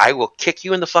Hildebrand, I will kick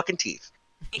you in the fucking teeth.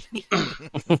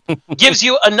 Gives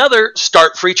you another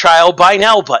start free trial, buy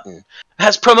now button.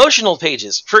 Has promotional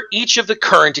pages for each of the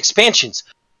current expansions.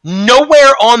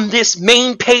 Nowhere on this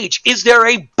main page is there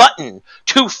a button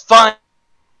to find.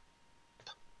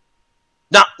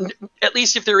 Not, at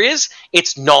least if there is,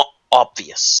 it's not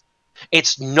obvious.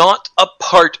 It's not a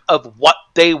part of what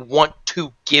they want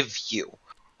to give you.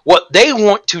 What they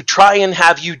want to try and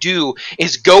have you do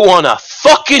is go on a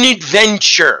fucking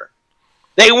adventure.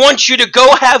 They want you to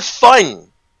go have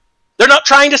fun. They're not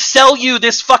trying to sell you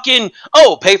this fucking,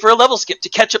 pay for a level skip to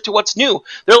catch up to what's new.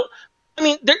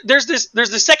 There's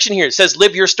this section here. It says,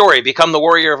 live your story, become the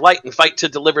warrior of light, and fight to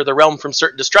deliver the realm from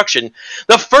certain destruction.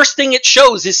 The first thing it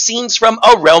shows is scenes from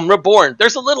A Realm Reborn.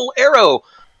 There's a little arrow,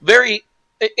 very,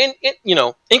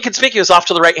 inconspicuous off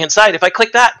to the right-hand side. If I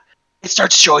click that, it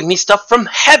starts showing me stuff from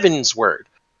Heavensward.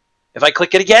 If I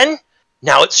click it again,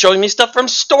 now it's showing me stuff from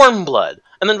Stormblood.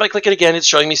 And then if I click it again, it's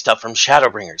showing me stuff from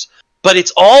Shadowbringers. But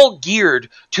it's all geared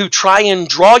to try and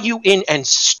draw you in and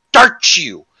start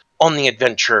you on the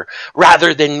adventure,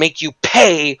 rather than make you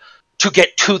pay to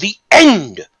get to the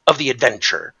end of the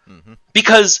adventure. Mm-hmm.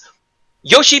 Because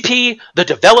Yoshi P, the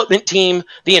development team,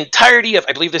 the entirety of,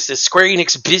 I believe this is Square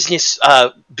Enix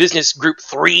Business Group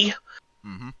 3,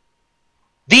 mm-hmm.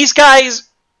 These guys,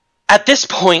 at this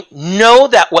point, know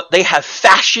that what they have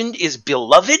fashioned is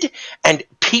beloved, and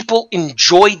people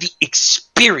enjoy the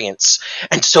experience.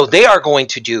 And so they are going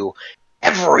to do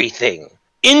everything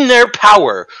in their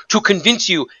power to convince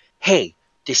you, hey,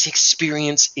 this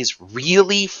experience is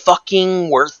really fucking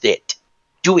worth it.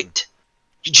 Do it.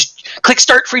 You just click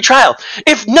start free trial.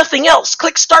 If nothing else,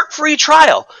 click start free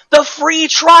trial. The free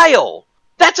trial.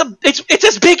 It's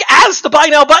as big as the buy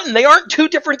now button. They aren't two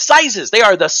different sizes. They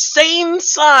are the same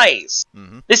size.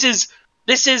 Mm-hmm. This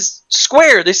is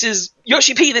Square. This is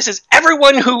Yoshi P. This is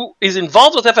everyone who is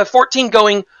involved with FF14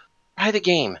 going, try the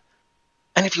game.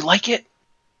 And if you like it,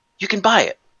 you can buy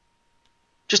it.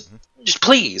 Just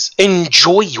please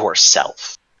enjoy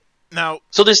yourself. Now,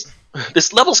 so this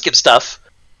level skip stuff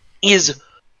is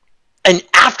an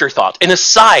afterthought, an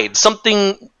aside,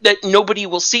 something that nobody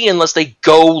will see unless they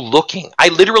go looking. I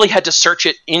literally had to search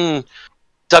it in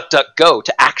DuckDuckGo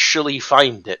to actually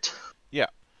find it. Yeah.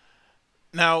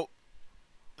 Now,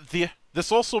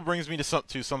 this also brings me to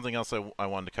something else I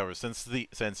wanted to cover.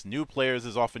 Since new players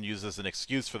is often used as an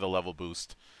excuse for the level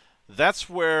boost, that's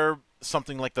where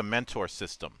something like the mentor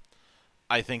system,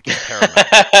 I think, is paramount.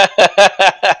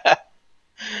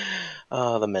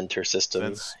 Oh, the mentor system.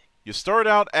 Since you start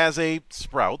out as a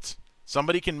sprout,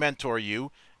 somebody can mentor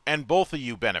you, and both of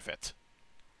you benefit.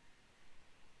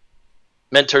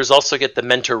 Mentors also get the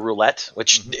mentor roulette,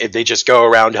 which they just go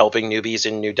around helping newbies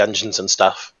in new dungeons and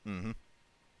stuff. Mm-hmm.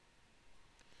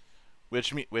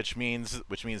 Which means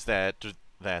that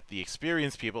the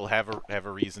experienced people have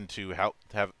a reason to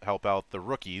help out the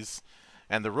rookies,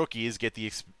 and the rookies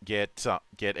get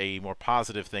a more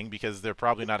positive thing because they're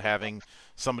probably not having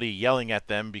somebody yelling at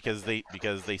them because they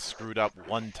screwed up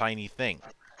one tiny thing.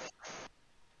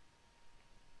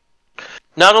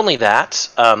 Not only that,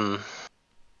 I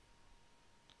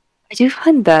do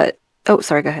find that. Oh,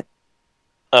 sorry. Go ahead.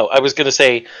 Oh, I was going to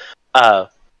say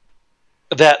that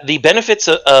the benefits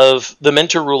of the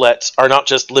mentor roulettes are not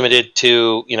just limited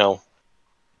to,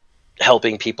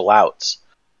 helping people out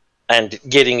and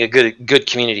getting a good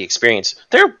community experience.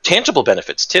 There are tangible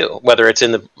benefits too, whether it's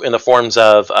in the forms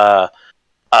of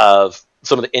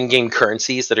some of the in-game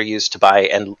currencies that are used to buy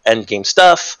end-game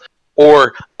stuff,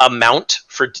 or amount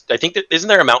for. I think isn't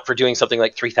there amount for doing something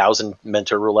like 3,000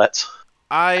 mentor roulettes?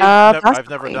 I've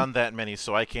never done that many,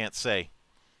 so I can't say.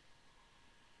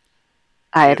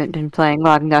 I haven't been playing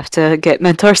long enough to get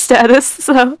mentor status,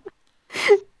 so...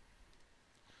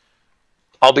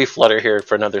 I'll be Flutter here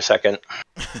for another second.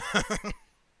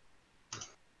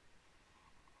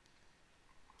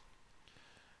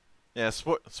 Yeah,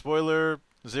 spoiler,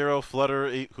 Zero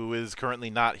Flutter, who is currently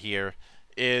not here,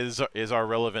 is our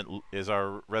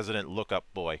resident lookup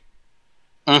boy.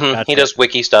 Mm-hmm. He does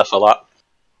wiki stuff a lot.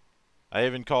 I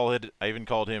even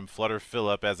called him Flutter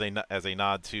Phillip as a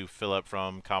nod to Philip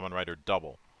from Kamen Rider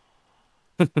Double.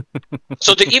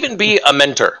 So to even be a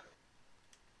mentor,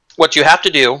 what you have to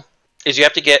do is you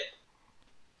have to get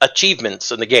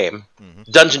achievements in the game. Mm-hmm.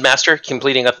 Dungeon Master,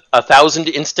 completing 1,000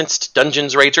 instanced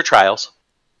dungeons, raids, or trials.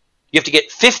 You have to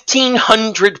get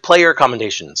 1,500 player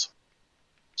commendations.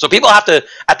 So people have to,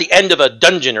 at the end of a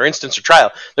dungeon or instance or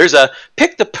trial, there's a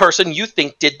pick the person you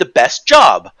think did the best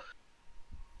job.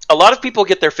 A lot of people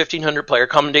get their 1,500 player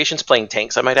commendations playing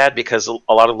tanks, I might add, because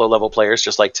a lot of low-level players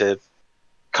just like to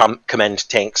commend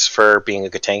tanks for being a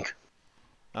good tank.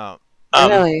 Oh.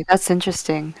 Really? That's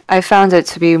interesting. I found it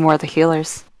to be more the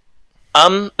healers.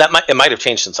 It might have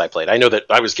changed since I played. I know that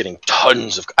I was getting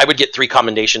tons of... I would get 3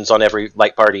 commendations on every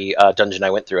light party dungeon I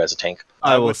went through as a tank.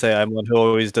 I will say I'm one who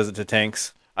always does it to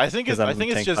tanks. I think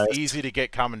it's just easy to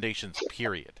get commendations,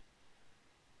 period.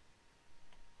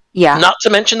 Yeah. Not to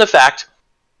mention the fact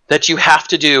that you have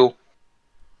to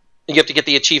get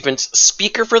the achievements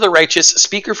Speaker for the Righteous,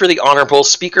 Speaker for the Honorable,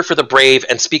 Speaker for the Brave,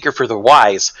 and Speaker for the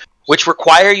Wise, which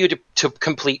require you to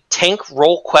complete Tank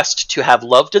Role Quest to have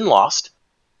Loved and Lost,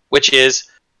 which is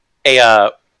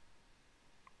a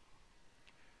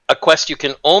quest you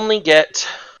can only get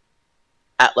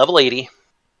at level 80.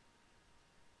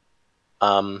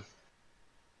 And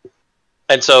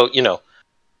so,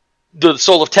 the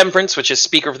Soul of Temperance, which is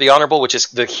Speaker for the Honorable, which is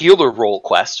the healer role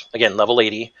quest, again, level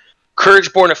 80.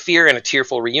 Courage Born of Fear and A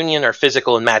Tearful Reunion are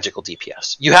physical and magical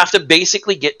DPS. You have to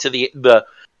basically get to the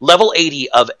level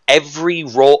 80 of every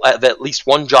role, of at least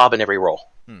one job in every role,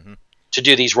 to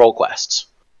do these role quests.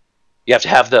 You have to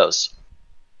have those.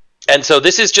 And so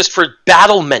this is just for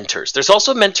battle mentors. There's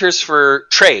also mentors for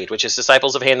trade, which is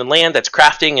Disciples of Hand and Land, that's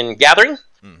crafting and gathering.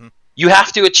 Mm-hmm. You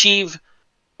have to achieve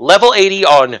level 80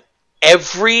 on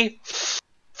every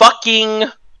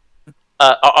fucking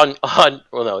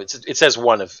it says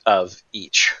one of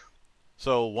each.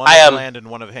 So one of land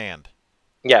and one of hand.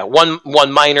 Yeah, one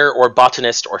miner or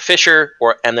botanist or fisher,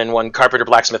 and then one carpenter,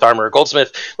 blacksmith, armorer,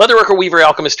 goldsmith, leatherworker, weaver,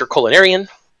 alchemist, or culinarian.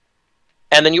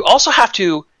 And then you also have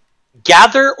to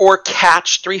gather or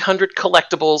catch 300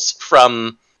 collectibles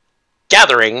from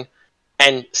gathering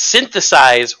and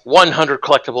synthesize 100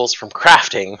 collectibles from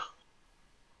crafting.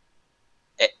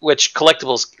 Which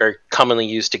collectibles are commonly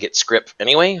used to get script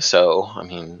anyway, so, I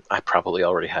mean, I probably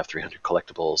already have 300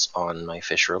 collectibles on my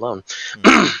Fisher alone.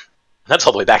 That's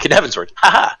all the way back in Heavensward.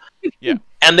 Haha! Yeah.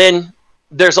 And then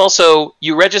there's also,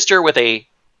 you register with a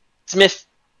Smith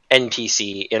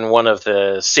NPC in one of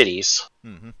the cities,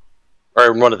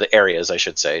 or in one of the areas, I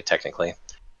should say, technically.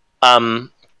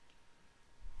 And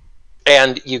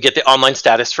you get the online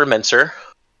status for Menser,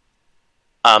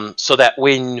 so that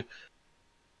when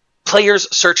players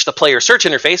search the player search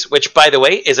interface, which, by the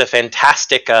way, is a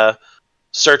fantastic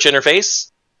search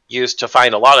interface used to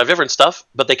find a lot of different stuff,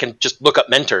 but they can just look up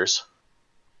mentors.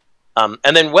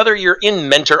 And then whether you're in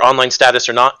mentor online status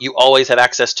or not, you always have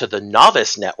access to the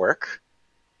novice network,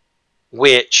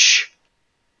 which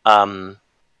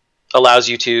allows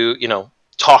you to,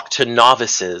 talk to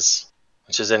novices,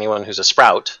 which is anyone who's a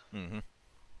sprout.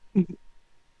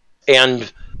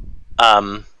 And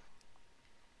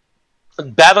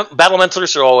battle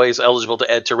mentors are always eligible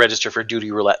to register for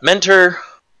Duty Roulette Mentor.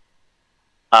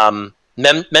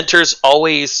 Mentors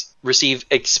always receive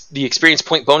the experience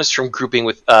point bonus from grouping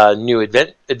with new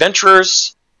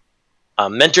adventurers.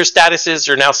 Mentor statuses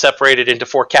are now separated into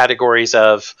 4 categories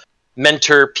of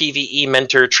Mentor, PvE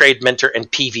Mentor, Trade Mentor,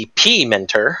 and PvP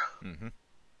Mentor.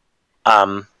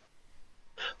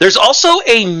 There's also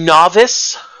a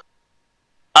novice.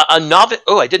 A novice.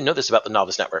 Oh, I didn't know this about the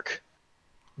novice network.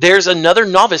 There's another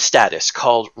novice status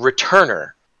called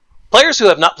Returner. Players who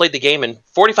have not played the game in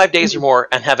 45 days or more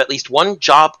and have at least one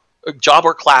job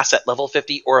or class at level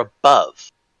 50 or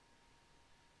above.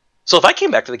 So if I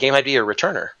came back to the game, I'd be a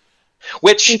returner.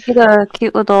 Which you put a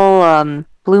cute little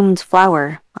bloomed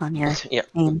flower on your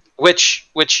name. Which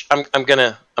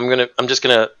I'm just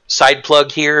gonna side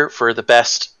plug here for the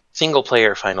best single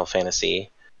player Final Fantasy.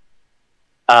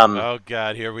 Oh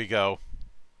god, here we go.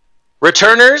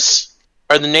 Returners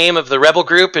are the name of the rebel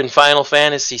group in Final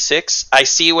Fantasy VI. I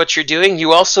see what you're doing.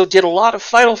 You also did a lot of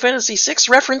Final Fantasy VI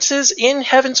references in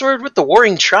Heavensward with the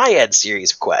Warring Triad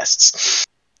series of quests.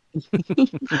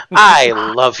 I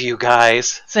love you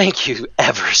guys. Thank you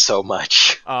ever so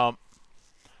much.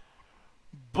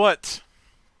 But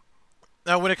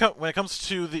now when it comes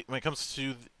to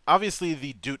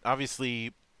obviously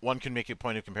obviously one can make a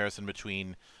point of comparison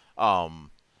between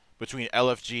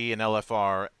LFG and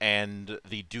LFR and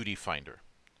the Duty Finder,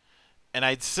 and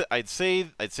I'd say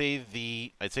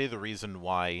the reason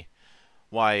why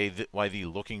the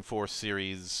Looking For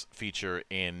series feature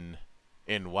in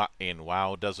WoW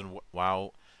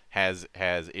has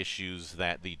issues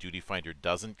that the Duty Finder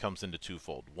doesn't comes into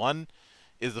twofold. One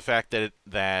is the fact that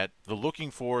the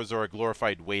Looking Fors are a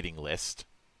glorified waiting list,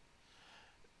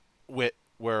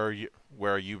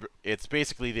 it's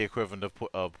basically the equivalent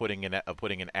of putting an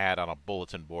ad on a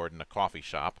bulletin board in a coffee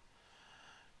shop,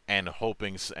 and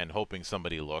hoping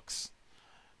somebody looks.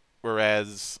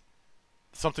 Whereas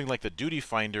something like the Duty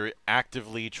Finder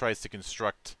actively tries to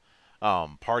construct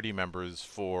party members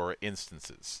for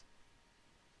instances.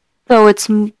 So it's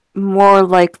more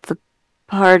like the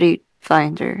Party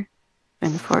Finder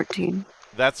in 14.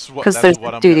 That's what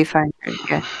I'm Duty Finder.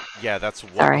 Yeah, that's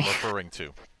what I'm referring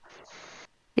to.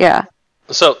 Yeah.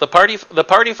 So the party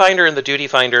finder and the duty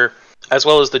finder, as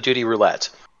well as the duty roulette,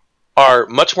 are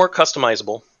much more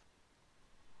customizable,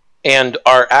 and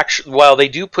are actually, while they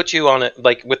do put you on it,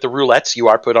 like with the roulettes, you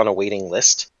are put on a waiting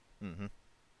list,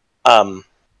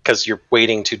 because you're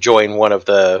waiting to join one of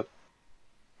the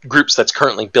groups that's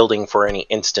currently building for any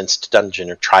instanced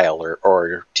dungeon or trial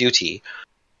or duty.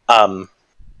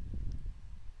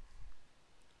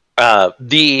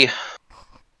 The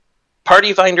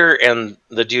Party Finder and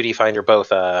the Duty Finder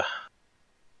both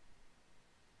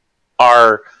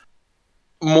are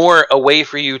more a way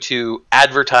for you to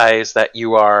advertise that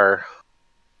you are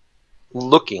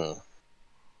looking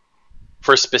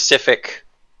for specific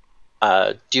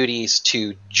duties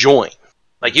to join.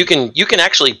 Like you can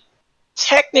actually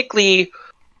technically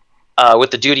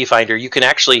with the Duty Finder you can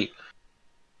actually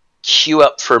queue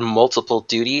up for multiple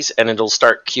duties, and it'll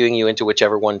start queuing you into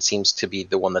whichever one seems to be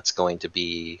the one that's going to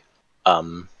be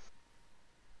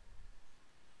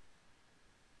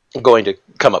going to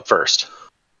come up first.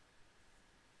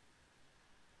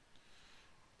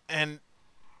 And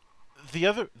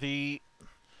I'd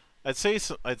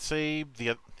say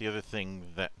the other thing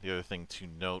to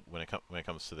note when it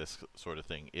comes to this sort of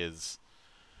thing is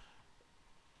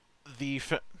the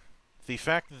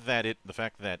fact that it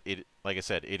like I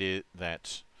said, it is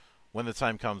that when the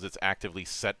time comes, it's actively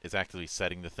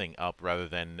setting the thing up rather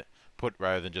than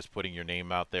just putting your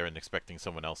name out there and expecting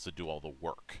someone else to do all the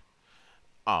work.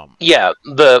 Yeah,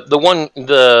 the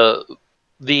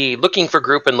looking for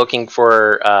group and looking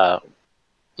for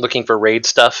raid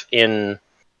stuff in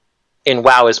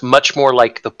WoW is much more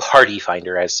like the Party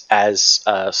Finder, as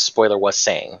Spoiler was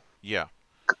saying. Yeah,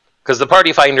 because the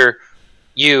Party Finder,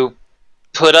 you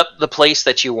put up the place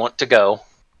that you want to go,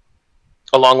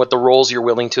 along with the roles you're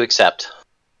willing to accept,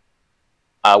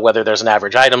 whether there's an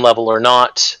average item level or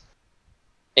not,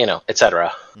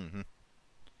 etc.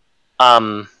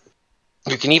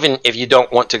 You can even, if you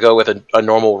don't want to go with a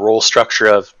normal role structure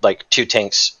of like 2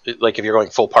 tanks, like if you're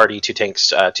going full party, 2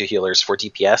 tanks, 2 healers, 4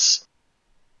 DPS,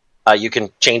 you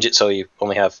can change it so you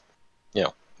only have,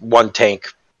 1 tank,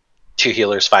 2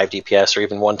 healers, 5 DPS, or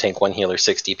even 1 tank, 1 healer,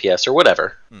 6 DPS, or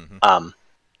whatever.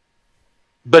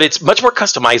 But it's much more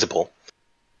customizable.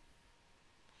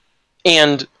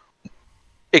 And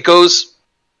it goes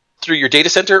through your data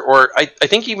center, or I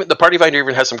think even the Party Finder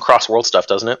even has some cross-world stuff,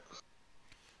 doesn't it?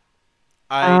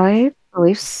 I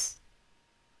believe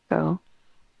so.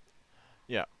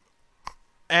 Yeah,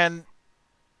 and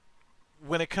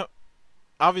when it comes,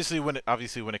 obviously when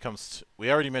it comes to,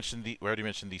 we already mentioned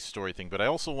the story thing, but I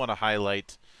also want to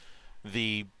highlight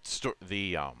the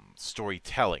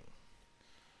storytelling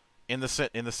in the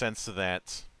sense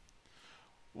that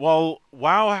while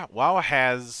WoW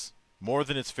has more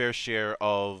than its fair share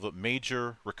of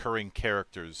major recurring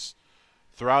characters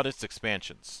throughout its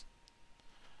expansions.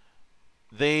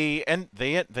 They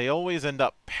always end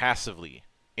up passively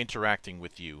interacting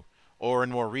with you, or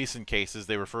in more recent cases,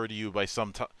 they refer to you by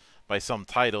some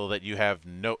title that you have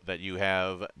no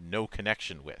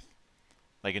connection with.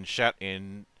 Like in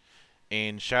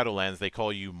Shadowlands, they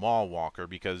call you Maw Walker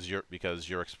because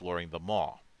you're exploring the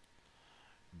Maw.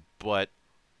 But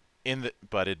it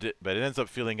ends up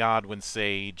feeling odd when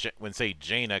say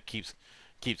Jaina keeps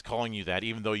calling you that,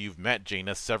 even though you've met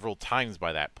Jaina several times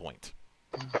by that point.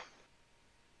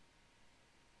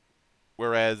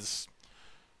 Whereas,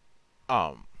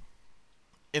 even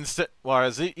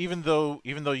though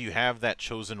you have that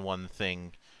chosen one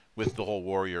thing with the whole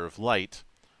Warrior of Light,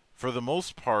 for the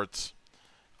most part,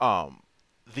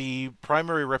 the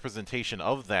primary representation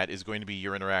of that is going to be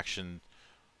your interaction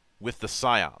with the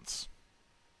Scions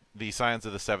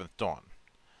of the Seventh Dawn,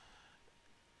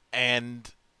 and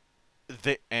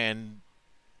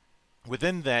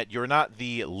within that, you're not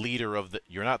the leader of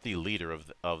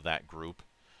that group.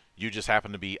 You just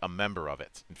happen to be a member of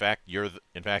it. In fact,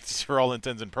 for all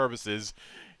intents and purposes,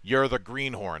 you're the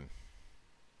Greenhorn.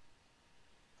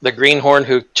 The Greenhorn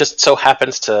who just so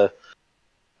happens to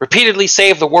repeatedly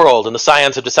save the world, and the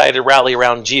Scions have decided to rally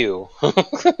around you.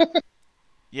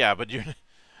 Yeah, but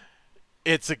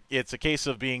it's a case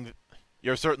of being.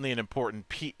 You're certainly an important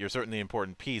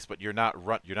piece. But you're not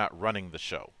running the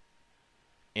show.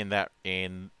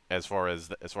 As far as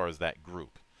that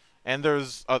group. And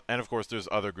of course there's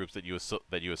other groups that you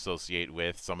associate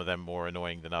with. Some of them more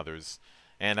annoying than others,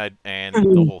 the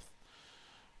whole.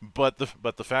 But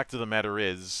the fact of the matter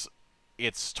is,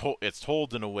 it's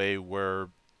told in a way where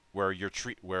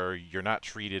you're not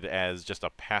treated as just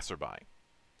a passerby.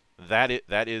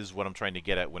 That is what I'm trying to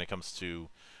get at when it comes to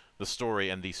the story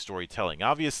and the storytelling.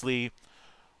 Obviously,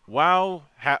 WoW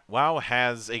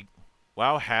has a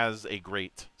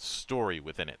great story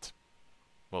within it.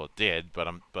 Well, it did,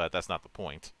 but that's not the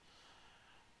point.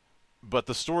 But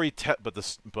the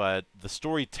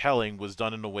storytelling was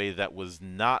done in a way that was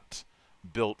not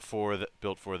built for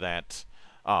that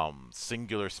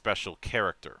singular special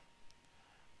character.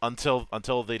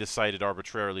 Until they decided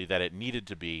arbitrarily that it needed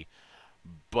to be,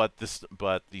 but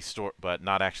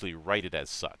not actually write it as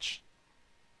such.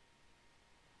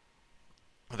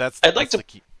 Go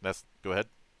ahead.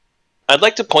 I'd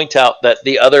like to point out that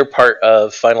the other part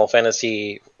of Final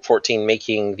Fantasy XIV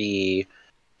making the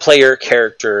player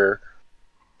character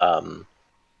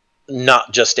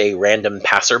not just a random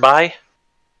passerby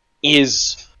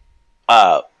is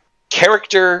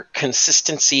character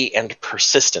consistency and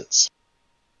persistence.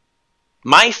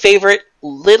 My favorite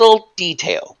little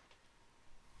detail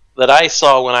that I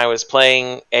saw when I was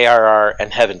playing ARR and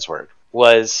Heavensward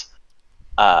was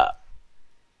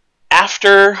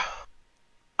after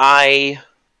I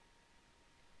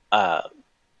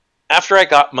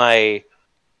got my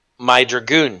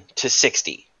Dragoon to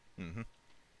 60. Mm-hmm.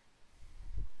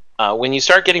 When you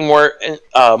start getting more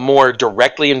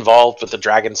directly involved with the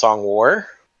Dragonsong War,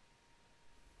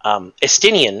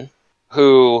 Estinian,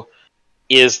 who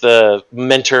is the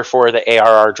mentor for the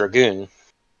ARR Dragoon,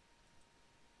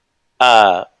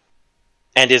 and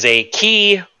is a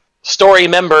key story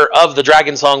member of the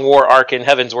Dragonsong War arc in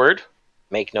Heavensward,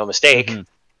 make no mistake,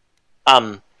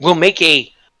 will make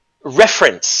a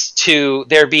reference to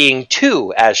there being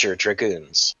 2 Azure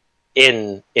Dragoons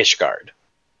in Ishgard.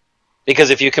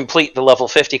 Because if you complete the level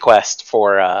 50 quest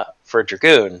for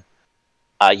Dragoon,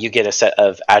 you get a set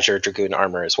of Azure Dragoon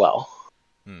armor as well.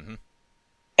 Mm-hmm.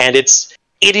 And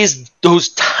it is those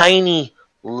tiny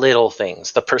little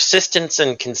things, the persistence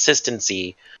and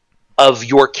consistency of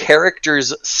your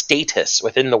character's status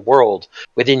within the world,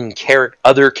 within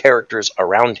other characters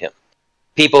around him.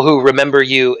 People who remember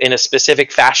you in a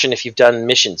specific fashion if you've done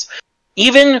missions.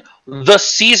 Even the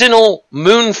seasonal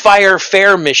Moonfire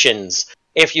Fair missions,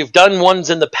 if you've done ones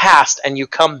in the past and you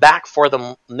come back for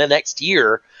them the next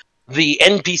year, the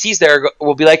NPCs there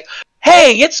will be like,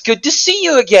 "Hey, it's good to see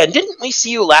you again. Didn't we see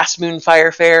you last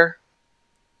Moonfire Fair?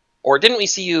 Or didn't we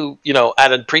see you,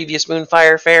 at a previous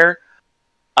Moonfire Fair?"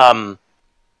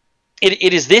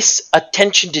 It is this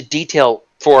attention to detail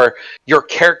for your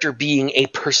character being a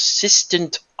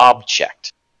persistent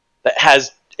object that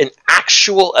has an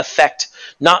actual effect,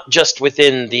 not just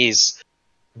within these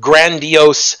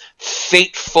grandiose,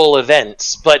 fateful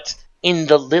events, but in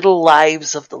the little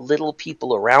lives of the little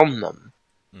people around them.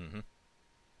 Mm-hmm.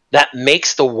 That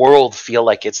makes the world feel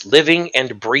like it's living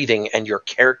and breathing, and your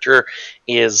character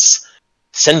is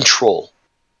central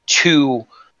to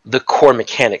the core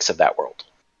mechanics of that world.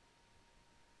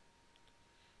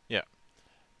 Yeah.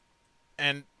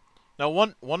 And Now,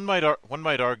 one might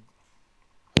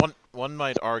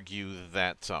argue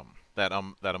that that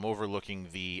I'm overlooking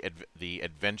the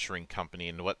adventuring company,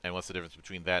 and what's the difference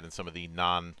between that and some of the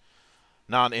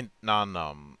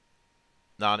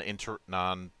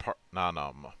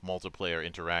multiplayer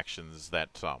interactions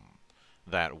that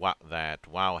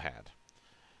WoW had.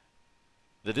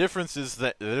 The difference is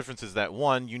that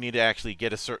one, you need to actually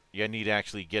get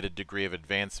a degree of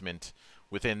advancement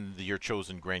within your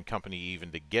chosen grand company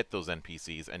even to get those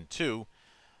NPCs, and two,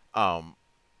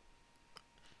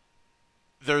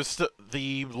 there's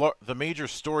the major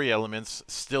story elements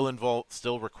still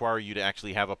require you to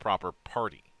actually have a proper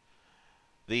party.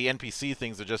 The NPC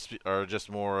things are just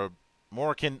more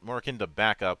akin to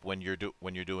backup when you're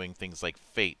doing things like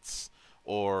fates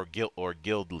or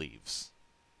guild leaves.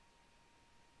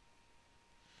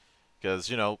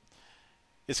 Because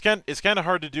it's kind of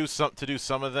hard to do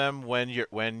some of them when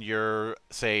you're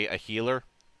say a healer.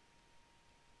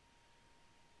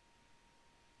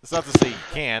 It's not to say you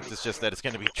can't. It's just that it's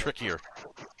going to be trickier.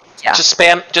 Yeah. Just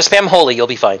spam holy. You'll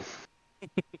be fine.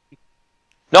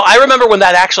 No, I remember when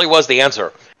that actually was the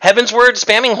answer. Heaven's Word,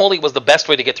 spamming holy was the best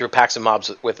way to get through packs of mobs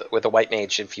with a white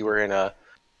mage if you were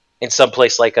in some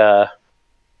place like Temptara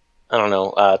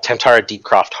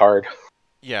Deepcroft Hard.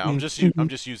 Yeah, I'm just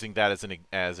using that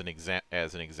as an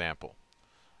example.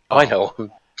 Oh, I know.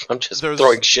 I'm just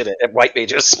throwing shit at white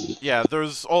mages. Yeah,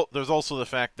 there's also the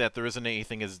fact that there isn't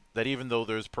anything even though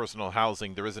there's personal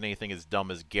housing, there isn't anything as dumb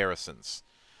as garrisons.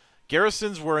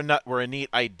 Garrisons were a neat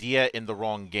idea in the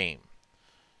wrong game,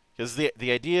 because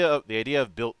the idea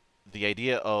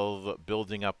of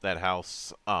building up that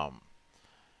house,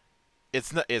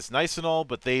 it's nice and all,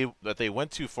 but they went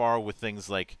too far with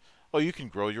things like, oh, you can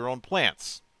grow your own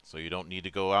plants, so you don't need to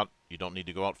go out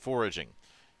foraging.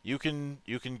 You can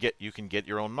get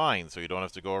your own mine, so you don't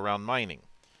have to go around mining.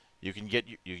 You can get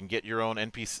your own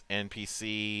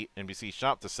NPC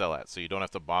shop to sell at, so you don't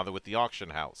have to bother with the auction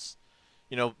house.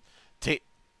 A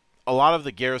lot of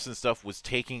the garrison stuff was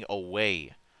taking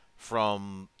away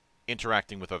from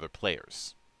interacting with other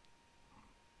players.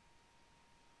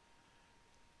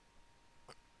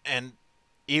 And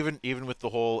even with the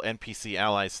whole NPC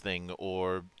allies thing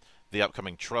or the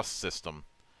upcoming trust system,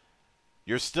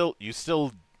 you still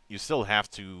have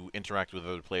to interact with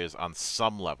other players on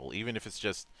some level, even if it's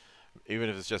just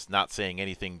not saying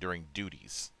anything during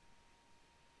duties.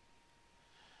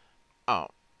 Oh.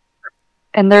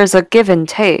 And there's a give and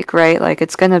take, right? Like,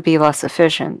 it's going to be less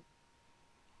efficient.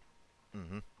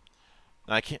 Mm-hmm.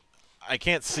 I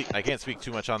can't speak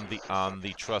too much on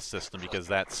the trust system because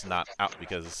that's not out,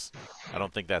 because I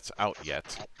don't think that's out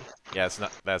yet. Yeah, it's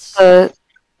not. That's.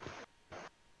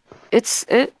 It's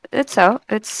out.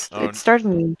 It's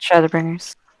starting in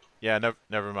Shadowbringers. Yeah,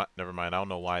 never mind. I don't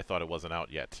know why I thought it wasn't out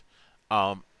yet.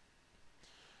 But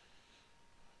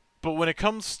when it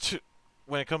comes to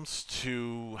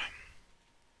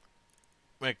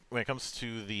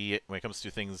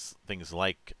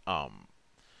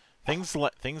things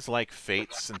like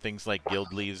fates and things like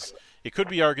guild leaves, it could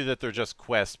be argued that they're just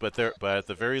quests, but at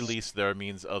the very least they're a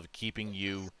means of keeping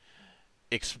you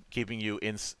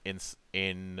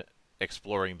in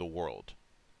exploring the world.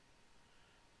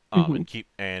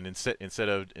 And instead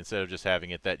of just having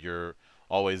it that you're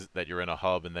in a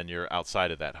hub and then you're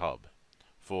outside of that hub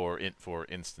for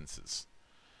instances.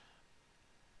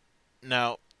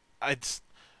 Now,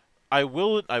 I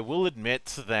will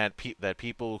admit that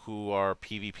people who are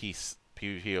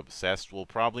PvP obsessed will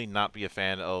probably not be a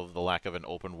fan of the lack of an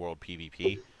open world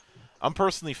PvP. I'm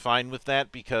personally fine with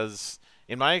that because,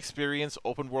 in my experience,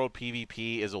 open world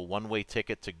PvP is a one-way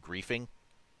ticket to griefing.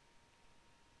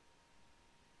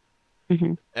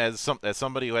 Mm-hmm. As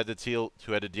somebody who had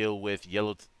to deal with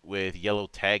yellow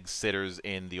tag sitters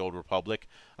in the Old Republic,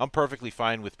 I'm perfectly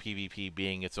fine with PvP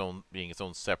being its own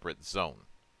separate zone.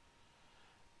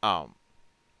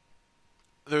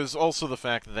 There's also the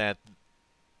fact that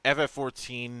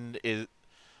FF14 is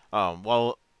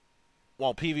while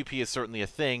PvP is certainly a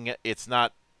thing, it's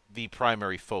not the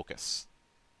primary focus.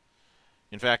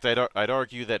 In fact, I'd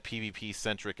argue that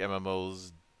PvP-centric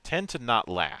MMOs tend to not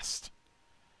last.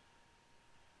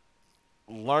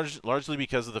 Largely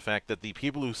because of the fact that the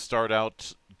people who start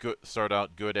out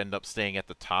good end up staying at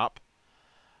the top,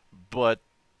 but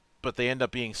they end up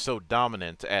being so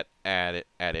dominant at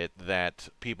it that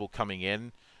people coming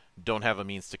in don't have a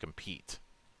means to compete.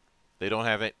 They don't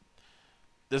have it.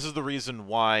 This is the reason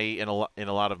why in a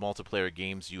lot of multiplayer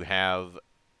games you have,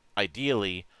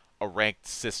 ideally, a ranked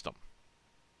system.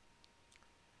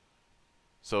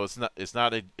 So it's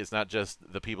not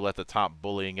just the people at the top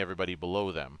bullying everybody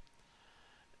below them.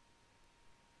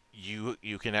 you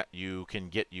can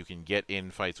get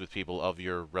in fights with people of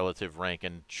your relative rank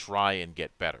and try and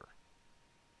get better.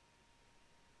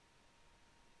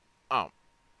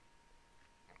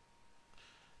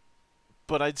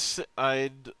 But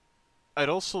I'd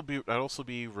also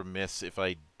be remiss if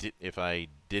I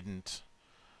didn't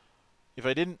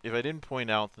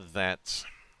point out that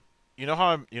you know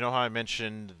how I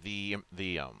mentioned the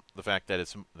fact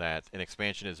that an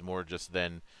expansion is more just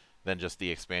than just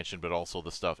the expansion, but also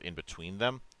the stuff in between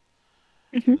them.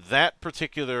 Mhm. That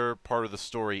particular part of the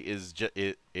story is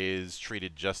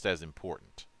treated just as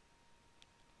important.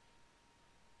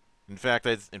 In fact,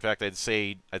 I'd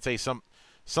say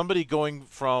somebody going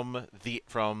from the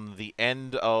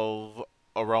end of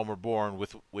A Realm Reborn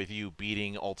with you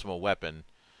beating Ultima Weapon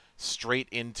straight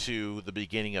into the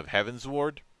beginning of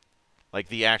Heavensward, like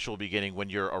the actual beginning when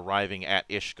you're arriving at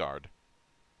Ishgard,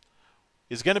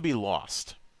 is going to be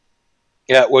lost.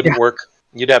 Yeah, it wouldn't work.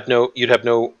 You'd have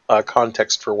no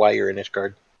context for why you're in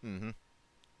Ishgard. Mm-hmm.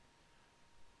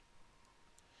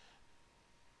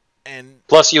 And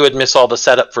plus, you would miss all the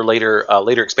setup for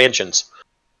later expansions.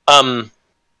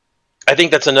 I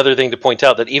think that's another thing to point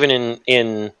out, that even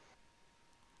in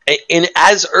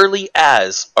as early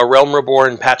as A Realm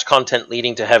Reborn patch content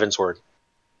leading to Heavensward,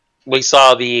 we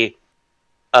saw the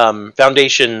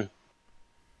foundation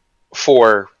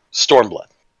for Stormblood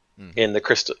in the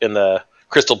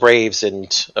Crystal Braves,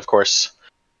 and of course,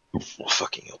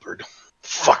 fucking Ilberd.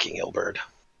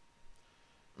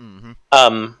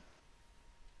 Mm-hmm.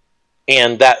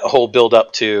 And that whole build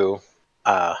up to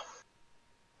what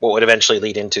would eventually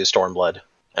lead into Stormblood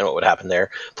and what would happen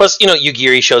there. Plus,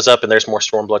 Yugiri shows up and there's more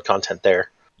Stormblood content there.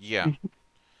 Yeah.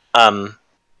 And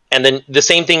then the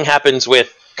same thing happens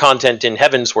with content in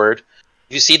Heavensward.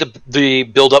 You see the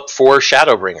build up for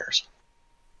Shadowbringers.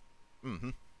 Mm-hmm.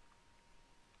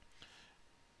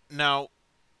 Now,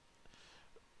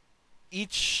 the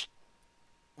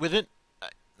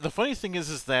funny thing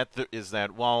is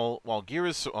that while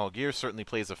gear certainly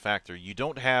plays a factor, you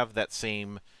don't have that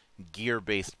same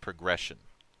gear-based progression.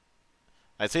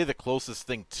 I'd say the closest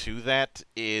thing to that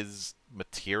is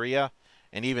materia,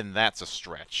 and even that's a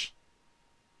stretch.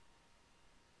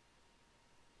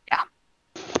 Yeah.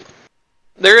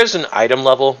 There is an item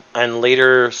level, and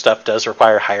later stuff does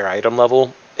require higher item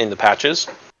level in the patches.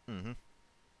 Mm-hmm.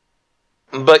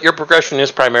 But your progression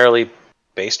is primarily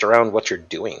based around what you're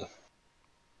doing.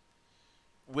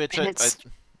 Which it's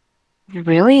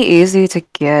really easy to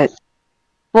get.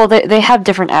 Well, they have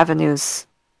different avenues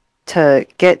to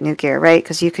get new gear, right?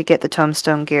 Because you could get the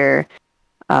Tombstone gear,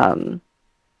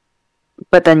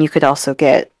 but then you could also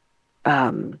get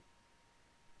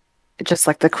just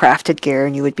like the crafted gear,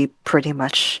 and you would be pretty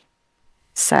much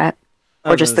set.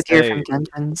 Or just the gear from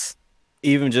dungeons.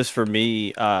 Even just for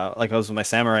me, like I was with my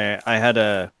samurai,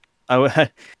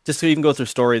 just to even go through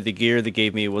story, the gear they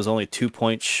gave me was only 2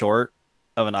 points short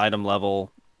of an item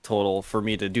level total for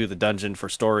me to do the dungeon for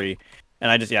story. And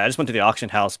I just went to the auction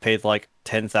house, paid like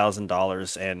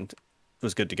 $10,000, and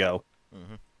was good to go.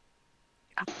 Mm-hmm.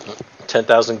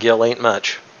 10,000 gil ain't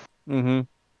much. Mm-hmm.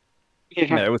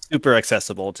 Yeah, it was super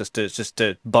accessible just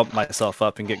to bump myself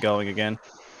up and get going again.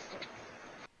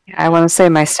 I want to say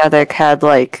my Static had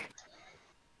like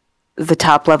the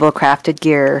top level crafted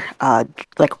gear,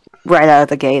 like right out of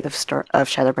the gate of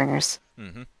Shadowbringers.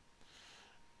 Mm-hmm.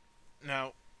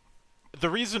 Now, the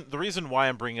reason why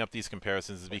I'm bringing up these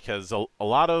comparisons is because a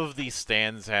lot of these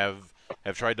stands have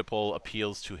tried to pull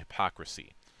appeals to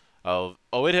hypocrisy.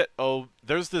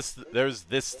 There's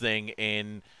this thing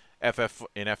in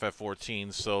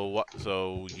FF14, so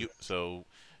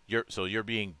you're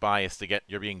being biased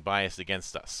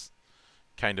against us,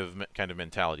 kind of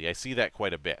mentality. I see that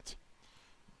quite a bit.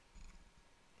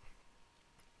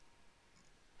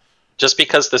 Just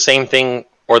because the same thing,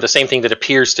 or the same thing that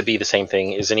appears to be the same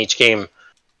thing, is in each game,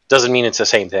 doesn't mean it's the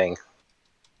same thing.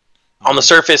 On the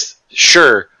surface,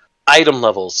 sure, item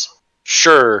levels,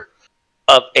 sure,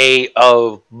 a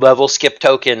level skip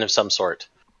token of some sort.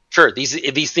 Sure,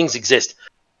 these things exist.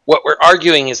 What we're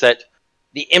arguing is that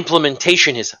the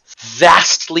implementation is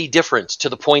vastly different, to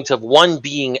the point of one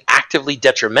being actively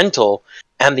detrimental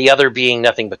and the other being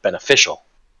nothing but beneficial.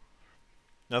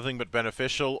 Nothing but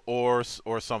beneficial, or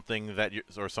something that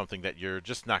you're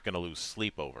just not going to lose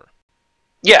sleep over.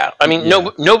 Yeah, I mean,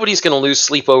 nobody's going to lose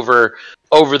sleep over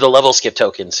the level skip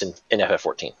tokens in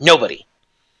FF14. Nobody.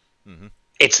 Mm-hmm.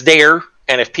 It's there,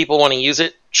 and if people want to use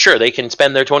it, sure, they can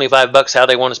spend their $25 how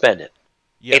they want to spend it.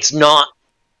 Yeah. It's not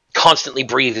constantly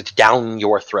breathed down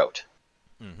your throat.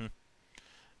 Mm-hmm.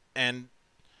 And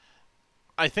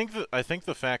I think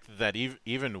the fact that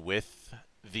even with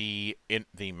the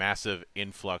massive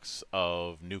influx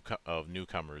of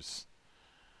newcomers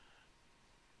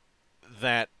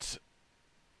that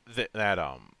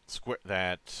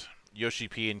Yoshi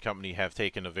P and company have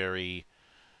taken a very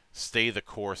stay the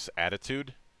course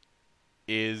attitude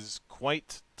is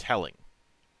quite telling.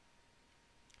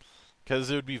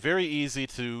 Because it would be very easy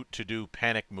to do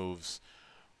panic moves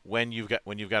when you've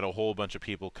got a whole bunch of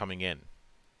people coming in,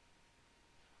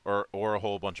 or a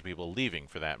whole bunch of people leaving,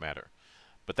 for that matter.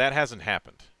 But that hasn't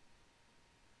happened.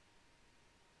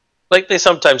 Like, they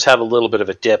sometimes have a little bit of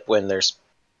a dip when there's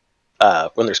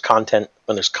content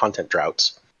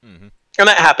droughts, Mm-hmm. and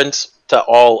that happens to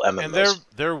all MMOs. And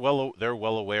they're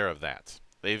well aware of that.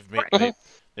 They've made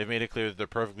it clear that they're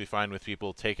perfectly fine with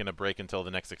people taking a break until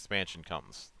the next expansion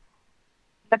comes.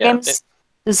 The game's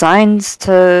designed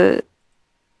to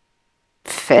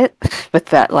fit with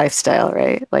that lifestyle,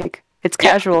 right? Like, it's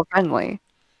casual friendly.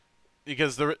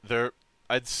 Because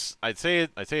I'd say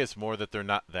it's more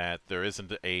that there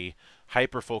isn't a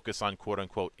hyper focus on quote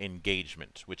unquote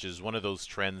engagement, which is one of those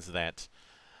trends that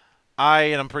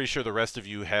and I'm pretty sure the rest of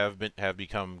you have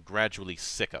become gradually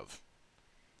sick of.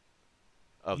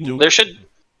 Go ahead.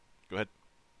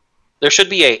 There should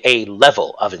be a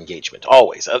level of engagement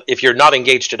always. If you're not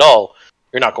engaged at all,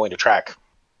 you're not going to attract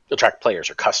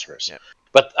players or customers. Yeah.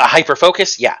 But a hyper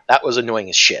focus, that was annoying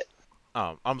as shit.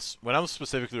 When I'm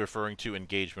specifically referring to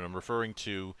engagement, I'm referring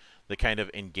to the kind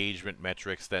of engagement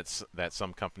metrics that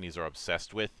some companies are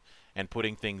obsessed with, and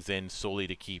putting things in solely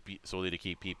to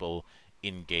keep people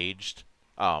engaged.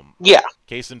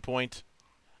 Case in point,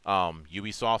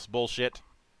 Ubisoft's bullshit.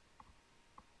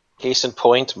 Case in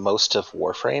point, most of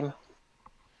Warframe.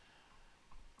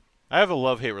 I have a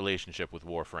love-hate relationship with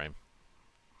Warframe.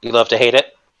 You love to hate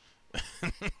it?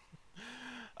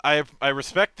 I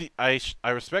respect the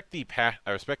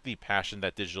passion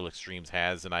that Digital Extremes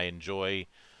has, and I enjoy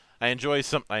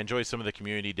some of the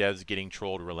community devs getting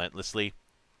trolled relentlessly.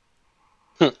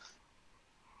 Like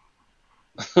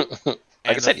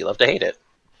I said, you love to hate it.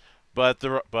 But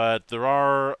there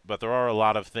are a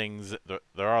lot of things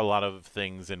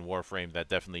in Warframe that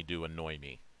definitely do annoy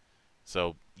me.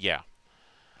 So yeah.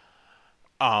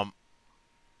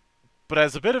 But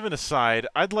as a bit of an aside,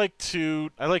 I'd like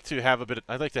to have a bit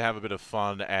of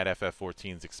fun at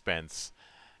FF14's expense,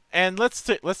 and let's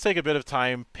take a bit of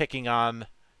time picking on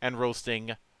and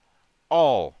roasting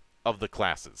all of the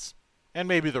classes, and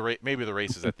maybe the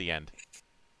races at the end.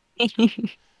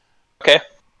 Okay.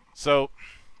 So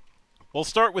we'll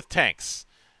start with tanks,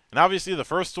 and obviously the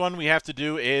first one we have to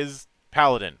do is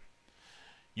Paladin.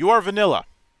 You are vanilla.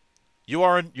 You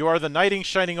are the knight in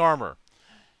shining armor.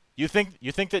 You think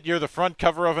that you're the front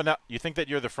cover of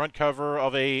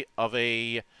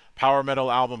a power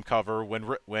metal album cover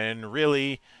when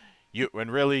really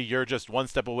you're just one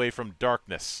step away from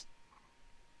darkness.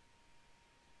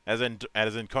 As in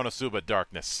Konosuba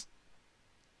darkness.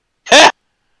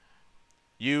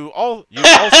 You also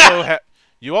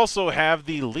have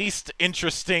the least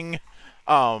interesting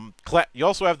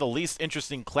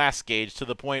class gauge, to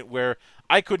the point where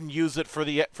I couldn't use it for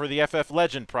the FF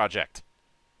Legend project.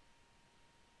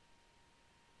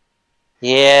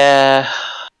 Yeah.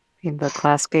 The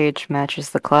class gauge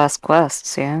matches the class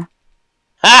quests, yeah?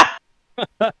 Ha!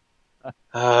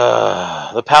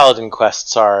 The Paladin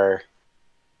quests are...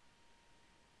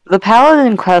 The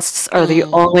Paladin quests are the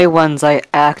only ones I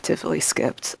actively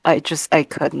skipped. I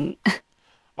couldn't.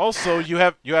 Also, you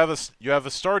have a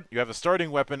starting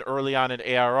weapon early on in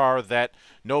ARR that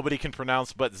nobody can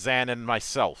pronounce but Zan and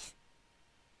myself.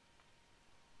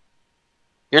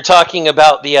 You're talking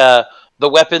about the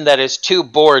weapon that is 2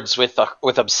 boards with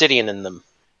obsidian in them.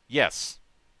 Yes.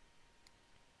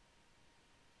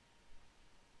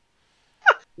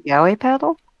 Yaoi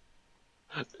paddle?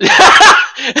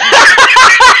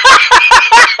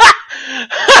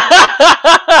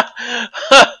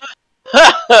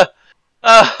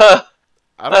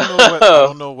 I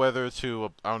don't know whether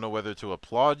to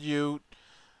applaud you,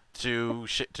 to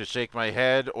shake my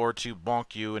head, or to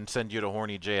bonk you and send you to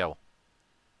horny jail.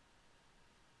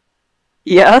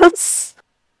 Yes.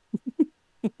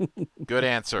 Good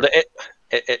answer.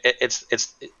 He's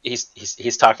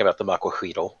talking about the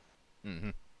Makuhito. Mm-hmm.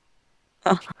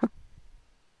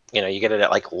 You get it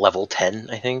at like level 10,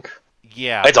 I think.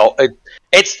 Yeah.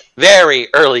 It's very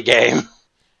early game.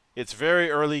 It's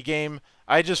very early game.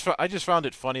 I just found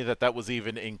it funny that was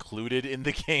even included in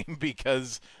the game,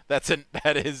 because it's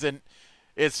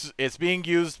being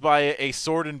used by a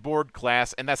sword and board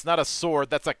class, and that's not a sword,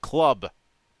 that's a club.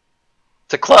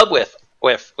 It's a club with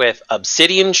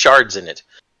obsidian shards in it.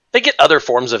 They get other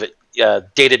forms of it.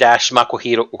 Data Dash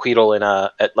Makuhito in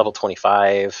at level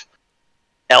 25.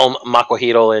 Elm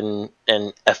Makohito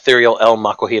and Ethereal Elm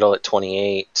Makohito at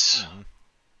 28. Mm-hmm.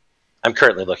 I'm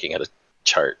currently looking at a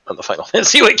chart on the Final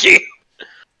Fantasy Wiki.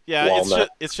 Yeah,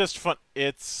 it's just fun.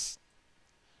 It's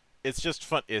just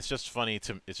fun. It's just funny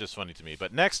to me.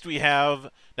 But next we have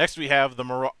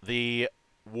the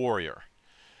warrior.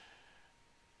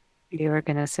 You were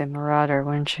gonna say Marauder,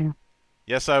 weren't you?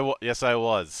 Yes, I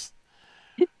was.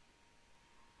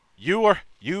 You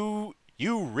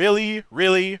really,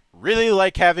 really, really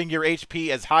like having your HP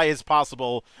as high as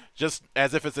possible, just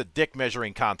as if it's a dick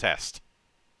measuring contest.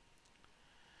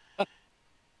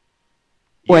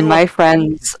 When my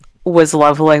friend was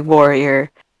leveling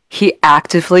warrior, he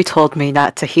actively told me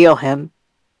not to heal him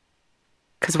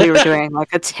because we were doing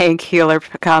like a tank healer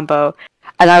combo,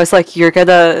 and I was like, "You're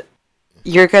gonna."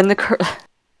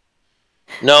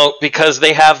 No, because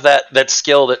they have that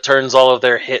skill that turns all of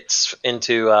their hits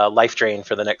into life drain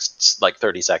for the next like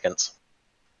 30 seconds.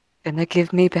 Gonna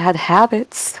give me bad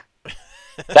habits.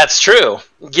 That's true.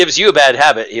 Gives you a bad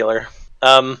habit, healer.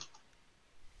 The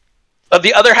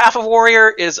other half of warrior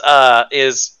is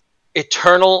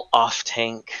eternal off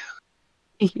tank.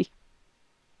 You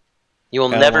will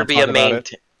never be a main.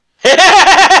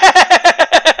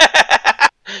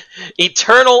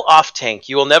 Eternal off tank.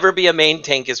 You will never be a main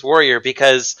tank as warrior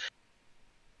because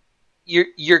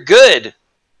you're good.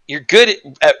 You're good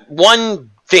at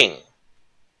one thing.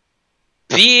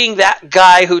 Being that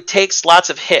guy who takes lots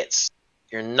of hits.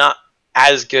 You're not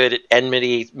as good at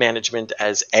enmity management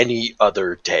as any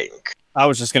other tank. I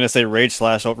was just gonna say rage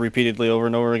slash repeatedly over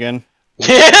and over again.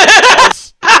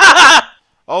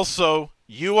 Also,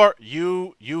 you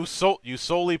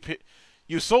solely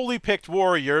picked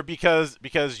warrior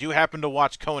because you happened to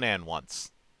watch Conan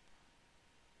once.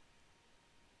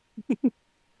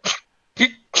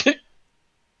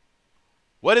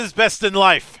 What is best in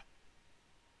life?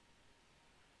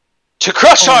 To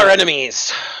crush our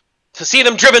enemies, to see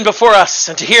them driven before us,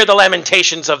 and to hear the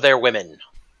lamentations of their women.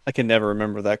 I can never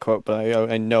remember that quote, but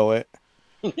I know it.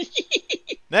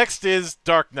 Next is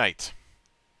Dark Knight.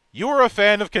 You are a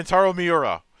fan of Kentaro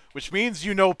Miura, which means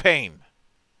you know pain.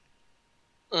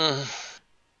 I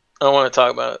don't want to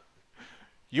talk about it.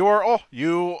 You are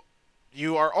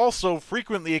also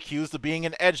frequently accused of being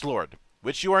an edgelord,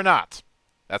 which you are not.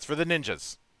 That's for the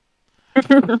ninjas.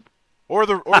 or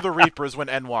the Reapers when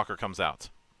Endwalker comes out.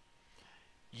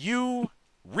 You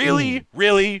really,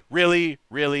 really, really,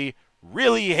 really,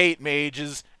 really hate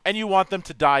mages, and you want them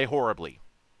to die horribly.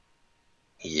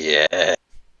 Yeah.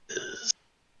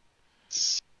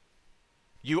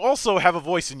 You also have a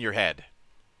voice in your head.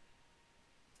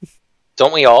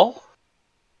 Don't we all?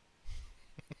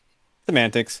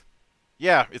 Semantics.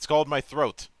 Yeah, it's called my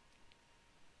throat.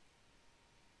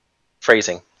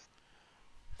 Phrasing.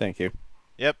 Thank you.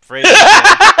 Yep, phrasing.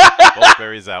 Both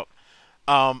berries out.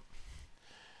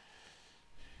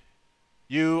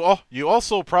 You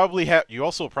also probably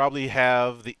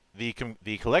have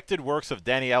the collected works of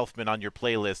Danny Elfman on your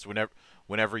playlist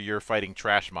whenever you're fighting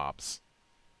trash mobs.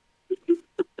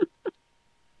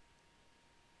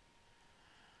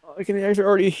 I can actually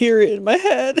already hear it in my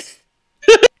head.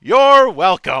 You're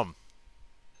welcome.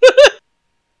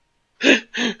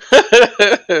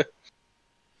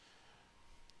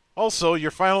 Also,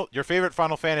 your favorite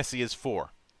Final Fantasy is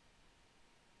 4.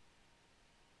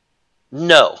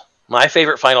 No. My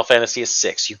favorite Final Fantasy is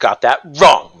 6. You got that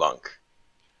wrong, Monk.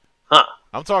 Huh.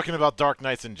 I'm talking about Dark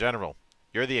Knights in general.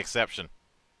 You're the exception.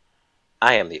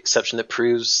 I am the exception that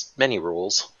proves many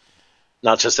rules.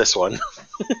 Not just this one.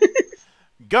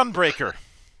 Gunbreaker.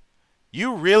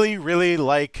 You really, really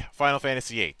like Final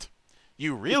Fantasy VIII.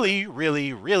 You really,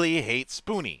 really, really hate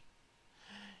Spoonie.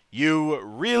 You are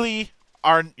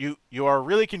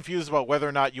really confused about whether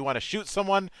or not you want to shoot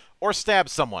someone or stab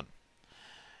someone.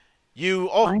 You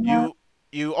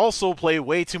also play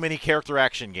way too many character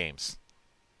action games.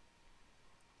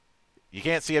 You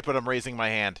can't see it, but I'm raising my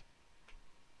hand.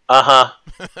 Uh-huh.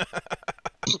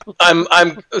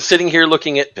 I'm sitting here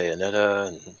looking at Bayonetta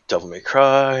and Devil May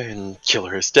Cry and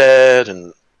Killer is Dead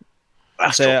and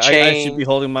Astral Chain. I should be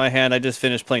holding my hand. I just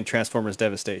finished playing Transformers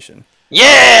Devastation.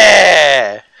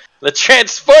 Yeah! The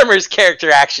Transformers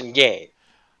character action game.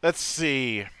 Let's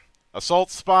see. Assault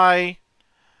Spy.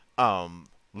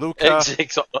 Luca.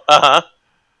 Uh-huh.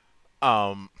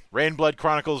 Rainblood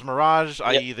Chronicles Mirage,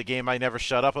 i.e. the game I never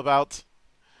shut up about.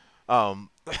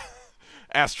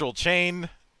 Astral Chain.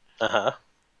 Uh-huh.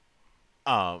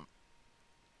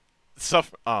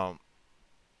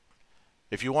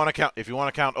 If you want to count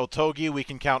Otogi, we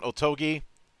can count Otogi.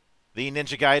 The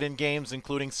Ninja Gaiden games,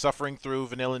 including Suffering Through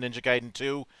Vanilla Ninja Gaiden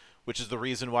 2, which is the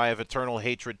reason why I have eternal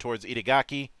hatred towards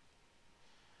Itagaki.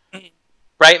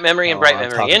 Bright Memory and Bright I'll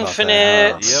Memory talk about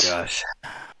Infinite. that.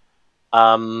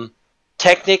 Oh, gosh.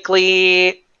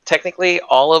 Technically,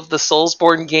 all of the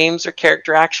Soulsborne games are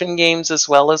character action games as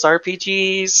well as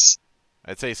RPGs.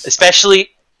 I'd say Especially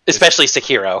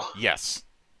Sekiro. yes.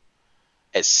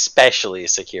 Especially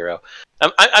Sekiro.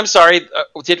 I'm sorry.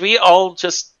 Did we all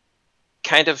just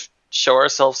kind of show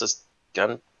ourselves as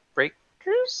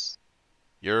gunbreakers?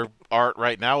 Your art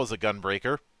right now is a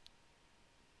gunbreaker.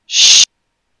 Shh.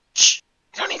 Shh.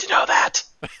 You don't need to know that.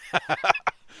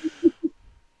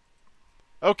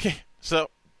 Okay, so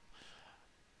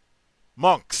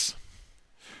monks.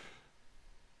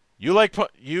 You like punching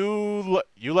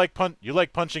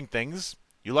things.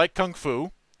 You like kung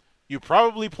fu. You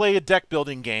probably play a deck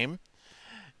building game.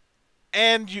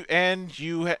 And you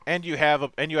have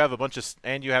a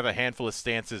handful of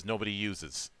stances nobody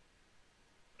uses.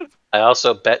 I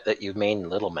also bet that you main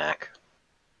Little Mac.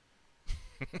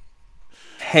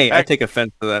 Hey, I take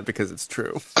offense to that because it's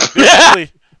true.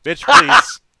 Bitch,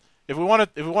 please. If we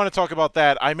want to talk about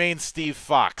that, I main Steve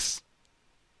Fox.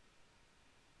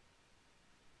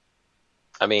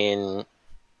 I mean,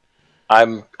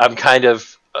 I'm kind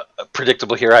of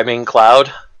predictable here. I main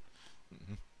Cloud.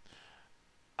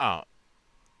 Oh.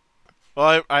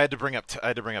 Well, I had to bring up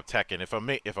Tekken. If I'm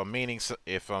maining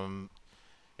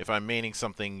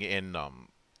something in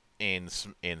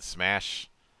Smash,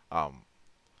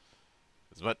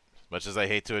 as much as I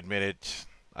hate to admit it,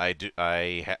 I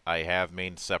have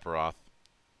mained Sephiroth.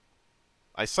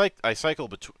 I cycle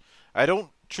between. I don't.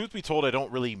 Truth be told, I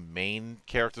don't really main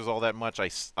characters all that much.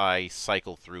 I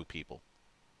cycle through people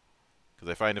because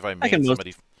I find if I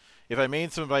main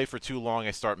somebody for too long,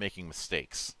 I start making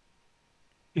mistakes.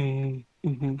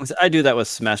 Mm-hmm. I do that with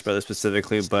Smash Brothers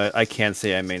specifically, but I can't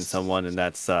say I main someone, and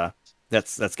that's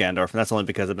Gandalf, and that's only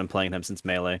because I've been playing him since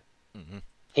Melee. Mm-hmm.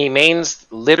 He mains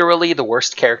literally the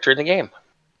worst character in the game.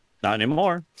 Not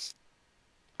anymore.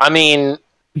 I mean,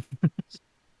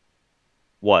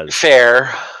 Was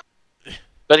fair,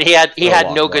 but he had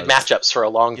no good was. matchups for a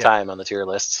long time on the tier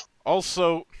lists.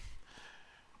 Also,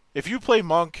 if you play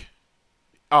Monk,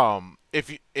 and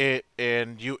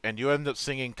you end up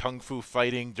singing Kung Fu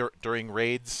Fighting during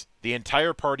raids, the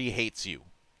entire party hates you.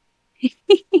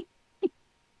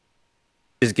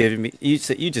 just giving me you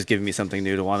just giving me something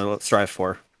new to want to strive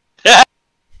for.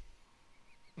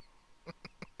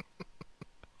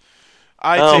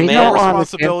 I take no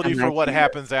responsibility for what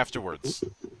happens afterwards.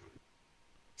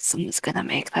 Someone's gonna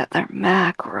make that their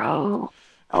macro.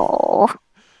 Oh.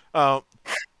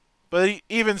 But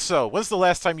even so, when's the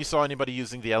last time you saw anybody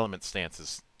using the element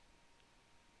stances?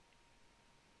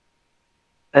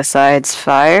 Besides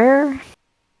fire?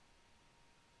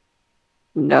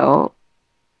 No.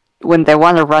 When they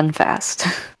want to run fast.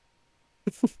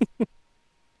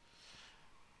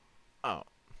 Oh.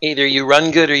 Either you run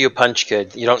good or you punch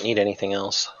good. You don't need anything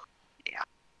else. Yeah.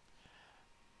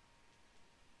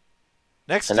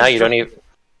 Next, and now you don't even.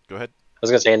 Go ahead. I was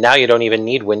gonna say, and now you don't even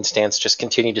need wind stance. Just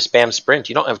continue to spam sprint.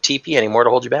 You don't have TP anymore to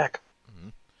hold you back. Mm-hmm.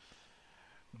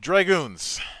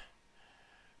 Dragoons.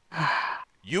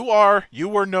 You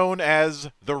were known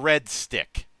as the Red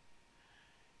Stick.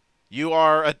 You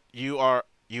have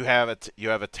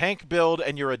a tank build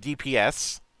and you're a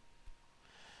DPS.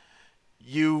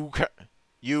 You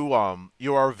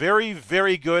are very,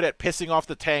 very good at pissing off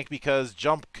the tank because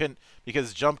jump can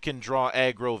draw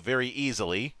aggro very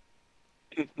easily.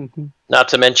 Not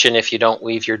to mention, if you don't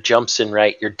weave your jumps in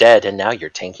right, you're dead, and now you're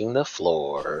tanking the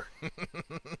floor.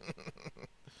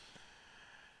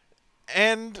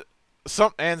 And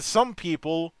some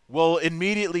people will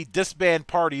immediately disband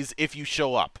parties if you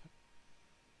show up.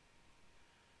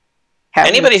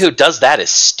 Anybody who does that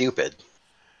is stupid.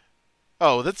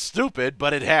 Oh, that's stupid,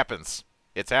 but it happens.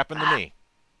 It's happened to me.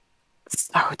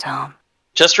 So dumb.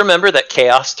 Just remember that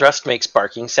Chaos Thrust makes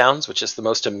barking sounds, which is the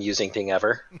most amusing thing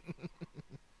ever.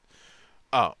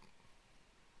 Oh.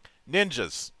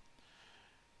 Ninjas.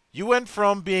 You went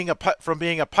from being a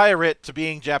pirate to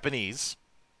being Japanese.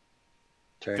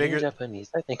 Turning Japanese?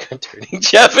 I think I'm turning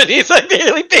Japanese. I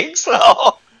really think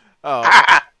so.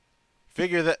 Oh.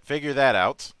 Figure that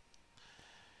out.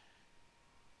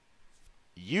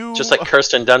 Just like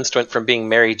Kirsten Dunst went from being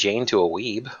Mary Jane to a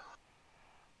weeb.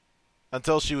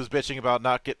 Until she was bitching about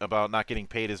not getting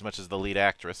paid as much as the lead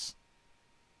actress.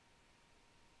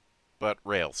 But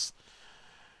rails.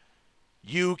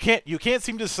 You can't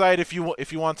seem to decide if you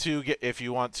want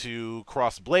to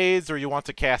cross blades or you want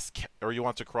to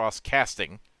cross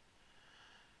casting.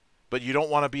 But you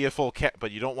don't want to be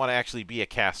but you don't want to actually be a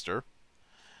caster.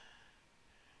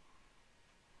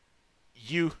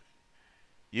 You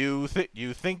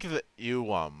think that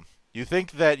You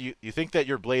think that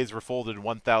your blades were folded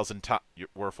 1,000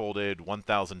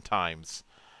 times,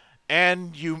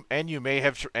 and you may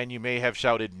have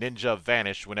shouted "Ninja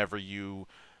vanish" whenever you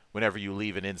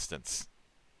leave an instance.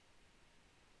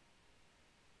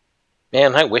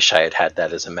 Man, I wish I had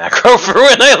that as a macro for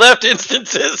when I left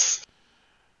instances.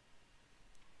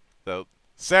 So,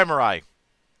 Samurai,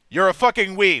 you're a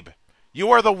fucking weeb.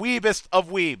 You are the weebest of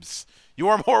weebs. You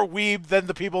are more weeb than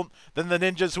the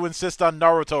ninjas who insist on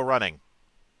Naruto running.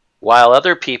 While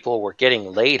other people were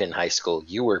getting laid in high school,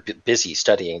 you were busy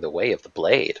studying the way of the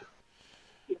blade.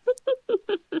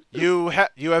 You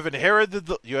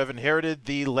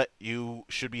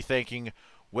should be thanking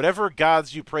whatever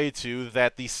gods you pray to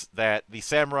that the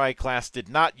samurai class did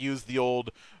not use the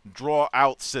old draw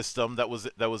out system that was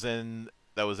in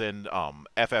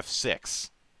FF6.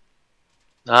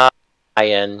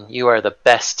 Ian, you are the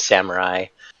best samurai.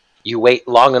 You wait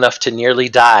long enough to nearly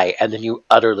die, and then you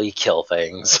utterly kill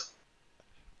things.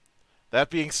 That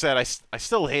being said, I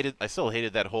still hated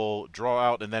that whole draw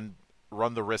out and then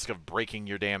run the risk of breaking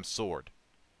your damn sword.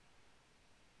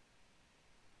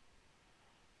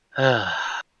 That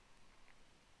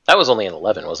was only in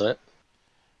 11, wasn't it?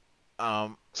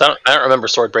 So I don't remember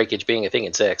sword breakage being a thing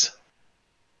in 6.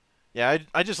 Yeah,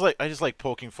 I just like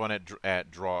poking fun at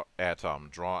draw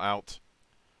out.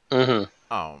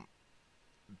 Mm-hmm.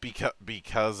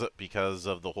 Because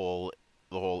of the whole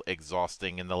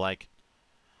exhausting and the like.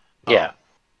 Yeah.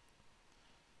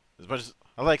 As much as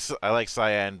I like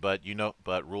Cyan, but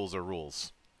rules are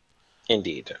rules.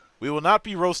 Indeed. We will not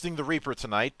be roasting the Reaper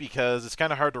tonight because it's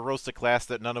kind of hard to roast a class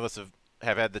that none of us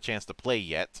have had the chance to play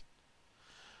yet.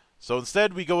 So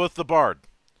instead, we go with the Bard.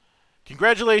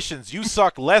 Congratulations, you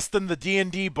suck less than the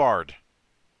D&D Bard.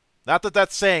 Not that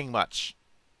that's saying much.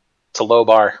 It's a low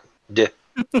bar. Duh.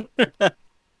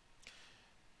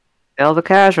 Still the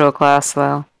casual class,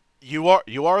 though. You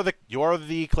are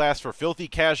the class for filthy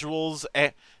casuals,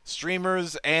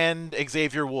 streamers, and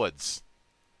Xavier Woods.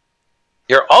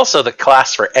 You're also the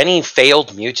class for any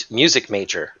failed music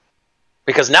major,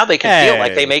 because now they can feel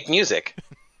like they make music.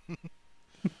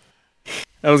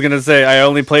 I was gonna say I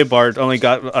only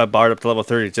got a Bard up to level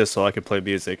 30 just so I could play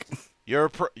music. You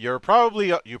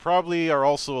probably are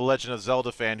also a Legend of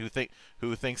Zelda fan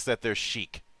who thinks that they're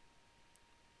chic.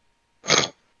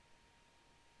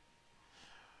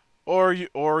 Or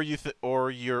you're just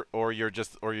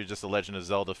a Legend of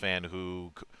Zelda fan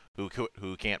who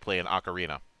can't play an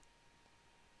ocarina.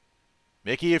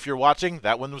 Mickey, if you're watching,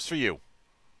 that one was for you.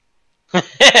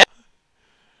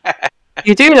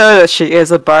 You do know that she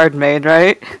is a bard maid,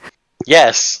 right?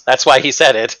 Yes, that's why he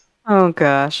said it. Oh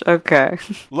gosh, okay.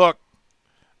 Look,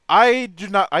 I do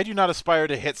not aspire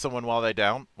to hit someone while they're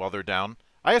down.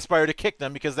 I aspire to kick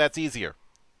them because that's easier.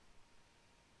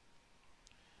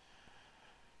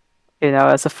 You know,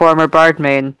 as a former bard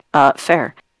maid,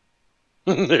 fair.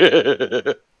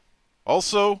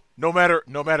 Also,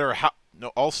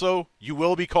 also, you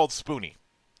will be called Spoony.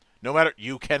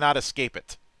 You cannot escape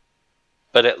it.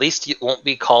 But at least you won't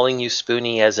be calling you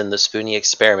Spoony as in the Spoony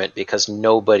experiment, because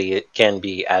nobody can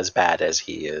be as bad as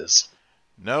he is.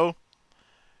 No.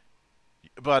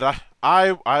 But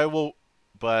I will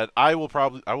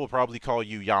probably call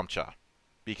you Yamcha,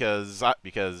 because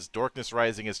Darkness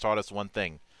Rising has taught us one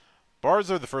thing: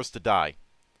 bards are the first to die.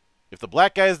 If the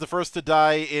black guy is the first to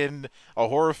die in a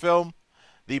horror film,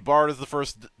 the bard is the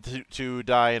first to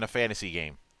die in a fantasy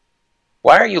game.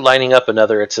 Why are you lining up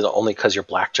another "it's only 'cause you're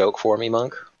black" joke for me,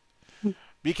 Monk?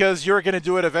 Because you're going to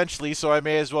do it eventually, so I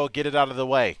may as well get it out of the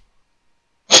way.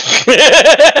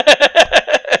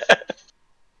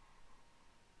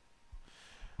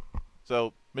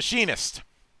 So, machinist.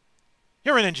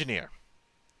 You're an engineer.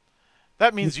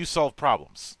 That means you solve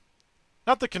problems.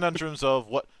 Not the conundrums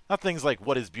of not things like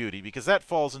what is beauty, because that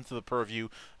falls into the purview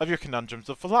of your conundrums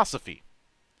of philosophy.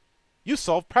 You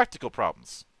solve practical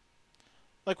problems.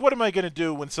 Like, what am I going to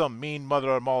do when some mean mother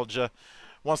Amalja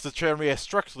wants to turn me a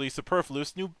structurally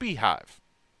superfluous new beehive?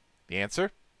 The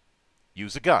answer?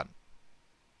 Use a gun.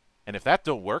 And if that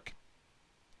don't work,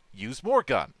 use more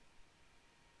gun.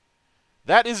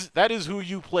 That is who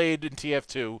you played in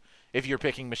TF2 if you're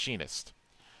picking machinist.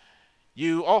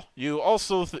 You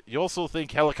also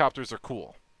think helicopters are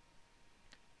cool.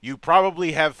 You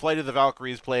probably have Flight of the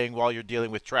Valkyries playing while you're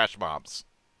dealing with trash mobs.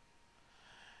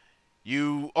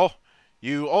 You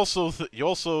also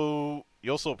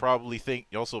probably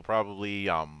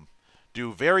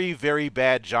do very, very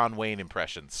bad John Wayne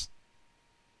impressions.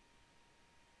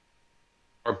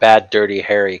 Or bad Dirty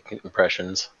Harry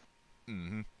impressions.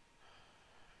 Mm-hmm.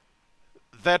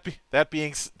 That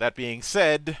being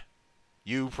said,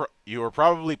 you are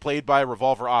probably played by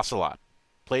Revolver Ocelot.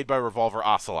 played by Revolver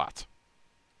Ocelot.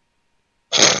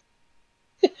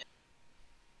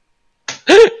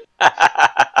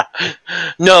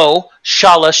 No,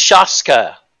 Shala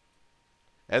Shaska.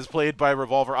 As played by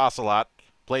Revolver Ocelot,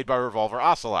 played by Revolver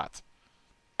Ocelot.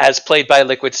 As played by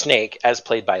Liquid Snake, as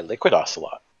played by Liquid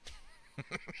Ocelot.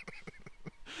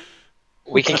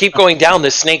 We can keep going down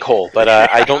this snake hole, but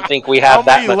I don't think we have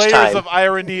that much time. How many layers of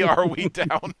irony are we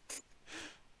down?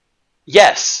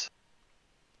 Yes.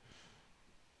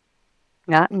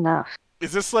 Not enough.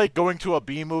 Is this like going to a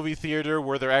B-movie theater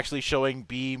where they're actually showing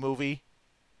B-movie?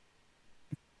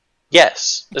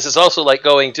 Yes. This is also like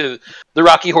going to the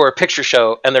Rocky Horror Picture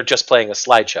Show and they're just playing a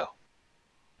slideshow.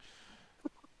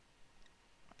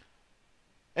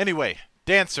 Anyway,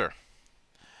 Dancer.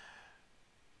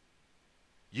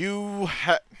 You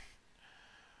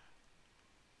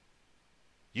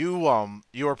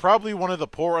are probably one of the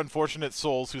poor unfortunate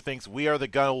souls who thinks We Are the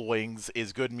Gullwings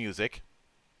is good music.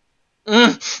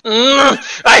 I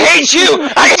hate you!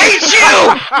 I hate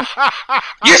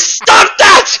you! You stop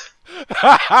that!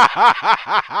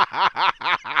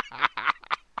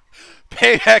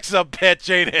 Payback's a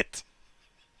bitch, ain't it?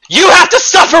 You have to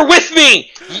suffer with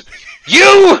me!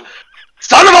 You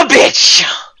son of a bitch!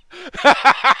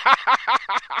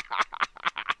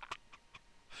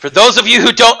 For those of you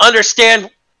who don't understand,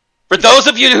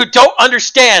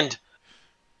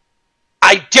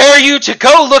 I dare you to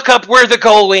go look up Where the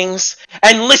Gullwings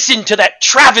and listen to that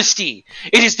travesty.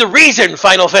 It is the reason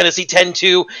Final Fantasy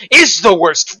X-2 is the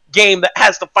worst game that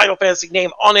has the Final Fantasy name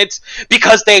on it,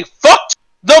 because they fucked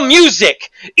the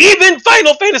music. Even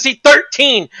Final Fantasy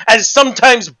XIII, as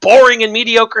sometimes boring and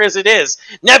mediocre as it is,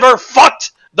 never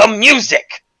fucked the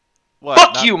music. What,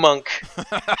 fuck you, Monk.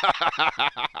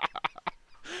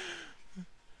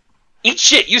 Eat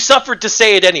shit, you suffered to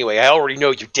say it anyway. I already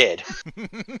know you did.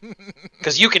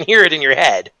 Because you can hear it in your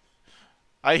head.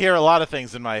 I hear a lot of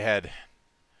things in my head.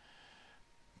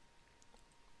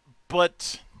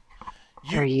 But...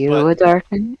 Are you a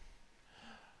Darkin?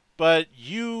 But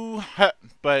you are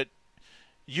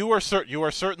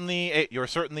certainly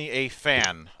a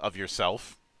fan of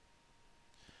yourself.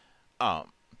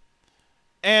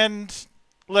 And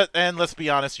let's be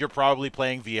honest, you're probably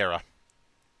playing Vieira.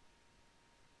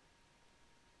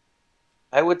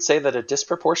 I would say that a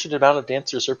disproportionate amount of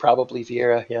dancers are probably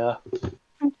Vieira, yeah.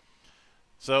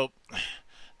 So,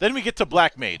 then we get to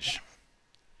Black Mage.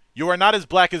 You are not as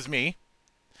black as me.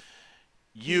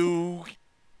 You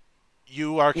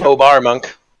are... Low bar,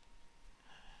 Monk.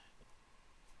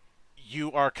 You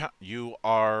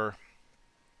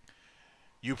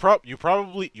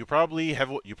probably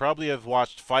have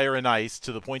watched Fire and Ice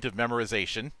to the point of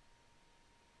memorization.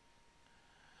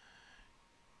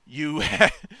 You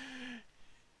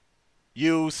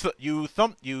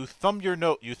thumb your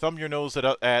nose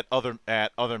at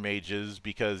other mages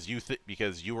because you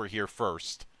were here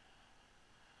first.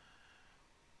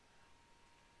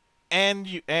 And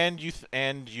you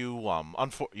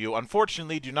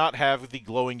unfortunately do not have the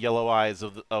glowing yellow eyes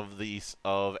of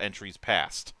entries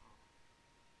past.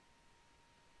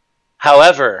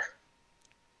 However,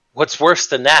 what's worse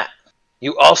than that,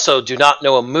 you also do not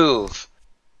know a move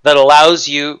that allows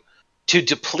you to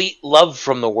deplete love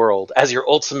from the world as your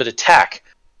ultimate attack,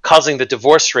 causing the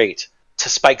divorce rate to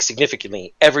spike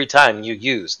significantly every time you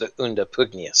use the Unda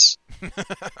Pugnius.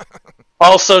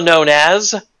 Also known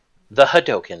as the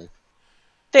Hadoken.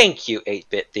 Thank you,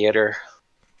 8-Bit Theater.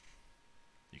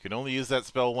 You can only use that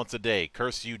spell once a day.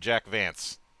 Curse you, Jack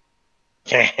Vance.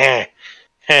 We're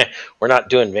not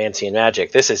doing Vancian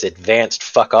magic. This is advanced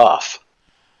fuck off.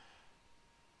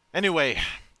 Anyway,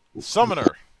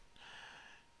 Summoner.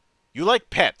 You like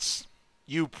pets.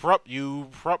 You were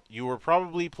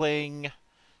probably playing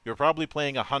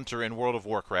a hunter in World of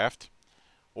Warcraft,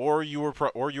 or you were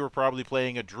probably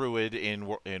playing a druid in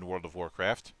World of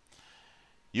Warcraft.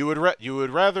 You would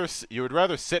rather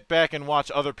sit back and watch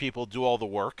other people do all the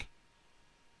work.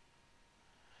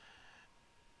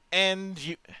 And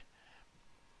you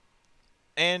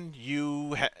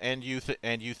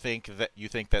think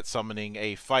that summoning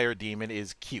a fire demon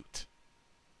is cute.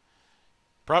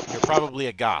 You're probably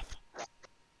a goth.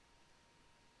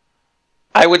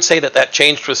 I would say that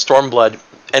changed with Stormblood.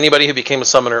 Anybody who became a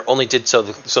summoner only did so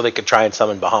they could try and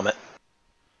summon Bahamut.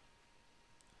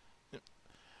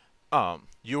 As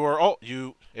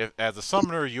a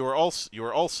summoner, you're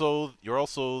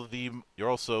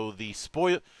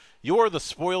the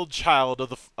spoiled child of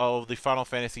the Final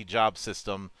Fantasy job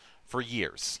system for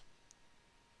years.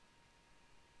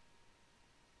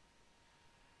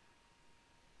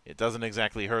 It doesn't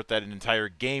exactly hurt that an entire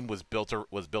game was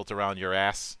built around your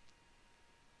ass.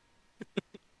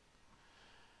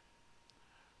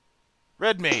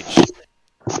 Red Mage.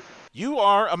 You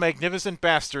are a magnificent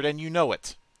bastard, and you know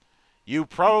it. You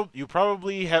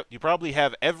probably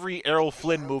have every Errol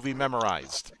Flynn movie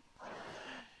memorized.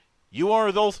 You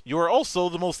are also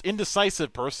the most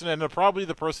indecisive person, and are probably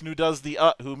the person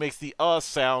who makes the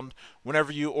sound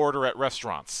whenever you order at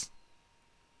restaurants.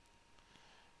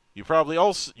 You probably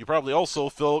also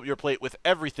fill up your plate with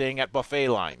everything at buffet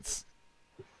lines.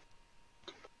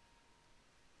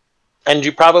 And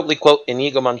you probably quote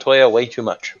Inigo Montoya way too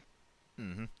much.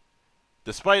 Mm-hmm.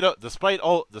 Despite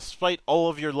all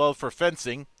of your love for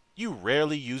fencing, you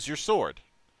rarely use your sword,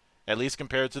 at least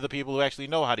compared to the people who actually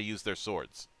know how to use their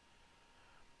swords.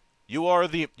 You are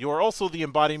also the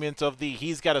embodiment of the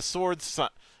he's got a sword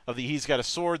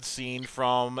scene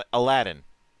from Aladdin.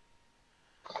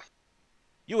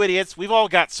 You idiots, we've all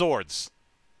got swords.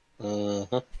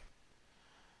 Mm-hmm.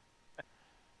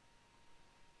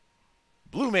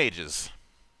 Blue Mages.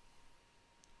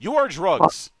 You are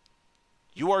drugs.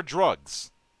 You are drugs.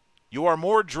 You are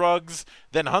more drugs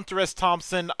than Hunter S.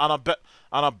 Thompson on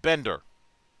a bender.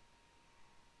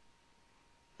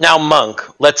 Now, Monk,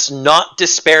 let's not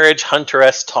disparage Hunter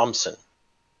S. Thompson.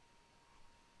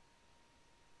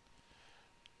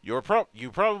 You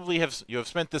probably have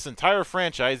spent this entire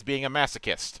franchise being a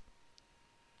masochist.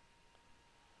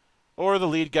 Or the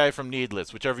lead guy from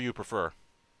Needless, whichever you prefer.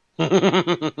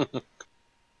 Whoever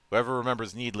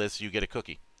remembers Needless, you get a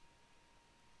cookie.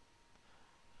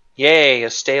 Yay, a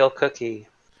stale cookie.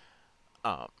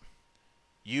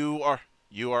 You are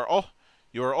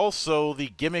also the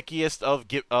gimmickiest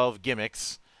of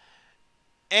gimmicks,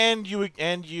 and you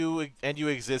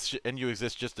exist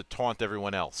just to taunt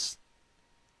everyone else.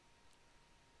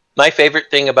 My favorite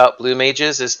thing about Blue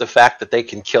Mages is the fact that they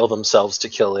can kill themselves to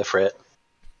kill Ifrit.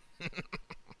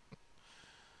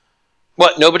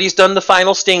 What? Nobody's done the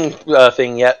final sting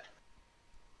thing yet.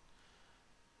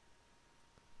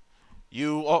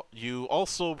 You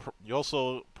also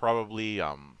probably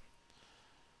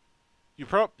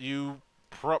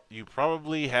you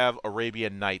probably have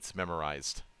Arabian Nights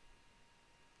memorized.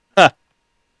 Huh.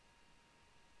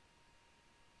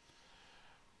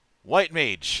 White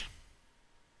Mage.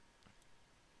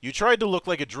 You tried to look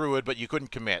like a druid, but you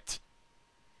couldn't commit.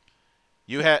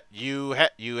 You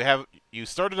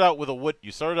started out with a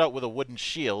wooden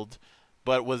shield,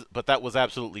 but that was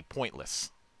absolutely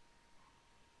pointless.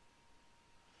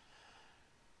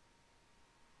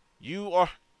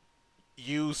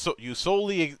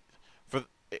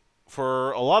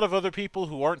 For a lot of other people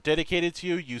who aren't dedicated to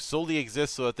you, you solely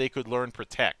exist so that they could learn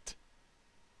Protect.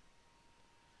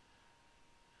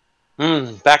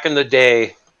 Back in the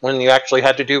day when you actually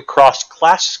had to do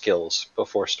cross-class skills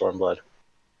before Stormblood.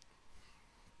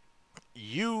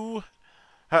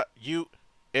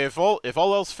 If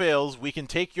all else fails, we can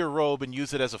take your robe and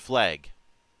use it as a flag.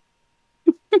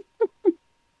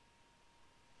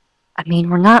 I mean,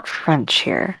 we're not French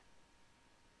here.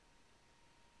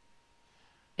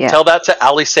 Yeah. Tell that to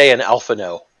Alice and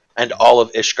Alphino and all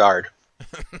of Ishgard.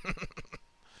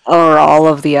 Or all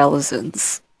of the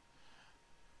Elizons.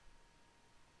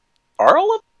 Are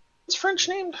all of it's French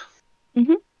named?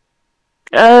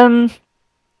 Mm-hmm.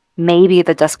 Maybe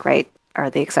the Duskrite are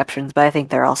the exceptions, but I think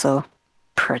they're also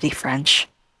pretty French.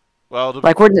 Well,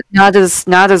 like we're not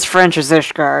as French as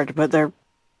Ishgard, but they're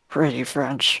pretty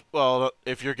French. Well,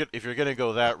 if you're gonna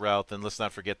go that route, then let's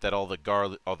not forget that all the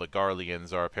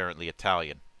Garleans are apparently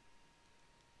Italian.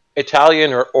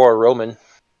 Italian or Roman.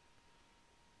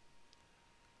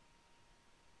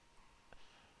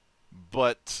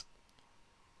 But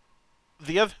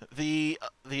the other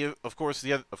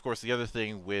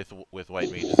thing with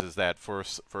White Mages is that for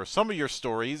some of your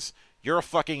stories, you're a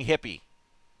fucking hippie.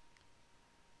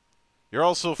 You're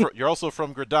also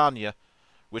from Gridania,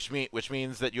 which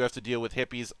means that you have to deal with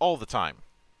hippies all the time.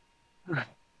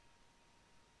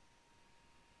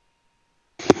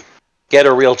 Get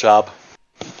a real job.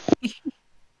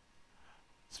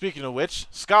 Speaking of which,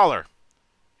 Scholar,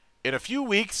 in a few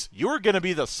weeks, you're going to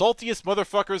be the saltiest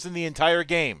motherfuckers in the entire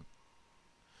game.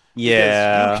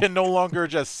 Yeah. Because you can no longer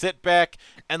just sit back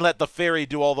and let the fairy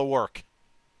do all the work.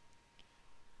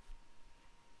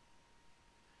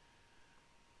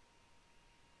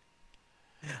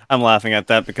 I'm laughing at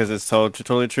that because it's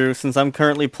totally true, since I'm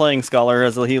currently playing Scholar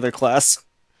as a healer class.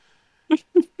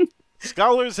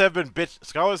 Scholars have been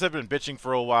bitching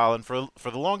for a while, and for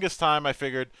the longest time I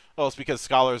figured, oh, it's because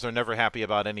scholars are never happy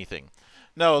about anything.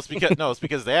 No, it's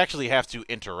because they actually have to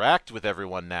interact with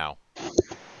everyone now.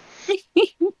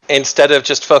 Instead of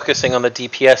just focusing on the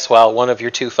DPS while one of your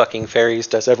two fucking fairies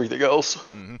does everything else.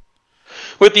 Mm-hmm.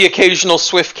 With the occasional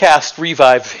swift cast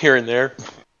revive here and there.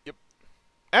 Yep.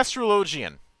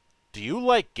 Astrologian. Do you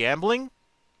like gambling?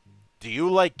 Do you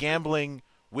like gambling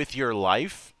with your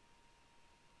life?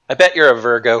 I bet you're a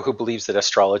Virgo who believes that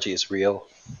astrology is real.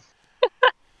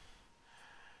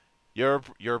 You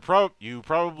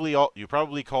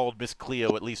probably called Miss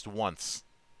Cleo at least once.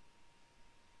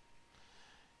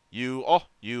 You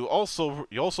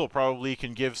also probably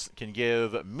can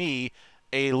give me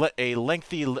a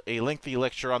lengthy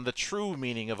lecture on the true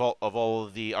meaning of all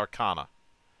of the arcana,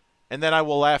 and then I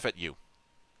will laugh at you.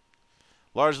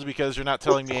 Largely because you're not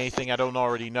telling me anything I don't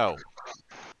already know.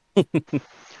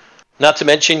 Not to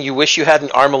mention, you wish you had an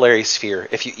armillary sphere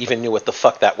if you even knew what the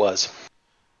fuck that was.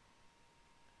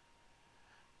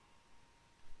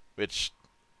 Which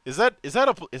is that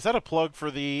a plug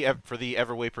for the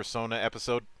Everway Persona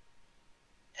episode?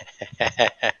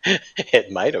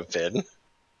 It might have been.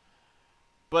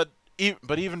 But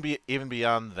even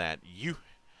beyond that, you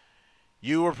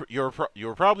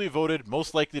were probably voted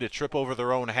most likely to trip over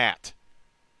their own hat.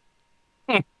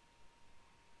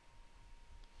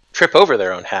 Trip over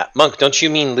their own hat. Monk, don't you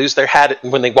mean lose their hat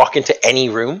when they walk into any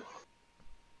room?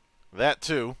 That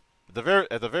too.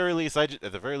 At the very least, I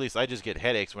just get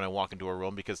headaches when I walk into a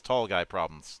room because tall guy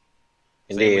problems.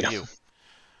 Indeed. Same with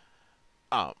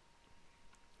you.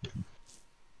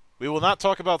 We will not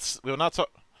talk about.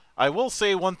 I will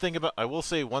say one thing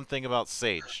about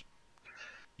Sage.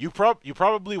 You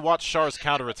probably watched Char's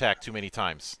counterattack too many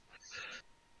times.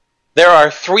 There are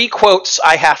 3 quotes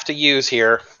I have to use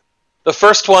here. The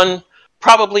first one,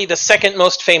 probably the second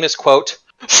most famous quote,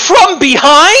 "From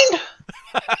behind?"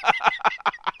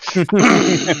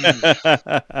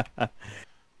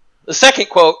 The second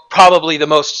quote, probably the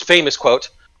most famous quote,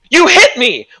 "You hit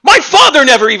me! My father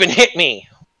never even hit me!"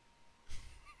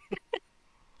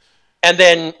 And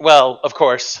then, well, of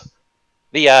course,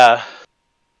 the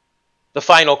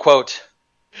final quote,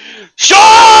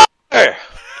 "Sure!"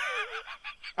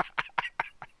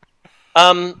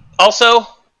 Also,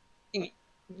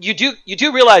 you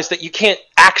do realize that you can't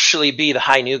actually be the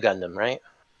High New Gundam, right?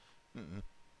 Mm-mm.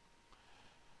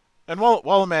 And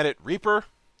while I'm at it, Reaper,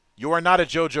 you are not a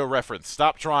JoJo reference.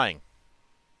 Stop trying.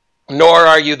 Nor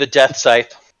are you the Death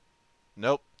Scythe.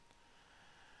 Nope.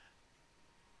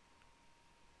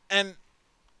 And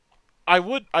I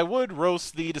would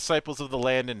roast the Disciples of the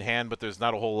Land in Hand, but there's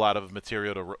not a whole lot of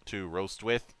material to roast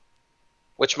with.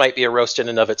 Which might be a roast in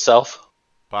and of itself.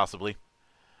 Possibly.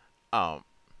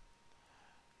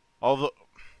 Although,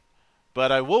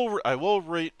 but I will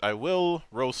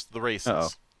roast the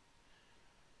races.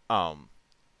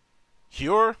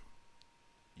 Cure,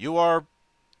 you are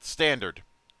standard.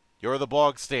 You're the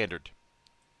bog standard.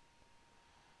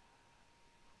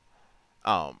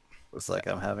 Looks like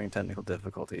I'm having technical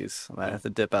difficulties. I might have to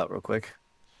dip out real quick.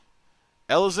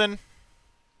 Elizin,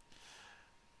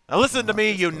 now listen to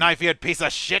me, you knife-eared piece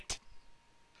of shit.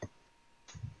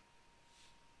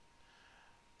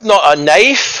 Not a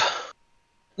knife.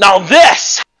 Now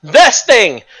this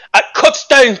thing, it cuts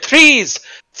down trees,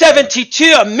 72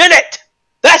 a minute.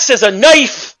 This is a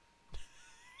knife.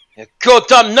 You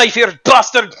goddamn knife-eared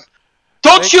bastard.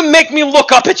 Don't you make me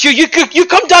look up at you. You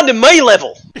come down to my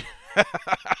level.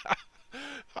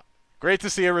 Great to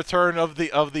see a return of the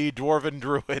dwarven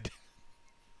druid.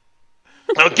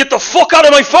 Now get the fuck out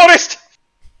of my forest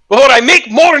before I make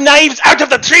more knives out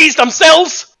of the trees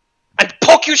themselves and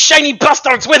poke you shiny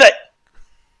bastards with it.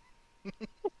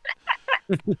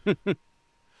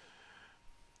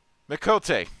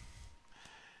 Mikote.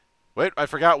 Wait, I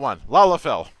forgot one.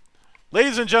 Lalafell.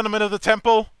 Ladies and gentlemen of the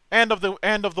temple and of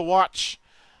the watch,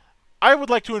 I would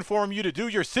like to inform you to do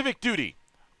your civic duty.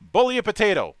 Bully a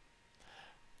potato.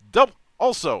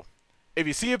 Also, if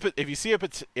you see a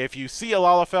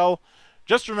Lalafell,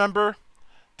 just remember,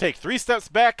 take 3 steps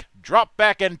back, drop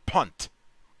back, and punt.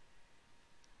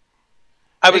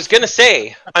 I was gonna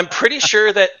say, I'm pretty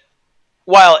sure that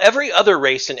while every other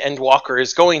race in Endwalker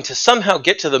is going to somehow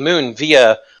get to the moon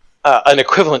via an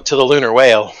equivalent to the lunar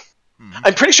whale,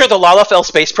 I'm pretty sure the Lalafell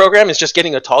space program is just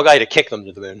getting a tall guy to kick them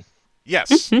to the moon.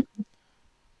 Yes.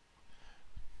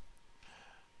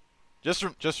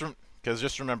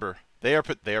 Just remember, they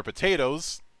are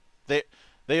potatoes. They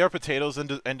are potatoes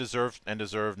and deserve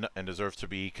to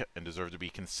be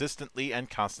consistently and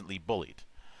constantly bullied.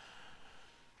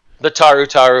 The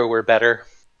Taru were better.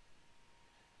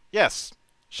 Yes,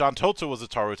 Shantotsu was a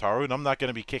Taru, and I'm not going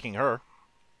to be kicking her.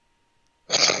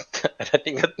 I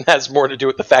think that has more to do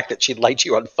with the fact that she'd light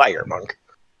you on fire, Monk.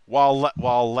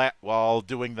 While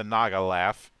doing the Naga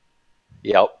laugh.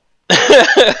 Yep.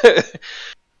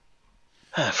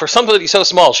 For somebody so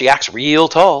small, she acts real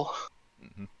tall.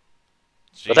 Mm-hmm.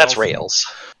 But that's Rails.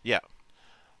 Yeah.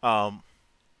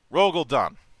 Rogel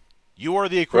Dunn, You are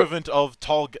the equivalent of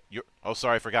oh,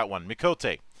 sorry, I forgot one.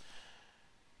 Mikote.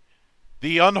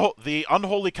 The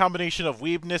unholy combination of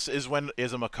weebness is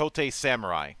a Mikote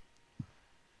samurai.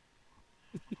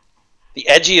 The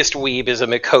edgiest weeb is a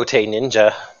Mikote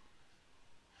ninja.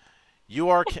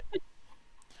 You're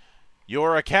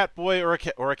a cat boy or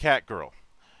a cat girl.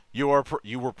 You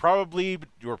were probably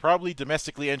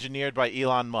domestically engineered by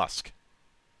Elon Musk.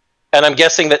 And I'm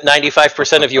guessing that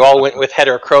 95% of you all went with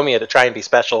heterochromia to try and be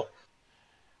special.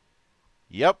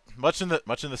 Yep, much in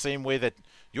the same way that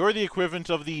you're the equivalent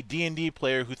of the D&D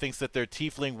player who thinks that their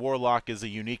tiefling warlock is a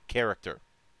unique character.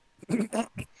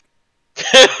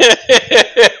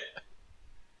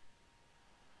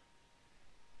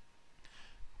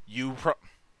 You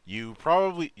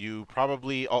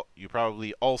probably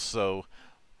also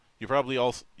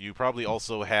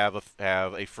have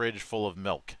a fridge full of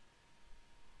milk.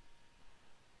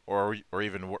 Or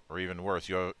even worse,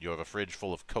 you have a fridge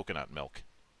full of coconut milk.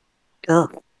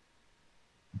 Ugh.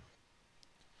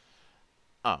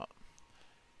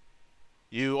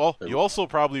 You also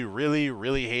probably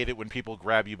really hate it when people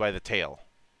grab you by the tail.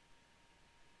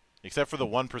 Except for the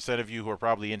 1% of you who are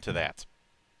probably into that.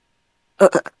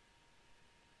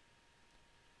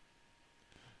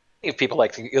 If people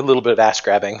like a little bit of ass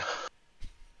grabbing.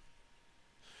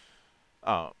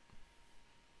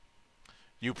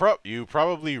 You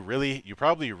probably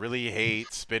really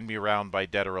hate Spin Me Around by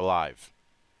Dead or Alive.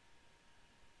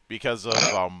 Because of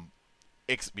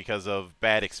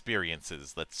bad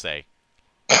experiences, let's say.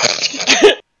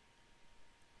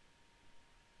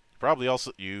 Probably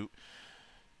also you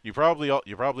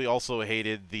probably also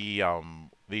hated the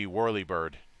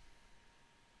Whirlybird.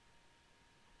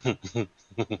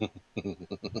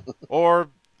 or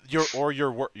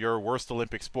your worst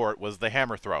Olympic sport was the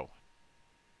hammer throw.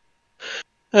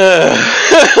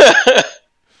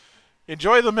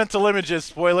 Enjoy the mental images,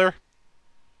 spoiler.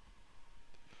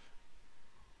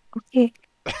 Okay.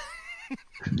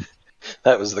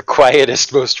 That was the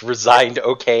quietest, most resigned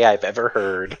okay I've ever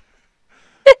heard.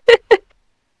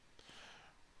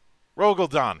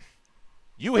 Rogaldan.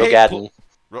 You Rogadin.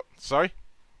 hate... Sorry?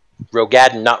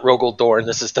 Rogadin, not Rogaldorn.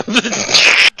 This is the...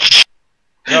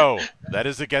 No, that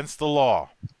is against the law.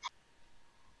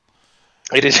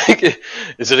 Is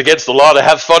it against the law to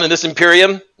have fun in this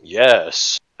Imperium?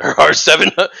 Yes. There are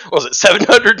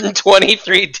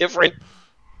 723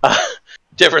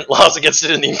 different laws against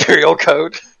it in the Imperial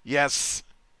Code. Yes.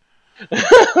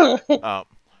 But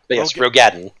yes,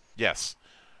 Rogadin. Yes.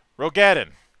 Rogadin,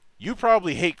 you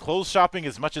probably hate clothes shopping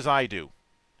as much as I do.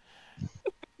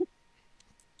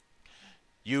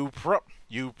 You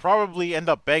probably end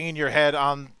up banging your head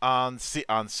on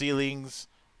ceilings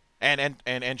and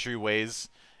entryways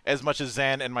as much as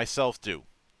Zan and myself do.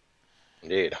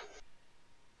 Indeed.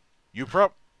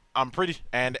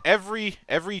 And every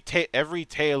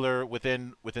tailor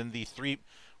within the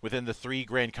three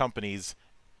grand companies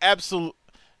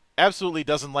absolutely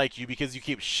doesn't like you because you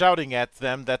keep shouting at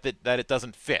them that it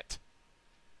doesn't fit.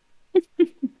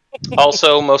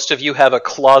 Also, most of you have a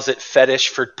closet fetish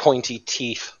for pointy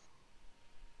teeth.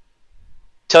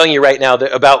 Telling you right now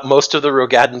that about most of the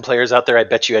Rogadin players out there, I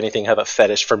bet you anything have a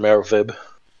fetish for Mervib.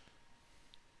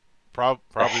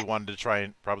 Probably wanted to try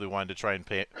and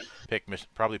pick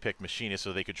Machinist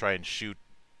so they could try and shoot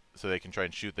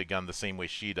the gun the same way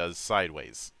she does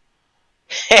sideways.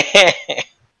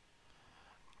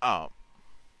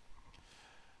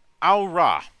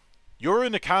 Aura, you're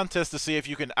in a contest to see if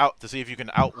you can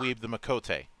outweeb the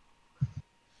Mikote.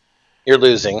 You're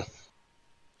losing.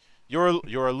 You are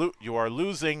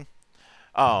losing.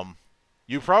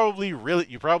 You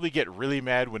probably get really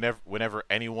mad whenever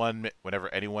anyone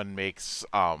makes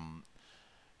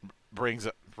brings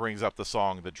up the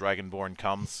song "The Dragonborn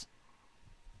Comes."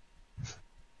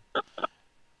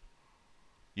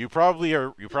 You probably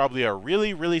are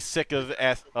really sick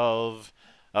of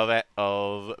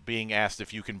being asked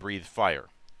if you can breathe fire.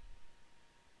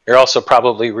 You're also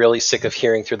probably really sick of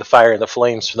hearing through the fire and the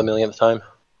flames for the millionth time.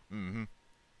 Mm-hmm.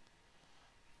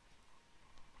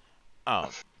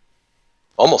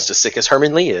 Almost as sick as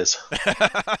Herman Lee is.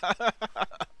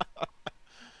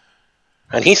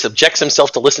 And he subjects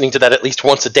himself to listening to that at least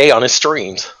once a day on his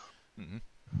streams. Mm-hmm.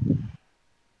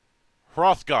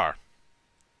 Hrothgar,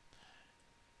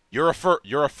 you're a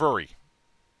furry.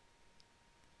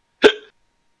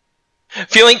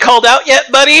 Feeling called out yet,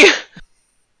 buddy?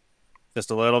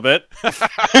 Just a little bit.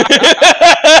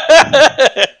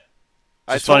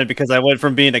 It's funny because I went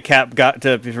from being a cat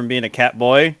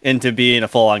boy into being a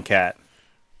full-on cat.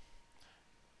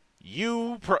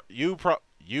 You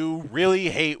really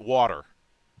hate water.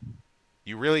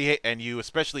 You really hate, and you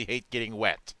especially hate getting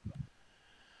wet.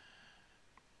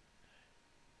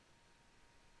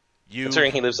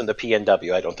 Considering he lives in the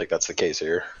PNW, I don't think that's the case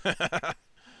here.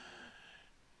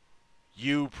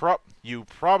 You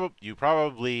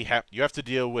probably have to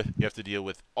deal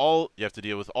with all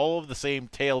of the same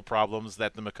tail problems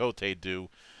that the Makote do,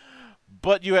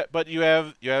 but you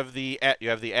have the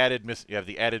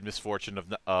added misfortune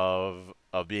of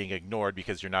being ignored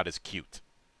because you're not as cute.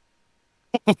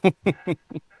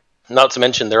 Not to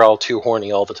mention they're all too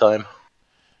horny all the time.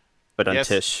 But on Yes.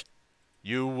 Tish.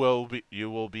 You will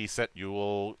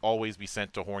always be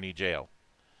sent to horny jail.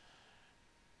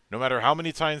 No matter how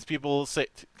many times people say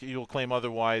you'll claim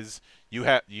otherwise, you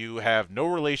have no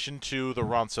relation to the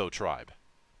Ronso tribe.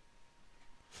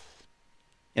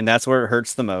 And that's where it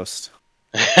hurts the most.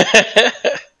 I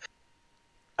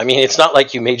mean, it's not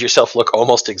like you made yourself look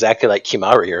almost exactly like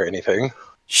Kimari or anything.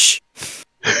 Shh.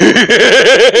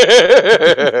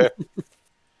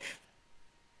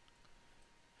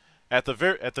 At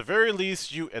the very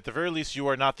least, you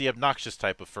are not the obnoxious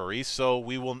type of furry, so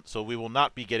we will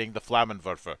not be getting the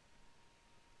Flammenwerfer.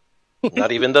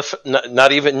 Not even,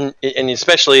 and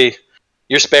especially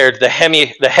you're spared the heavy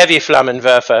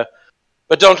Flammenwerfer.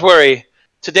 But don't worry,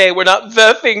 today we're not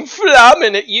werfing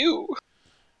Flammen at you.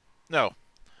 No.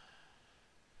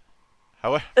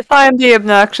 However, If I'm the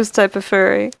obnoxious type of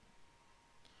furry.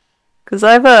 Because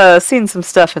I've seen some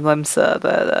stuff in Limsa,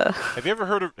 but have you ever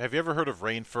heard of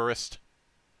Rainforest?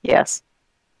 yes.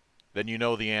 Then you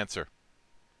know the answer.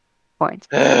 Point.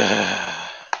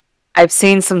 I've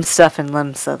seen some stuff in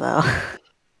Limsa though.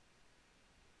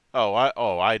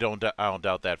 I don't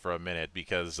doubt that for a minute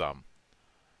because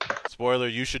spoiler,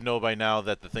 you should know by now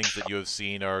that the things that you have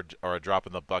seen are a drop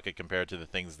in the bucket compared to the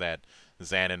things that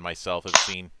Zan and myself have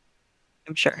seen.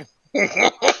 I'm sure.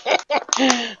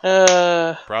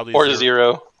 Probably or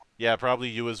Zero. Yeah, probably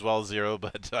you as well, Zero.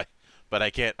 But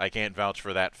I can't vouch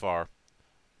for that far.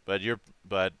 But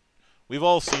we've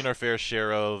all seen our fair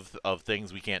share of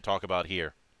things we can't talk about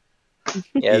here.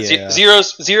 Yeah, Yeah.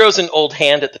 Zero's an old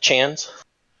hand at the Chans.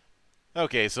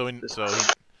 Okay, so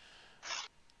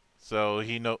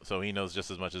he knows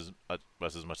just as much as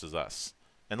us.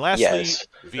 And lastly, Yes.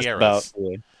 Vieira's.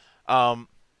 About,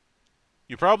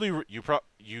 You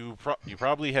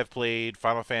probably have played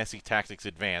Final Fantasy Tactics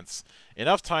Advance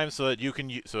enough times so that you can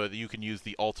use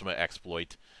the ultimate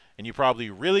exploit, and you probably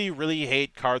really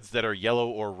hate cards that are yellow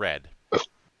or red.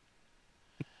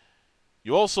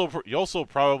 You also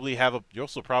probably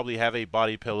have a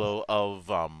body pillow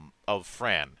of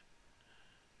Fran.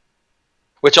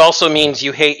 Which also means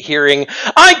you hate hearing,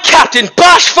 "I'm Captain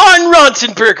Bosch von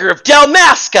Ronsenberger of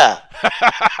Dalmasca!"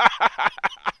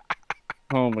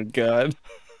 oh my god.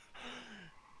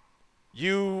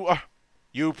 You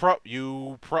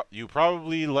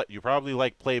probably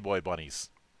like Playboy bunnies.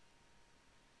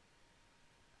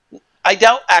 I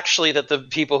doubt actually that the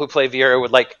people who play Vieira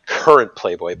would like current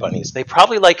Playboy bunnies. They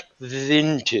probably like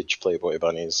vintage Playboy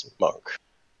bunnies, Monk.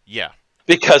 Yeah.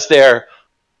 Because they're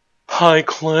high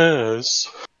class.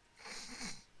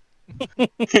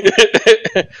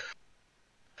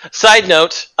 Side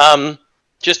note,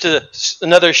 just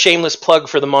another shameless plug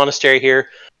for the monastery here.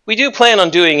 We do plan on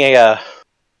doing a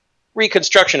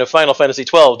reconstruction of Final Fantasy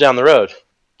XII down the road.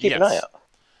 Keep an eye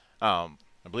out.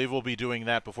 I believe we'll be doing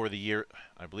that before the year.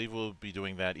 I believe we'll be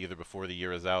doing that either before the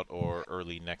year is out or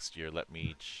early next year. Let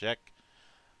me check.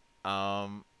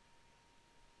 No,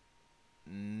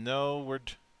 we're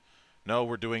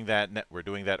doing that. We're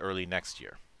doing that early next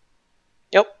year.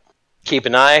 Yep. Keep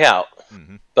an eye out.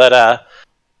 Mm-hmm. But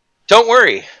don't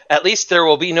worry. At least there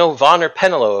will be no Vaughn or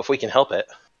Penelo if we can help it.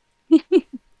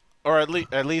 Or at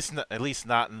least not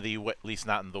in the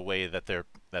way that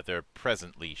they're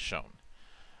presently shown.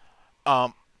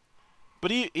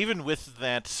 But even with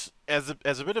that, as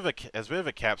a bit of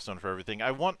a capstone for everything,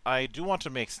 I do want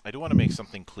to make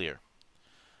something clear.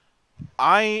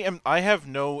 I have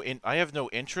no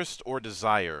interest or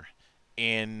desire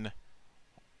in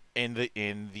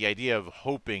the idea of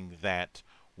hoping that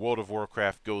World of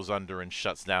Warcraft goes under and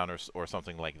shuts down or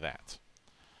something like that.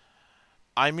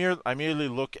 I merely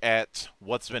look at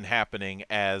what's been happening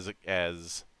as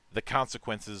the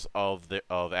consequences of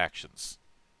actions.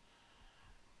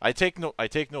 I take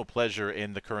no pleasure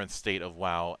in the current state of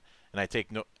WoW,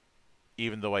 and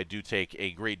even though I do take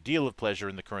a great deal of pleasure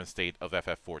in the current state of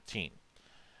FF14.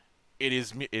 It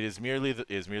is merely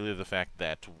the fact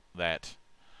that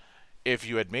if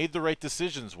you had made the right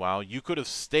decisions, WoW, you could have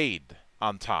stayed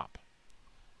on top,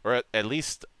 or at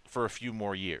least for a few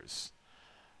more years.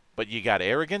 But you got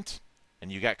arrogant,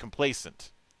 and you got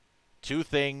complacent. Two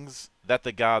things that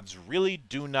the gods really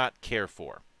do not care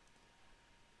for.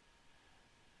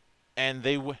 And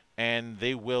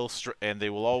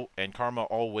karma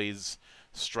always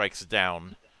strikes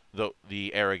down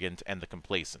the arrogant and the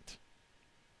complacent.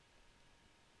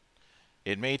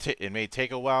 It may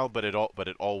take a while, but it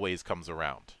always comes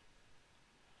around.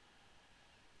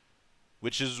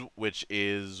 Which is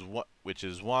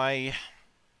why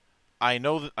I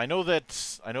know that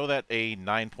a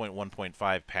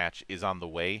 9.1.5 patch is on the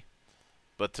way,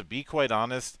 but to be quite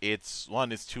honest, it's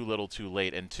too little, too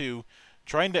late, and two,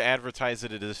 trying to advertise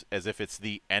it as if it's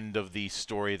the end of the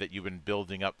story that you've been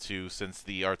building up to since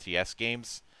the RTS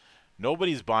games,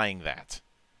 nobody's buying that.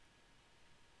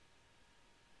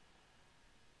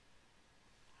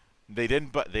 They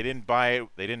didn't buy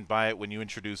it when you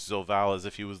introduced ZeltraxMilennium as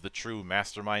if he was the true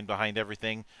mastermind behind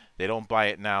everything. They don't buy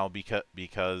it now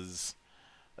because,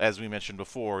 as we mentioned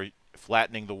before,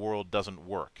 flattening the world doesn't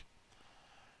work.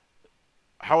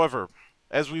 However,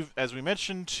 as we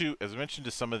mentioned to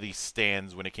some of these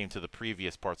stands when it came to the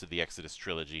previous parts of the Exodus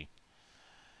trilogy,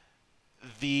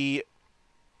 the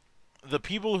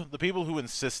people who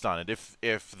insist on it,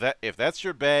 if that's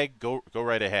your bag, go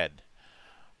right ahead.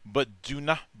 But do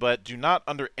not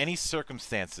under any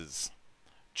circumstances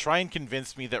try and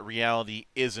convince me that reality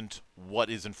isn't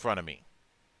what is in front of me.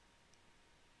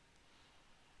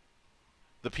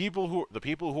 The people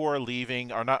who are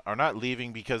leaving are not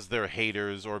leaving because they're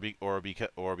haters or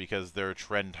because they're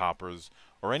trend hoppers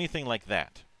or anything like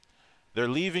that. They're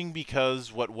leaving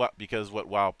because what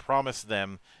WoW promised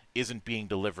them isn't being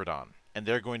delivered on, and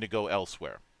they're going to go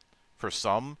elsewhere. For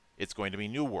some, it's going to be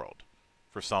New World.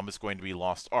 For some, it's going to be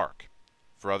Lost Ark.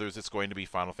 For others, it's going to be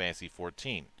Final Fantasy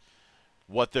XIV.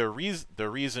 What their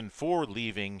reason for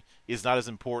leaving is not as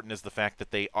important as the fact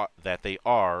that they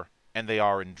are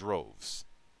in droves.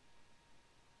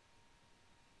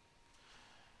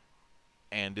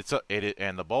 And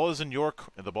the ball is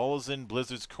in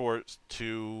Blizzard's court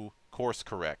to course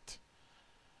correct.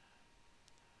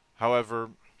 However,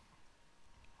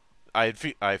 I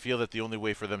feel that the only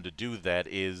way for them to do that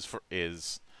is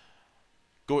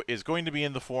going to be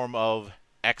in the form of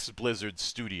ex-Blizzard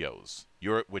studios,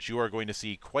 which you are going to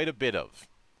see quite a bit of.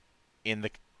 You're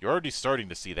already starting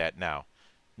to see that now.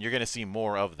 You're going to see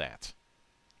more of that.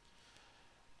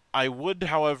 I would,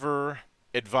 however,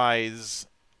 advise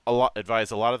a lot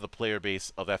of the player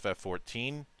base of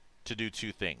FF14 to do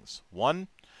two things. One,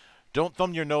 don't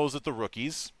thumb your nose at the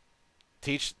rookies.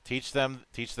 Teach them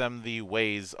the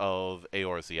ways of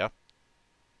Eorzea.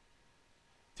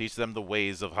 Teach them the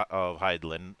ways of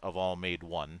Hydaelyn, of all made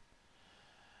one.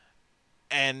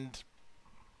 And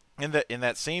in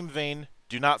that same vein,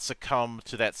 do not succumb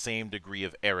to that same degree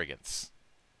of arrogance.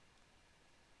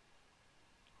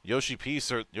 Yoshi P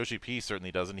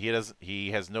certainly doesn't.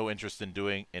 He has no interest in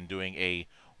doing a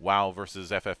WoW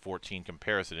versus FF14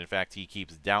 comparison. In fact, he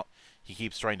keeps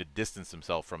trying to distance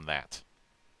himself from that.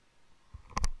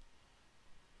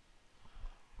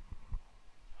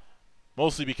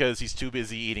 Mostly because he's too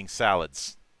busy eating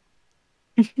salads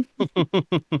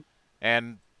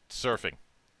and surfing.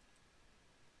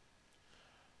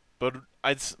 But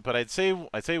I'd say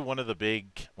one of the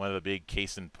big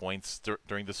case in points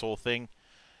during this whole thing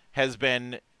has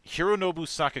been Hironobu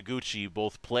Sakaguchi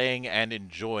both playing and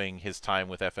enjoying his time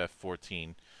with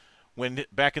FF14. When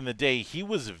back in the day he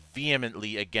was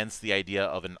vehemently against the idea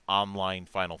of an online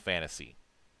Final Fantasy.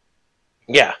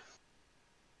 Yeah.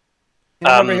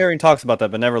 I remember hearing talks about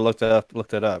that, but never looked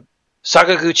it up.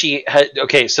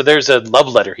 Sakaguchi so there's a love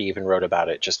letter he even wrote about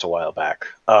it just a while back.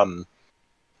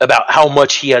 About how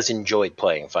much he has enjoyed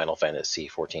playing Final Fantasy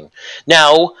XIV.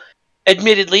 Now,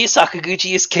 admittedly,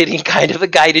 Sakaguchi is getting kind of a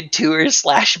guided tour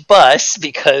 / bus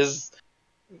because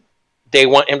they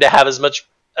want him to have as much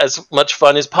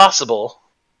fun as possible.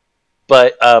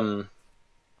 But been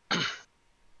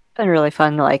really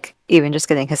fun, like even just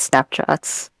getting his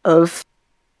snapshots of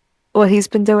what he's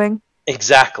been doing.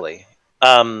 Exactly.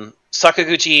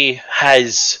 Sakaguchi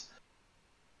has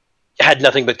had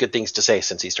nothing but good things to say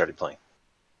since he started playing,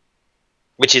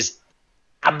 which is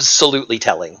absolutely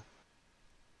telling.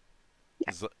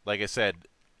 Like I said,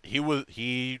 he was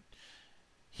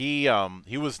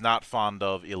not fond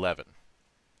of 11.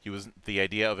 He was the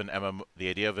idea of an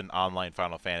online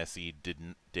Final Fantasy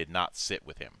did not sit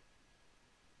with him.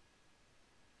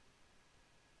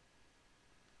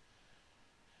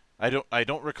 I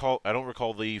don't recall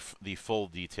the full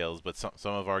details, but some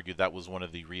have argued that was one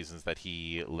of the reasons that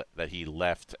he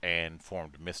left and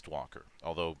formed Mistwalker.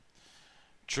 Although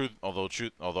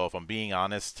if I'm being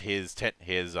honest,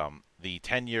 the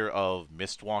tenure of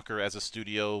Mistwalker as a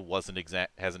studio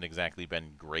hasn't exactly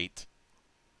been great.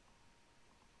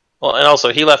 Well, and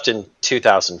also he left in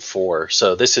 2004,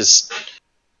 so this is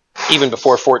even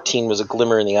before 14 was a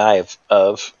glimmer in the eye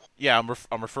of. Yeah, I'm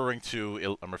referring to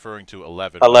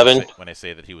 11 11. when I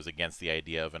say that he was against the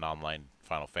idea of an online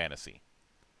Final Fantasy.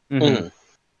 Mm-hmm.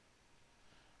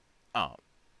 Um,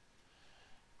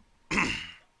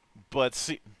 but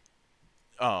see,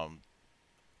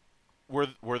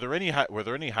 were there any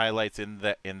highlights in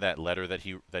that letter that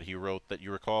he wrote that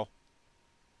you recall?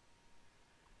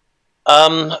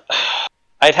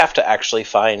 I'd have to actually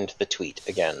find the tweet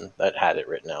again that had it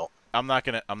written out. I'm not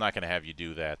gonna have you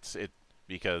do that.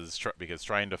 Because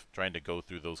trying to go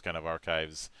through those kind of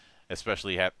archives,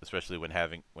 especially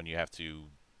when you have to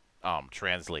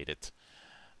translate it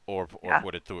or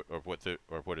put it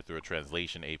through a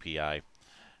translation API,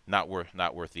 not worth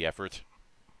the effort.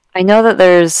 I know that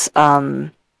there's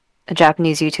a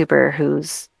Japanese YouTuber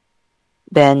who's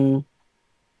been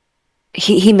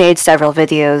he made several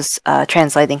videos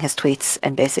translating his tweets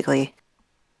and basically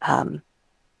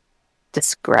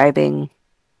describing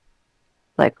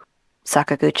like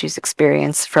Sakaguchi's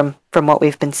experience from what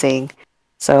we've been seeing.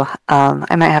 So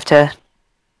I might have to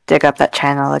dig up that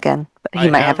channel again. But he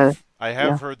might have a. I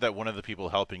have heard that one of the people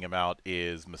helping him out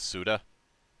is Masuda,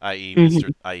 i.e.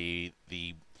 Mhm. i.e.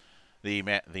 the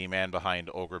man behind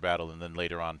Ogre Battle and then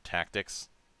later on Tactics.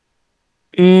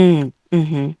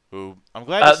 Mm-hmm. Who I'm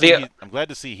glad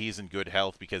to see he's in good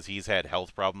health because he's had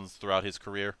health problems throughout his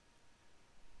career.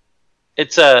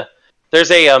 It's there's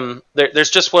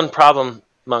just one problem,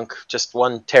 Monk. Just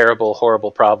one terrible,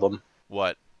 horrible problem.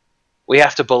 What? We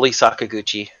have to bully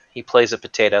Sakaguchi. He plays a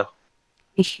potato.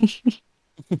 I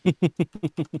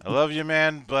love you,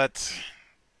 man, but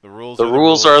the rules. The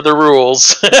rules are the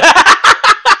rules.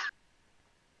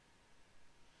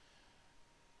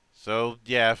 So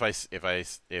yeah,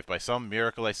 if by some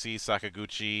miracle I see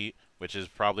Sakaguchi, which is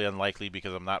probably unlikely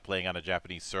because I'm not playing on a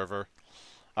Japanese server,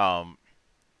 I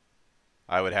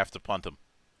would have to punt him.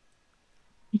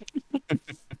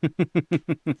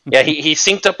 Yeah, he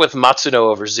synced up with Matsuno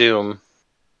over Zoom,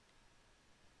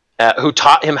 who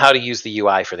taught him how to use the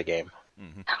UI for the game.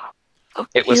 Mm-hmm.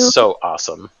 It was so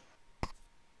awesome.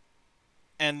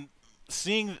 And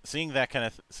seeing that kind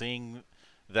of thing,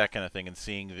 and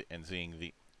seeing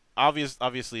the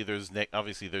obviously there's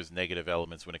negative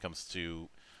elements when it comes to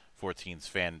 14's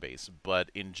fan base,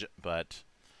 but in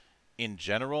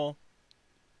general,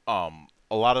 a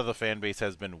lot of the fan base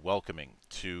has been welcoming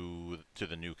to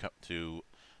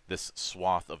this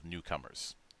swath of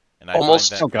newcomers, and I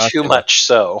almost find that too much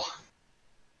so.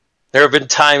 There have been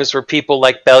times where people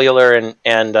like Bellular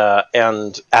and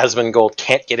Asmongold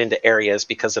can't get into areas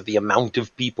because of the amount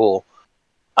of people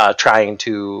trying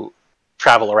to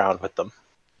travel around with them.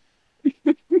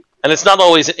 And it's not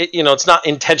always, it's not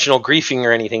intentional griefing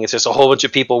or anything. It's just a whole bunch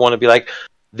of people want to be like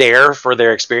there for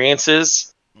their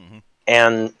experiences,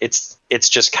 and it's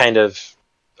just kind of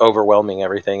overwhelming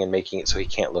everything and making it so he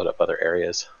can't load up other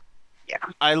areas. Yeah,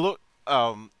 I look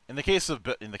in the case of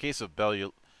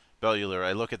Bellular,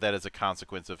 I look at that as a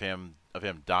consequence of him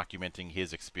documenting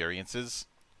his experiences,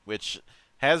 which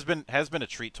has been a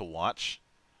treat to watch.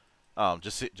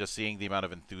 Just seeing the amount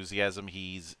of enthusiasm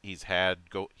he's had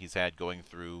going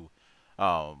through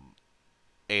ARR,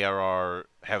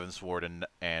 Heavensward,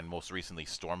 and most recently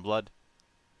Stormblood.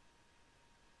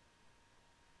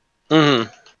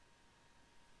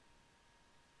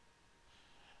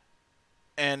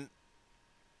 And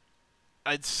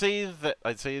I'd say that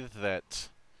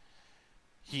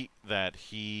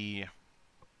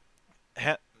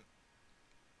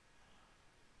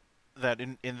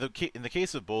in the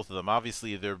case of both of them,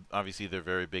 obviously they're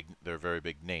very big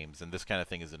names, and this kind of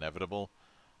thing is inevitable.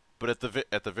 But at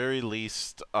the very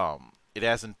least, it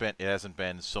hasn't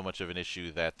been so much of an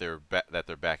issue that they're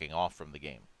backing off from the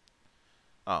game.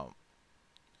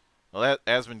 Well,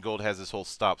 Asmongold has this whole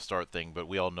stop-start thing, but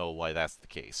we all know why that's the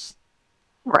case.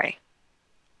 right.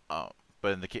 But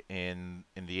in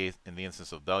the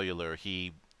instance of Bellular,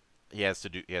 he has to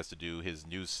do his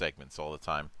news segments all the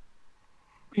time.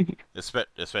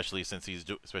 Especially since he's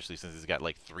got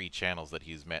like 3 channels that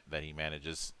he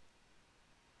manages.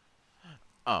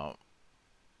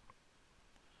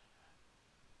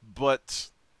 But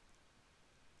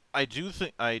I do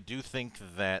think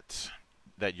that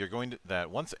you're going to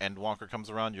once Endwalker comes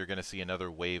around, you're going to see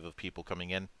another wave of people coming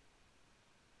in.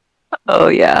 Oh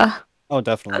yeah. Oh,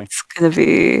 definitely. That's gonna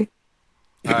be.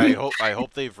 I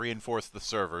hope they've reinforced the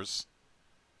servers.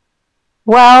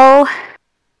 Well,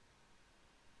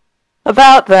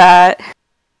 about that,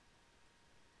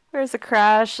 there's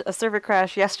a server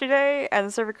crash yesterday, and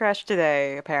a server crash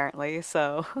today, apparently.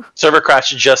 So. Server crash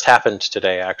just happened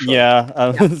today, actually.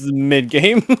 Yeah, mid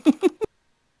game.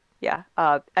 Yeah,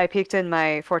 I peeked in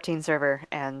my 14 server,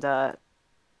 and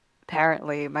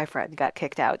apparently my friend got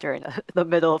kicked out during the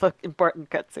middle of an important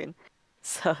cutscene.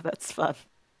 So that's fun.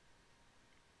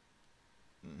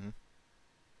 Mm-hmm.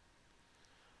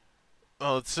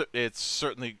 Well, it's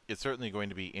certainly going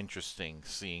to be interesting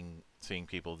seeing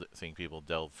people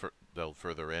delve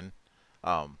further in,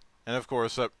 and of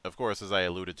course, as I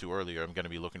alluded to earlier, I'm going to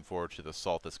be looking forward to the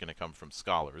salt that's going to come from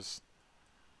scholars.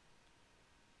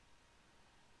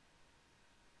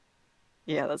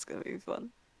 Yeah, that's gonna be fun.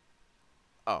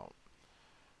 Oh,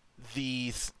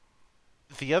 the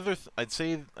other I'd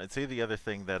say the other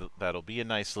thing that'll be a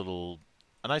nice little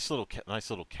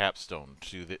capstone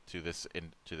to this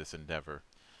endeavor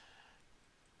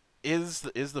is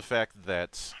the fact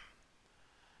that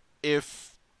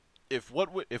if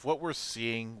what we're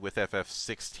seeing with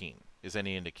FF16 is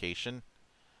any indication,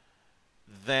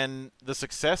 then the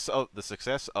success of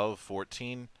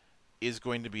 14 is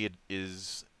going to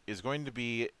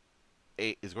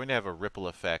have a ripple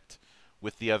effect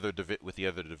with the other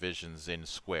divisions in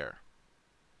Square.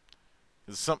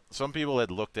 Some people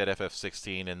had looked at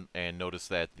FF16 and noticed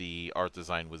that the art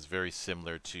design was very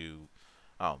similar to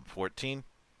 14.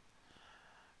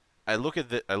 I look at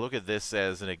this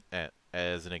as an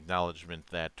acknowledgement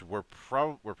that we're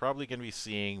probably going to be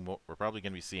seeing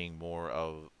more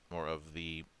of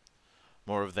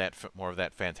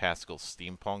that fantastical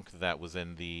steampunk that was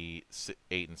in the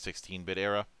 8 and 16-bit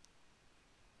era,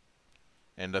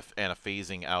 and a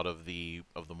phasing out of the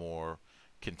more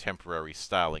contemporary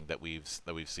styling that we've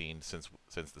seen since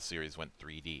the series went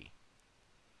 3D.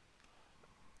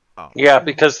 Yeah,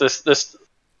 because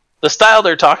the style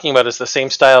they're talking about is the same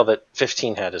style that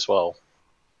 15 had as well.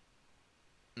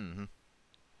 Mm-hmm.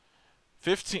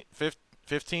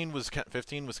 15 was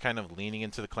kind of leaning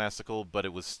into the classical, but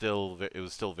it was still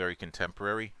very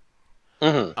contemporary.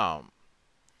 Mm-hmm.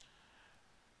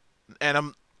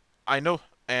 And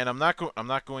I'm not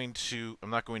going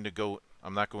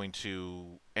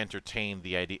to entertain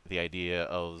the idea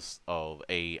of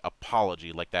a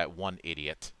apology like that one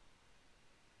idiot.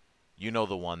 You know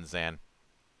the one, Zan.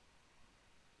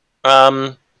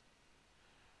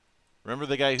 Remember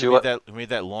the guy who made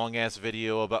that long ass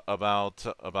video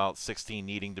about 16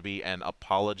 needing to be an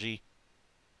apology?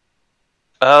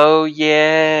 Oh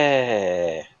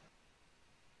yeah.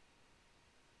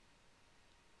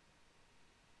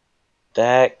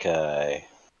 That guy.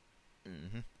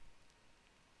 Mm-hmm.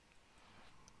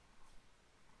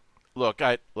 Look.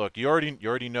 You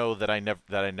already know that I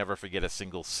never forget a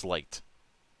single slight.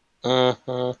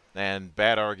 Mm-hmm. And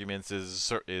bad arguments is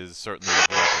certainly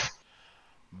avoidable.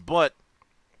 But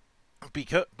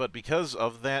because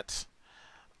of that,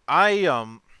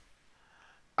 I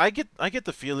get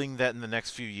the feeling that in the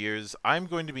next few years I'm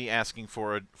going to be asking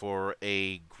for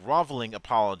a groveling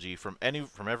apology from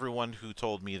everyone who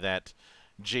told me that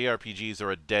JRPGs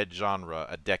are a dead genre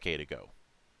a decade ago.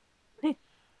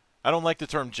 I don't like the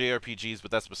term JRPGs,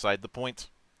 but that's beside the point.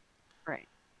 Right.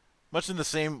 Much in the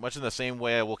same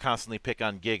way I will constantly pick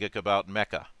on Gigguk about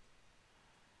Mecha.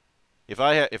 If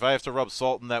I have to rub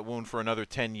salt in that wound for another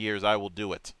 10 years, I will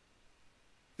do it.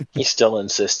 He still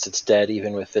insists it's dead,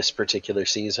 even with this particular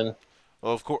season.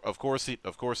 Well, of course he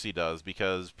does,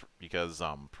 because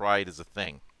pride is a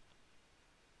thing.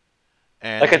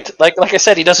 And like I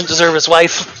said, he doesn't deserve his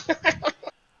wife.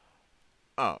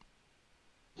 Oh.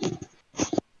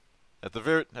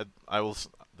 The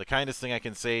kindest thing I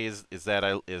can say is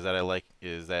that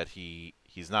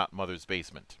he's not Mother's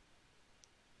basement.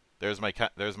 There's my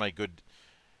good.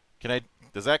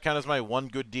 Does that count as my one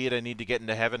good deed I need to get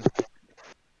into heaven?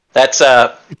 That's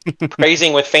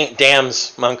praising with faint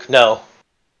dams, monk. No.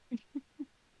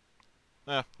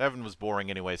 Heaven was boring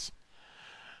anyways.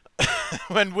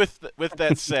 When with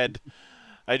that said,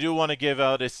 I do want to give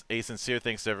out a sincere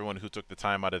thanks to everyone who took the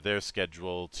time out of their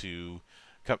schedule to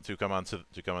come onto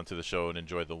the show and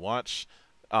enjoy the watch.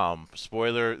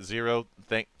 Spoiler Zero,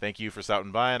 thank you for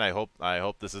stopping by, and I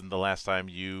hope this isn't the last time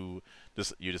you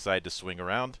decide to swing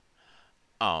around.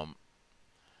 On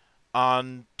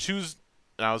Tuesday,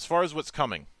 now as far as what's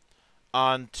coming,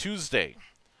 on Tuesday,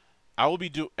 I will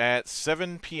be at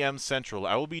 7 p.m. Central.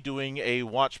 I will be doing a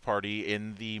watch party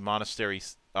in the Monastery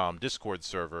Discord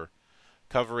server,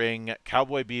 covering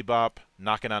Cowboy Bebop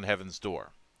knocking on heaven's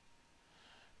door.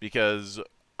 Because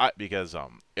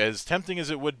as tempting as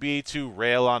it would be to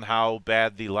rail on how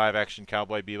bad the live-action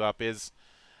Cowboy Bebop is,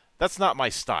 that's not my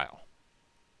style.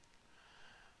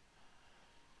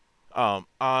 On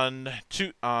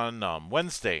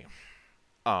Wednesday,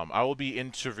 I will be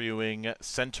interviewing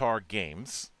Centaur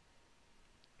Games,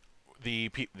 the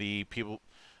people,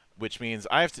 which means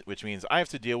I have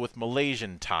to deal with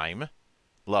Malaysian time.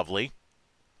 Lovely.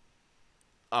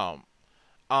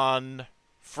 on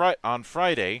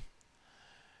Friday,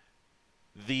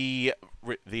 the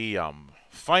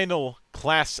final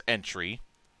class entry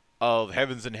of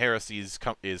Heavens and Heresies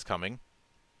is coming.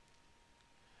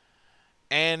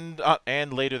 And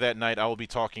later that night, I was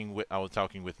talking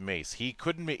with Mace. He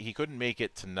couldn't make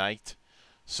it tonight,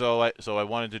 so I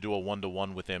wanted to do a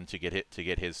 1-to-1 with him to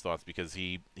get his thoughts, because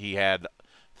he had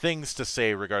things to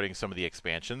say regarding some of the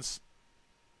expansions.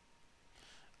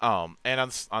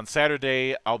 And on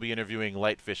Saturday, I'll be interviewing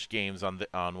Lightfish Games on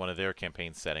one of their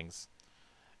campaign settings.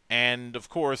 And of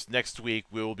course, next week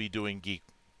we will be doing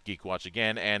GeekWatch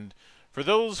again. And for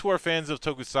those who are fans of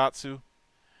Tokusatsu,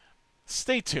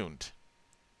 stay tuned.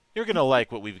 You're going to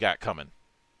like what we've got coming.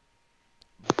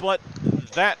 But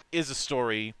that is a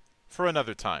story for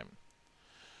another time.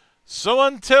 So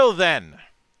until then,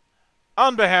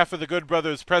 on behalf of the good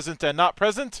brothers present and not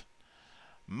present,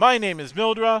 my name is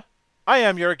Mildra, I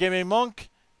am your gaming monk,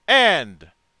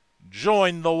 and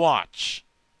join the watch.